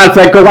anything with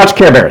conflict. Go watch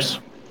Care Bears.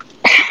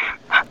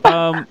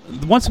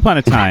 Once upon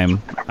a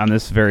time, on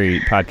this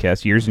very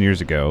podcast, years and years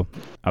ago,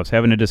 I was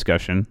having a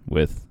discussion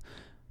with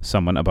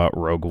someone about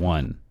Rogue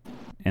One,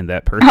 and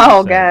that person.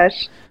 Oh said,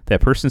 gosh.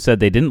 That person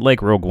said they didn't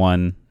like Rogue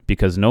One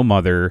because no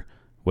mother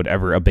would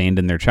ever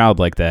abandon their child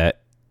like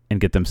that and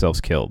get themselves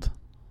killed.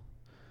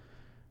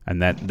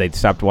 And that they'd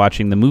stopped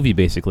watching the movie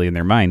basically in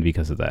their mind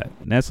because of that.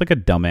 And that's like a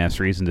dumbass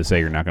reason to say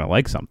you're not going to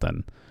like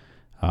something.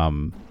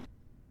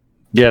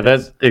 Yeah,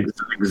 that's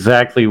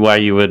exactly why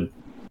you would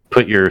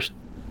put your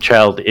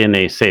child in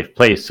a safe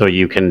place so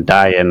you can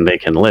die and they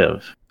can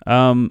live.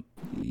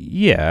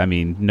 Yeah, I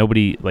mean,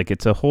 nobody, like,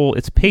 it's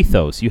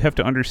pathos. You have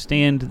to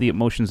understand the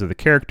emotions of the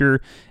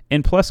character,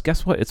 and plus,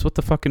 guess what? It's what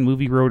the fucking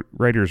movie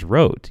writers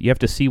wrote. You have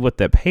to see what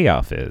that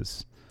payoff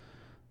is.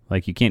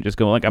 Like, you can't just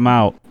go, like, I'm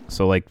out.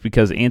 So, like,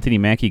 because Anthony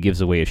Mackie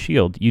gives away a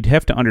shield, you'd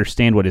have to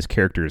understand what his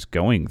character is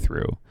going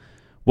through.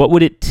 What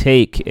would it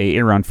take,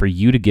 Aaron, for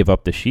you to give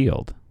up the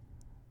shield?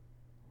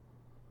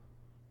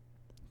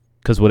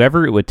 Because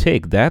whatever it would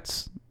take,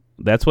 that's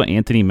what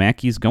Anthony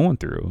Mackie's going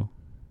through.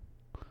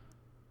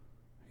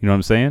 You know what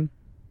I'm saying?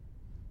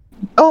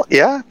 Oh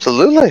yeah,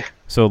 absolutely.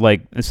 So like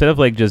instead of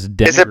like just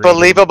Is it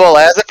believable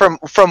as it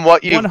from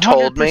what you've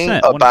told me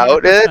 100%,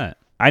 about 100%. it?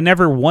 I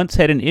never once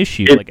had an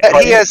issue.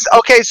 He has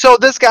so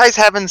this guy's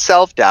having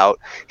self-doubt.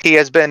 He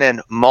has been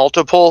in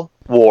multiple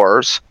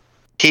wars.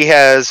 He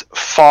has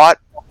fought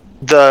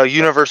the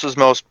universe's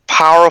most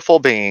powerful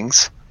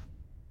beings.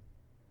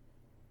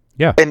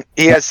 Yeah. And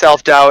he has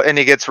self-doubt and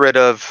he gets rid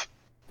of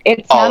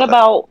It's all not of it.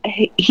 about.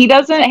 He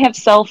doesn't have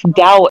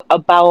self-doubt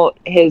about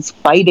his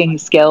fighting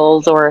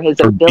skills or his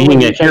For abilities.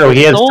 being a hero, as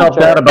he has soldier.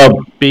 self-doubt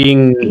about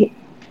being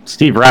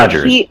Steve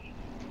Rogers. He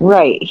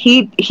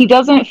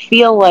doesn't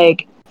feel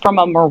like, from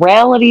a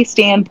morality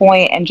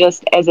standpoint and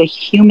just as a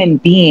human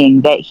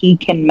being, that he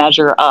can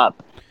measure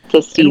up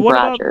to Steve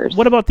Rogers.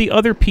 What about the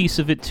other piece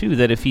of it too?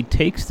 That if he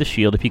takes the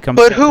shield, if he comes,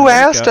 But Captain who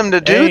America- asked him to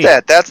do Hey,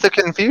 that? That's the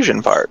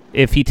confusion part.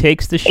 If he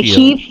takes the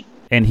shield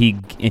and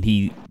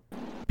he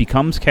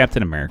becomes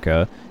Captain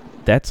America,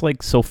 that's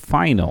like so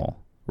final,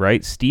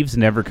 right? Steve's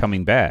never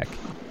coming back.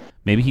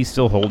 Maybe he's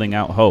still holding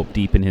out hope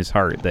deep in his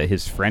heart that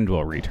his friend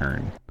will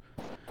return.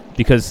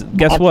 Because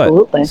guess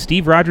Absolutely. what?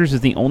 Steve Rogers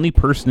is the only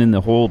person in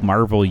the whole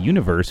Marvel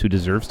universe who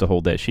deserves to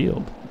hold that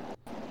shield.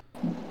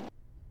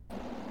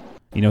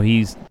 You know,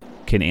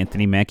 can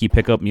Anthony Mackie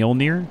pick up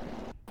Mjolnir?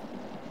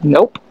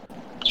 Nope.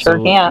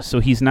 Sure can't. So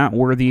he's not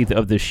worthy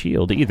of the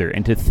shield either.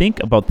 And to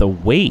think about the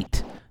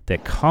weight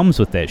that comes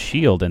with that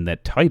shield and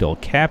that title,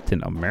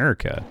 Captain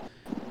America,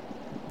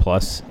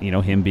 plus, you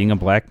know, him being a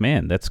black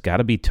man, that's got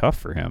to be tough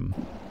for him.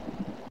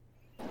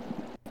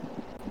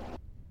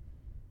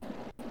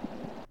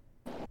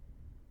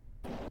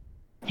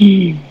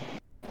 You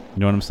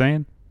know what I'm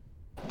saying?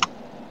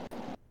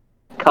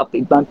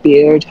 Copied my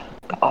beard.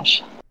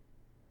 Gosh.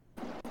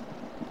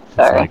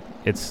 Sorry.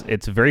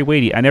 It's very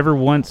weighty. I never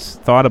once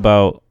thought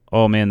about,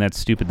 oh man, that's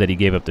stupid that he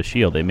gave up the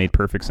shield. It made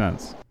perfect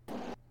sense.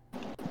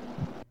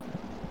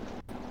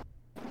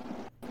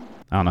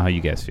 I don't know how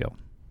you guys feel.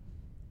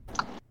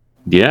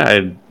 Yeah, I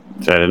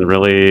didn't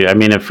really. I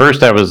mean, at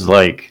first I was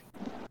like,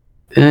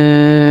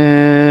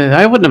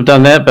 I wouldn't have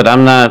done that, but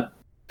I'm not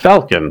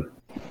Falcon.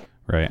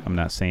 Right, I'm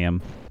not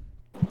Sam.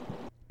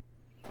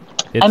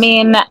 I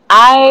mean,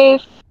 I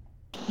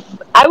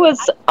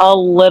was a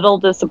little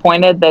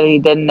disappointed that he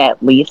didn't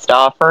at least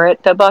offer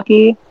it to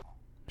Bucky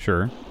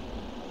Sure.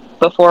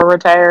 before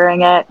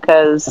retiring it,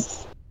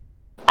 because,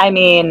 I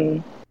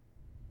mean,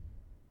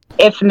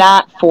 if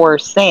not for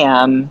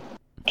Sam,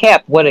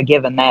 Cap would have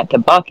given that to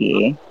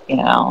Bucky. You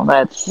know,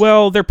 that's...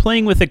 Well, they're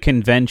playing with a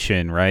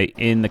convention, right?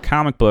 In the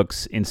comic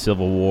books in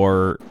Civil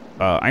War,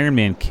 Iron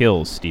Man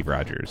kills Steve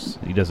Rogers.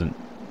 He doesn't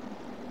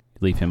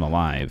leave him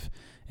alive.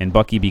 And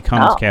Bucky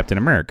becomes Captain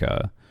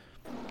America.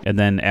 And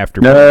then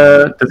after...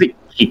 Does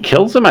he he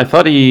kills him? I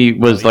thought he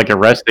was like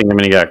arresting him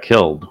and he got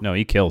killed. No,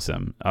 he kills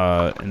him.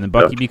 And then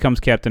Bucky becomes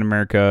Captain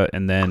America,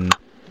 and then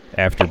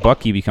after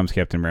Bucky becomes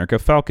Captain America,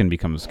 Falcon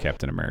becomes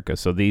Captain America.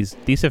 So these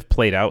have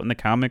played out in the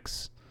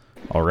comics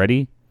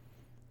already.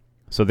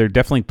 So they're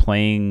definitely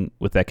playing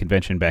with that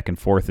convention back and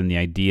forth, and the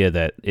idea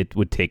that it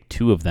would take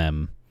two of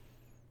them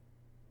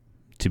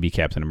to be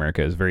Captain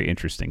America is very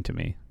interesting to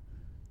me.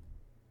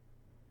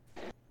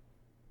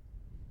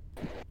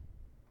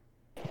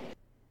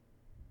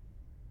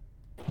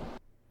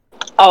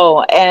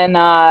 Oh,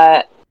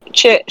 and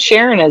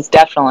Sharon is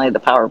definitely the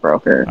power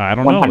broker. I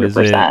don't know. 100%. Is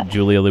it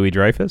Julia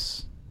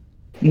Louis-Dreyfus?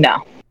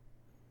 No.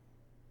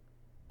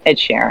 It's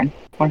Sharon.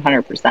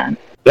 100%.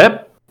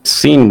 That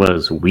scene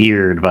was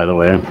weird, by the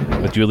way.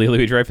 With Julia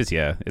Louis-Dreyfus,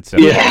 yeah. It's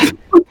I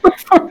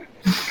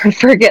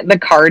forget the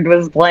card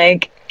was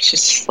blank.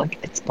 She's just like,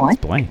 it's blank.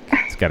 It's blank.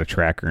 It's got a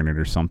tracker in it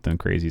or something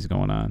crazy's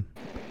going on.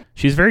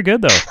 She's very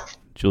good, though.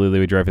 Julia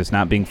Louis-Dreyfus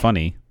not being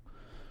funny.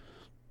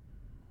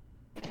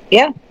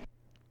 Yeah.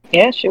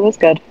 Yeah, she was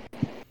good.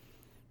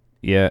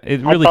 Yeah,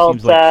 it really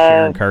seems like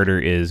Sharon Carter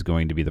is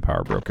going to be the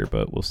power broker,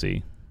 but we'll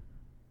see.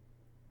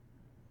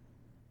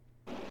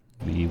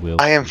 We will.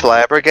 I am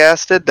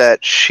flabbergasted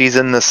that she's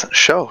in this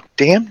show.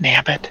 Damn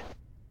nabbit.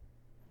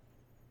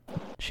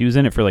 She was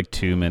in it for like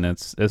 2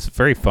 minutes. It's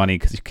very funny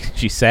because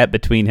she sat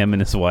between him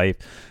and his wife.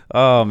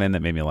 Oh, man,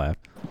 that made me laugh.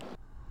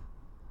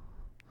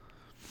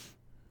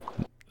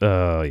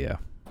 Oh, yeah.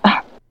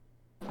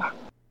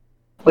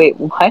 Wait,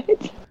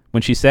 what?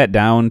 When she sat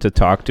down to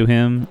talk to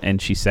him,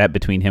 and she sat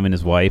between him and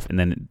his wife, and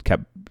then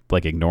kept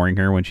like ignoring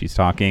her when she's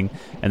talking,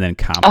 and then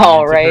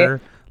complimented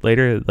her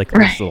later, like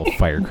this little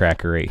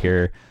firecracker right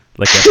here.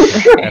 Like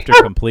after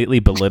completely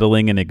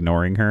belittling and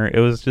ignoring her, it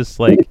was just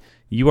like,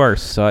 you are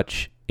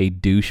such a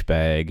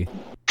douchebag.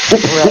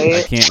 Right.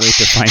 I can't wait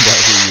to find out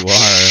who you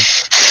are.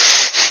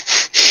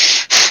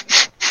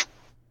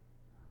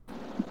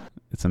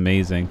 It's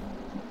amazing.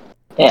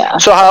 Yeah.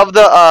 So how have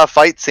the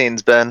fight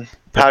scenes been?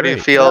 How do you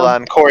feel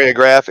on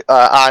choreography,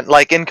 on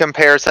like in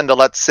comparison to,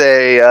 let's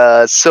say,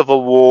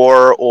 Civil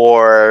War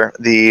or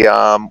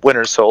the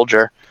Winter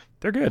Soldier?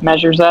 They're good.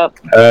 Measures up.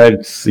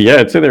 I'd say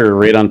they're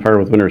right on par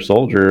with Winter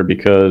Soldier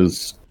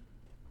because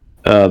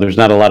there's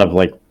not a lot of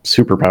like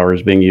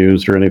superpowers being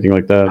used or anything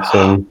like that.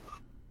 So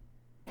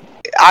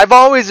I've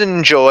always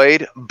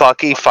enjoyed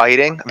Bucky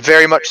fighting.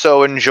 Very much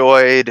so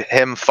enjoyed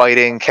him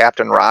fighting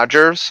Captain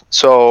Rogers.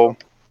 So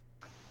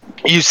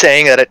you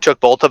saying that it took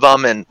both of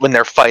them, and when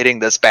they're fighting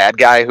this bad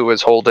guy who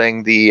is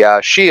holding the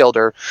shield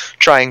or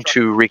trying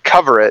to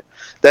recover it,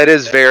 that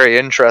is very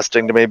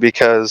interesting to me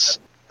because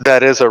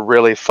that is a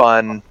really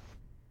fun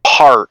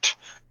part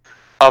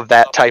of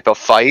that type of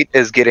fight,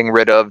 is getting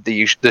rid of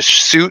the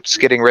suits,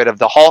 getting rid of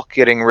the Hulk,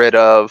 getting rid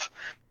of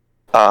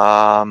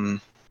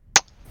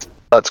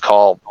let's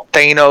call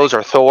Thanos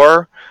or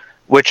Thor,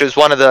 which is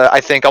one of the, I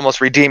think,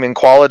 almost redeeming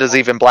qualities.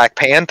 Even Black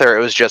Panther, it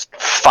was just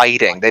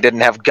fighting. They didn't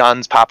have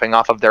guns popping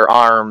off of their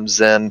arms,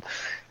 and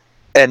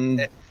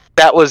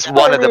that was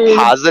one of the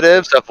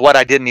positives of what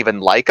I didn't even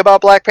like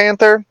about Black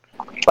Panther.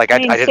 Like I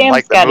didn't Sam's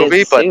like the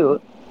movie, but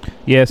suit.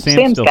 Yeah,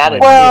 Sam's still got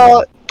it.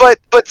 Well,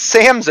 but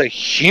Sam's a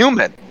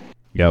human.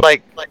 Yep.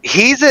 Like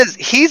he's as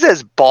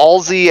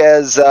ballsy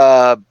as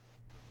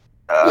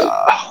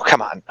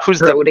come on, who's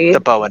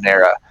the bow and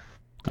arrow?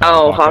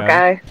 Oh,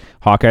 Hawkeye.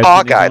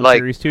 Hawkeye, like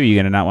series too. You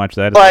gonna not watch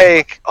that?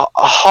 Like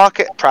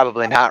Hawkeye,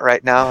 probably not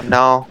right now.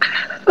 No.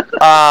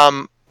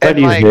 And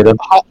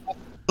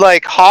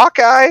like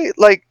Hawkeye,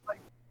 like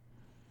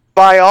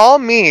by all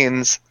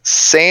means,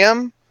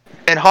 Sam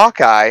and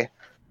Hawkeye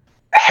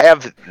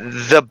have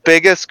the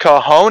biggest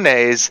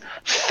cojones,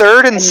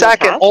 third and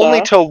second Natasha.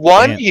 only to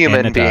one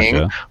human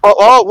being.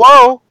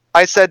 Whoa!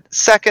 I said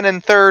second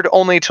and third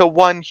only to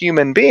one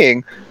human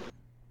being,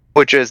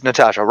 which is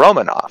Natasha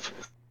Romanoff.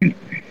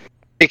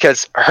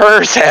 Because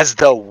hers has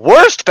the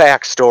worst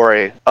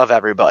backstory of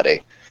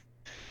everybody.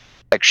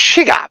 Like,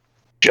 she got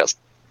just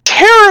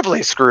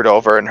terribly screwed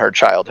over in her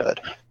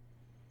childhood.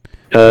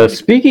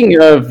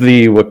 Speaking of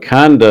the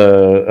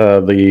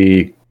Wakanda,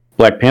 the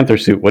Black Panther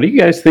suit, what do you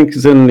guys think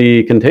is in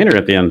the container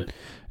at the end?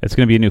 It's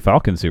going to be a new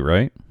Falcon suit,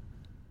 right?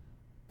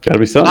 Gotta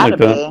be something like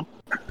that.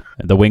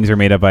 The wings are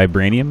made of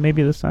vibranium,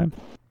 maybe this time?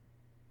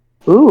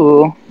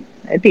 Ooh,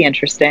 that'd be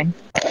interesting.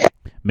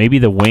 Maybe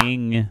the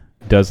wing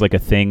does like a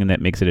thing that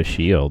makes it a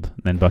shield.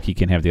 Then Bucky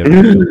can have the other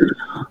shield.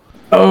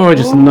 Oh, I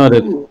just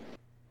nutted.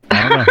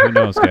 I don't know. Who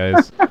knows,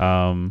 guys?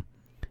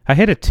 I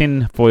had a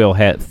tinfoil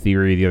hat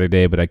theory the other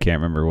day, but I can't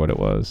remember what it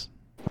was.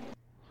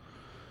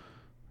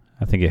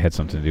 I think it had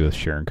something to do with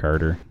Sharon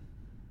Carter.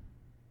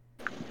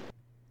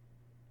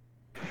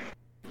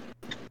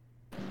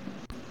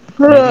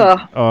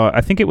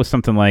 I think it was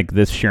something like,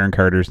 this Sharon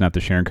Carter's not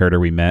the Sharon Carter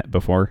we met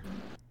before.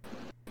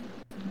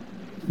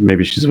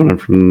 Maybe she's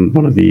from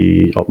one of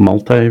the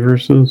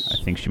multiverses.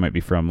 I think she might be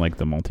from like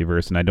the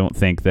multiverse, and I don't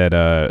think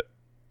that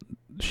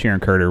Sharon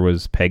Carter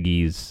was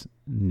Peggy's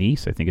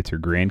niece. I think it's her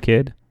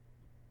grandkid.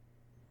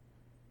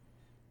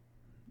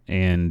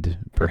 And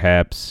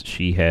perhaps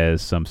she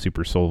has some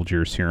super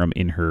soldier serum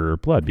in her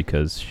blood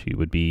because she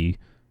would be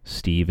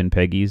Steve and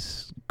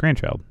Peggy's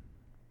grandchild.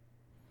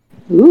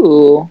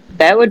 Ooh,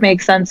 that would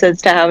make sense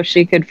as to how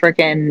she could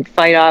frickin'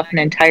 fight off an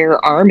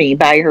entire army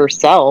by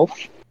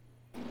herself.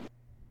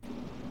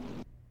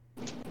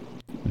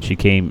 And she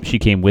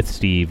came with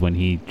Steve when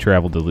he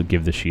traveled to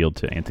give the shield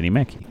to Anthony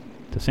Mackie,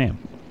 to Sam.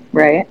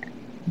 Right.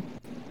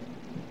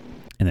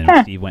 And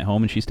then Steve went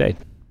home and she stayed.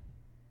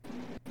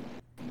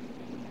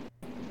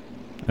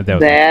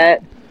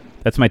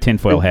 That's my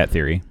tinfoil hat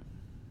theory.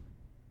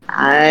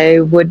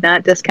 I would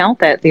not discount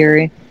that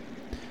theory.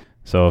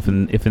 So if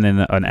in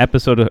an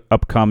episode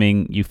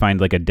upcoming you find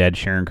like a dead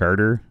Sharon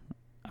Carter,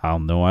 I'll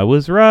know I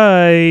was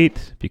right,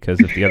 because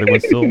if the other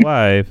one's still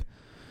alive,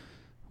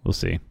 we'll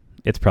see.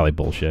 It's probably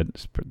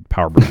bullshit.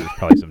 Power Broker's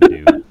probably some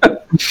dude.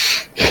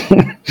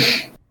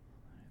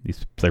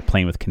 They're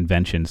playing with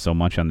convention so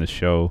much on this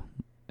show,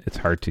 it's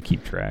hard to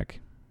keep track.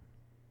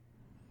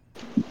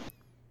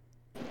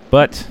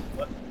 But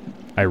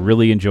I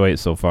really enjoy it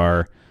so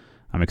far.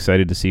 I'm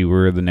excited to see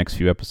where the next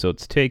few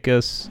episodes take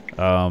us.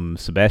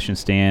 Sebastian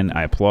Stan,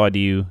 I applaud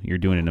you. You're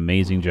doing an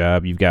amazing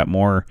job. You've got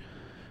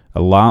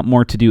a lot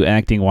more to do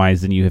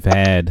acting-wise than you have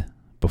had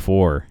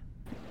before.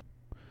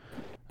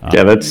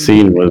 Yeah, that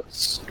scene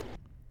was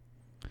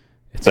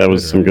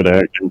some good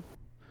acting.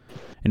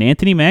 And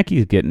Anthony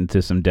Mackie's getting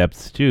to some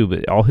depths too,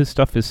 but all his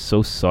stuff is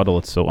so subtle.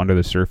 It's so under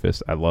the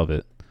surface. I love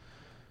it.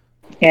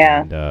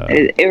 Yeah,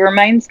 and, it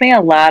reminds me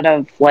a lot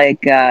of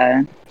like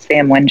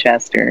Sam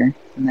Winchester.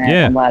 And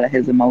that a lot of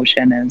his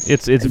emotion is.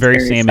 It's very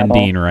Sam subtle.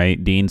 And Dean,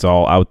 right? Dean's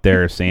all out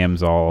there.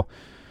 Sam's all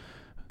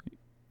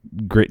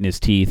gritting his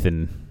teeth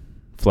and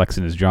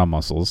flexing his jaw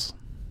muscles.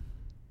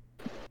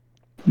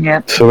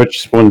 Yep. So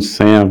which one's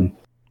Sam?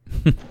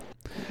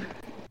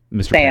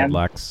 Mr.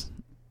 Padlocks.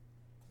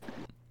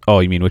 Oh,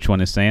 you mean which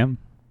one is Sam?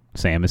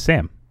 Sam is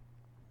Sam.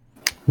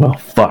 Well,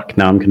 fuck.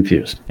 Now I'm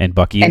confused. And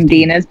Bucky and is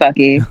Dean is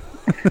Bucky.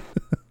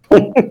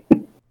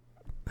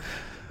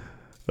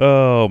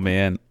 Oh,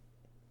 man.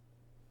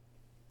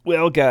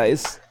 Well,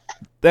 guys,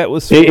 that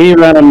was... Hey,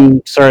 Ron,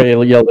 I'm sorry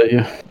I yelled at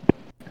you.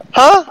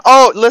 Huh?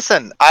 Oh,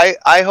 listen,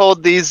 I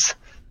hold these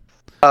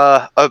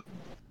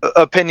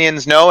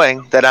opinions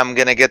knowing that I'm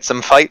going to get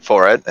some fight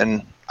for it,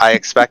 and I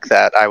expect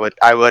that.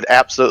 I would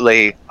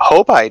absolutely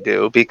hope I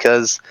do,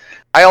 because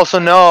I also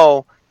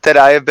know that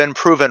I have been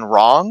proven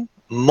wrong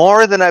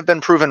more than I've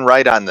been proven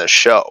right on this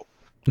show.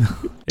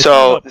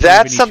 So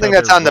that's something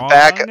that's on the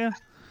back...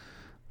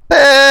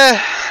 a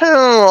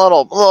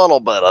little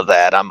bit of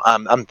that.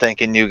 I'm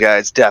thinking you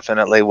guys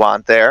definitely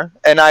want there,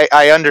 and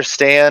I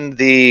understand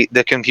the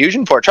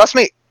confusion for it. Trust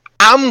me,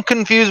 I'm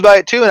confused by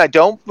it too, and I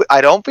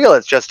don't feel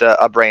it's just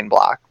a brain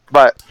block.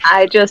 But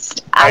I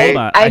just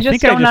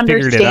don't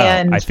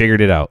understand. I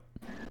figured it out.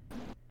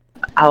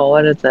 Oh,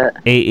 what is it?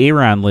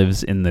 Aaron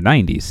lives in the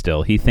 90s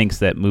still. He thinks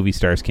that movie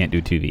stars can't do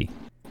TV.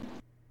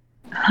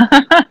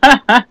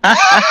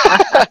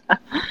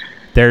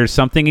 There's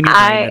something in your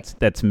brain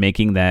that's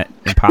making that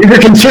impossible. These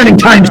are concerning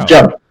times,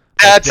 Joe.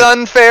 That's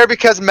unfair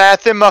because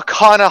Matthew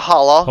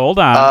McConaughey. Hold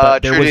on,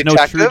 but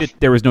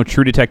there was no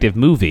True Detective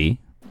movie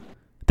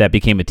that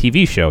became a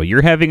TV show.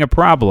 You're having a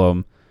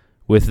problem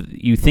with,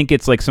 you think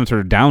it's like some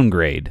sort of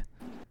downgrade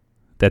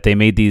that they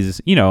made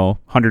these,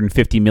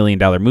 $150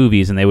 million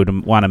movies, and they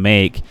would want to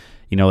make,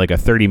 like a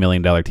 $30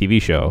 million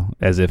TV show,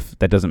 as if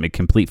that doesn't make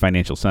complete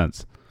financial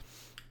sense.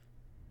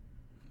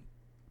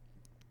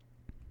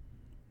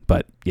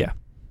 But yeah,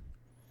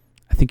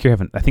 I think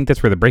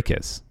that's where the break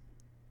is.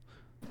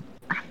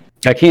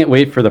 I can't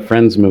wait for the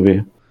Friends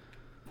movie.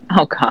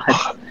 Oh God.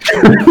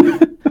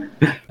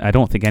 I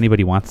don't think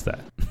anybody wants that.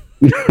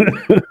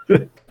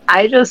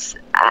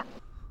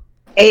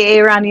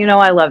 Aaron,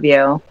 I love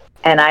you,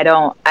 and I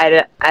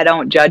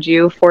don't judge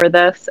you for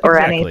this or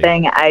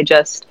anything.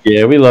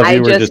 We love you. I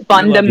just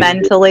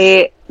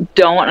fundamentally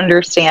don't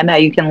understand how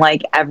you can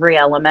like every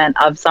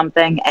element of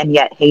something and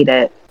yet hate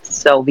it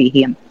so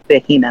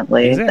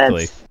vehemently.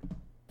 Exactly.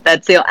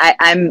 That's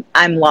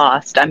I'm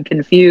lost. I'm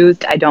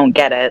confused. I don't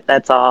get it.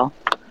 That's all.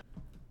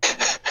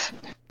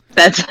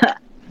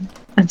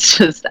 It's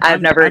just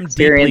I've never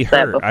experienced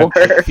that before.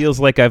 It feels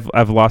like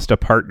I've lost a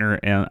partner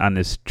on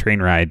this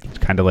train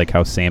ride, kind of like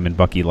how Sam and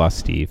Bucky lost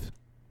Steve.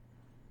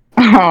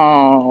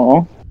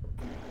 Oh.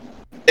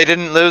 They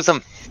didn't lose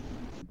him.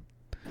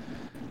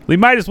 We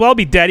might as well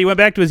be dead. He went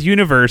back to his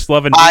universe,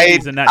 loving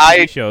movies and not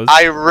TV shows.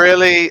 I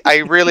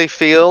really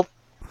feel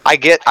I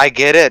get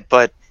it,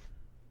 but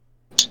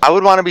I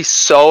would want to be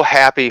so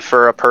happy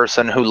for a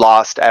person who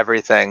lost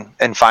everything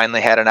and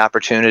finally had an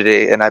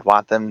opportunity, and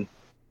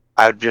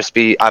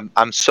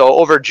I'm so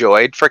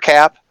overjoyed for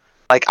Cap.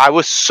 Like, I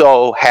was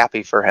so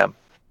happy for him.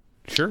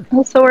 Sure.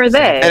 Well, so are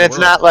they. And it's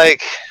not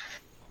like,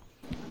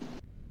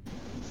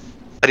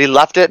 but he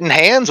left it in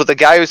hands with a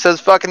guy who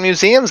says fucking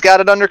museums got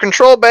it under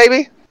control,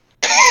 baby.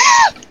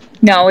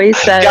 No, he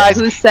said. Guys,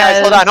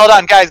 hold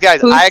on, guys.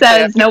 Who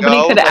says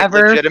nobody could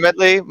ever?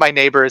 Legitimately, my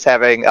neighbor is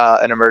having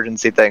an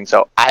emergency thing,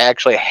 so I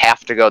actually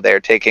have to go there,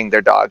 taking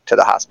their dog to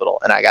the hospital,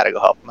 and I got to go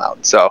help them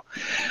out. So,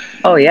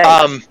 oh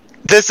yeah.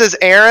 This is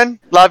Aaron.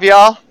 Love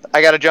y'all.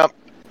 I gotta jump.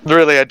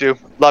 Really, I do.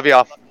 Love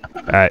y'all.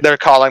 All right. They're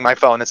calling my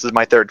phone. This is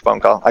my third phone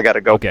call. I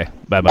gotta go. Okay.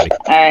 Bye, buddy. All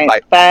right.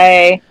 Bye.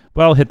 Bye.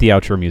 Well, hit the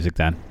outro music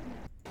then.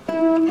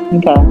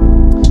 Okay.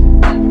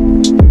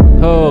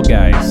 Oh,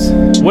 guys.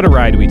 What a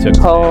ride we took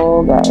today.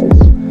 Oh, guys.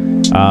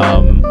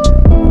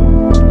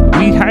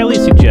 We highly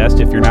suggest,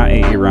 if you're not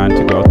Aaron,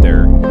 to go out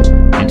there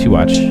and to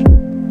watch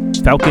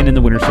Falcon and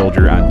the Winter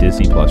Soldier on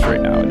Disney Plus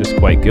right now. It is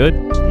quite good.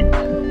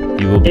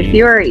 You will be. If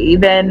you are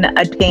even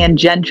a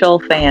tangential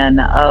fan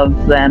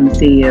of the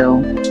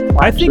MCU,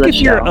 I think if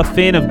you're show. a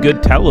fan of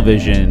good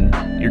television,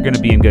 you're going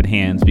to be in good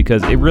hands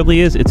because it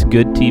really is. It's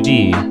good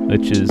TV,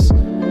 which is.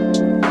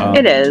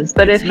 It is,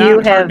 but it's if you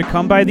not hard have, to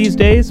come by these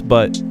days,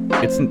 but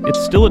it's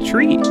still a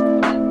treat.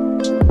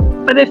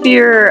 but if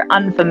you're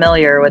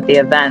unfamiliar with the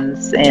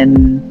events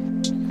in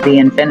the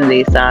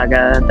Infinity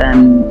Saga,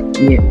 then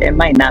it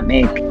might not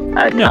make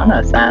a ton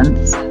of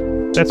sense.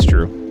 That's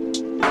true,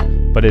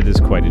 but it is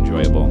quite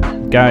enjoyable,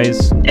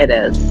 guys. It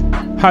is.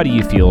 How do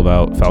you feel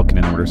about Falcon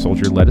and the Winter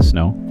Soldier? Let us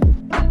know.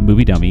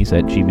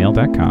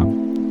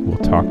 moviedummies@gmail.com. We'll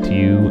talk to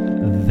you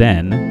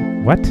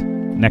then. What?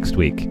 Next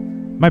week.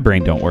 My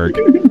brain don't work.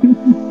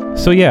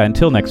 So yeah,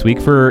 until next week,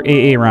 for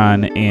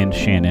Aaron and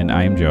Shannon,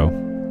 I am Joe.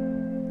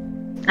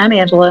 I'm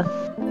Angela.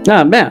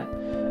 Matt.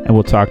 And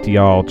we'll talk to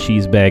y'all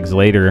cheese bags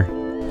later.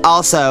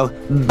 Also,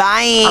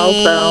 bye.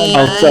 Also,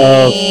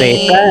 Also,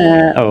 stay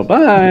fat. Oh,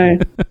 bye.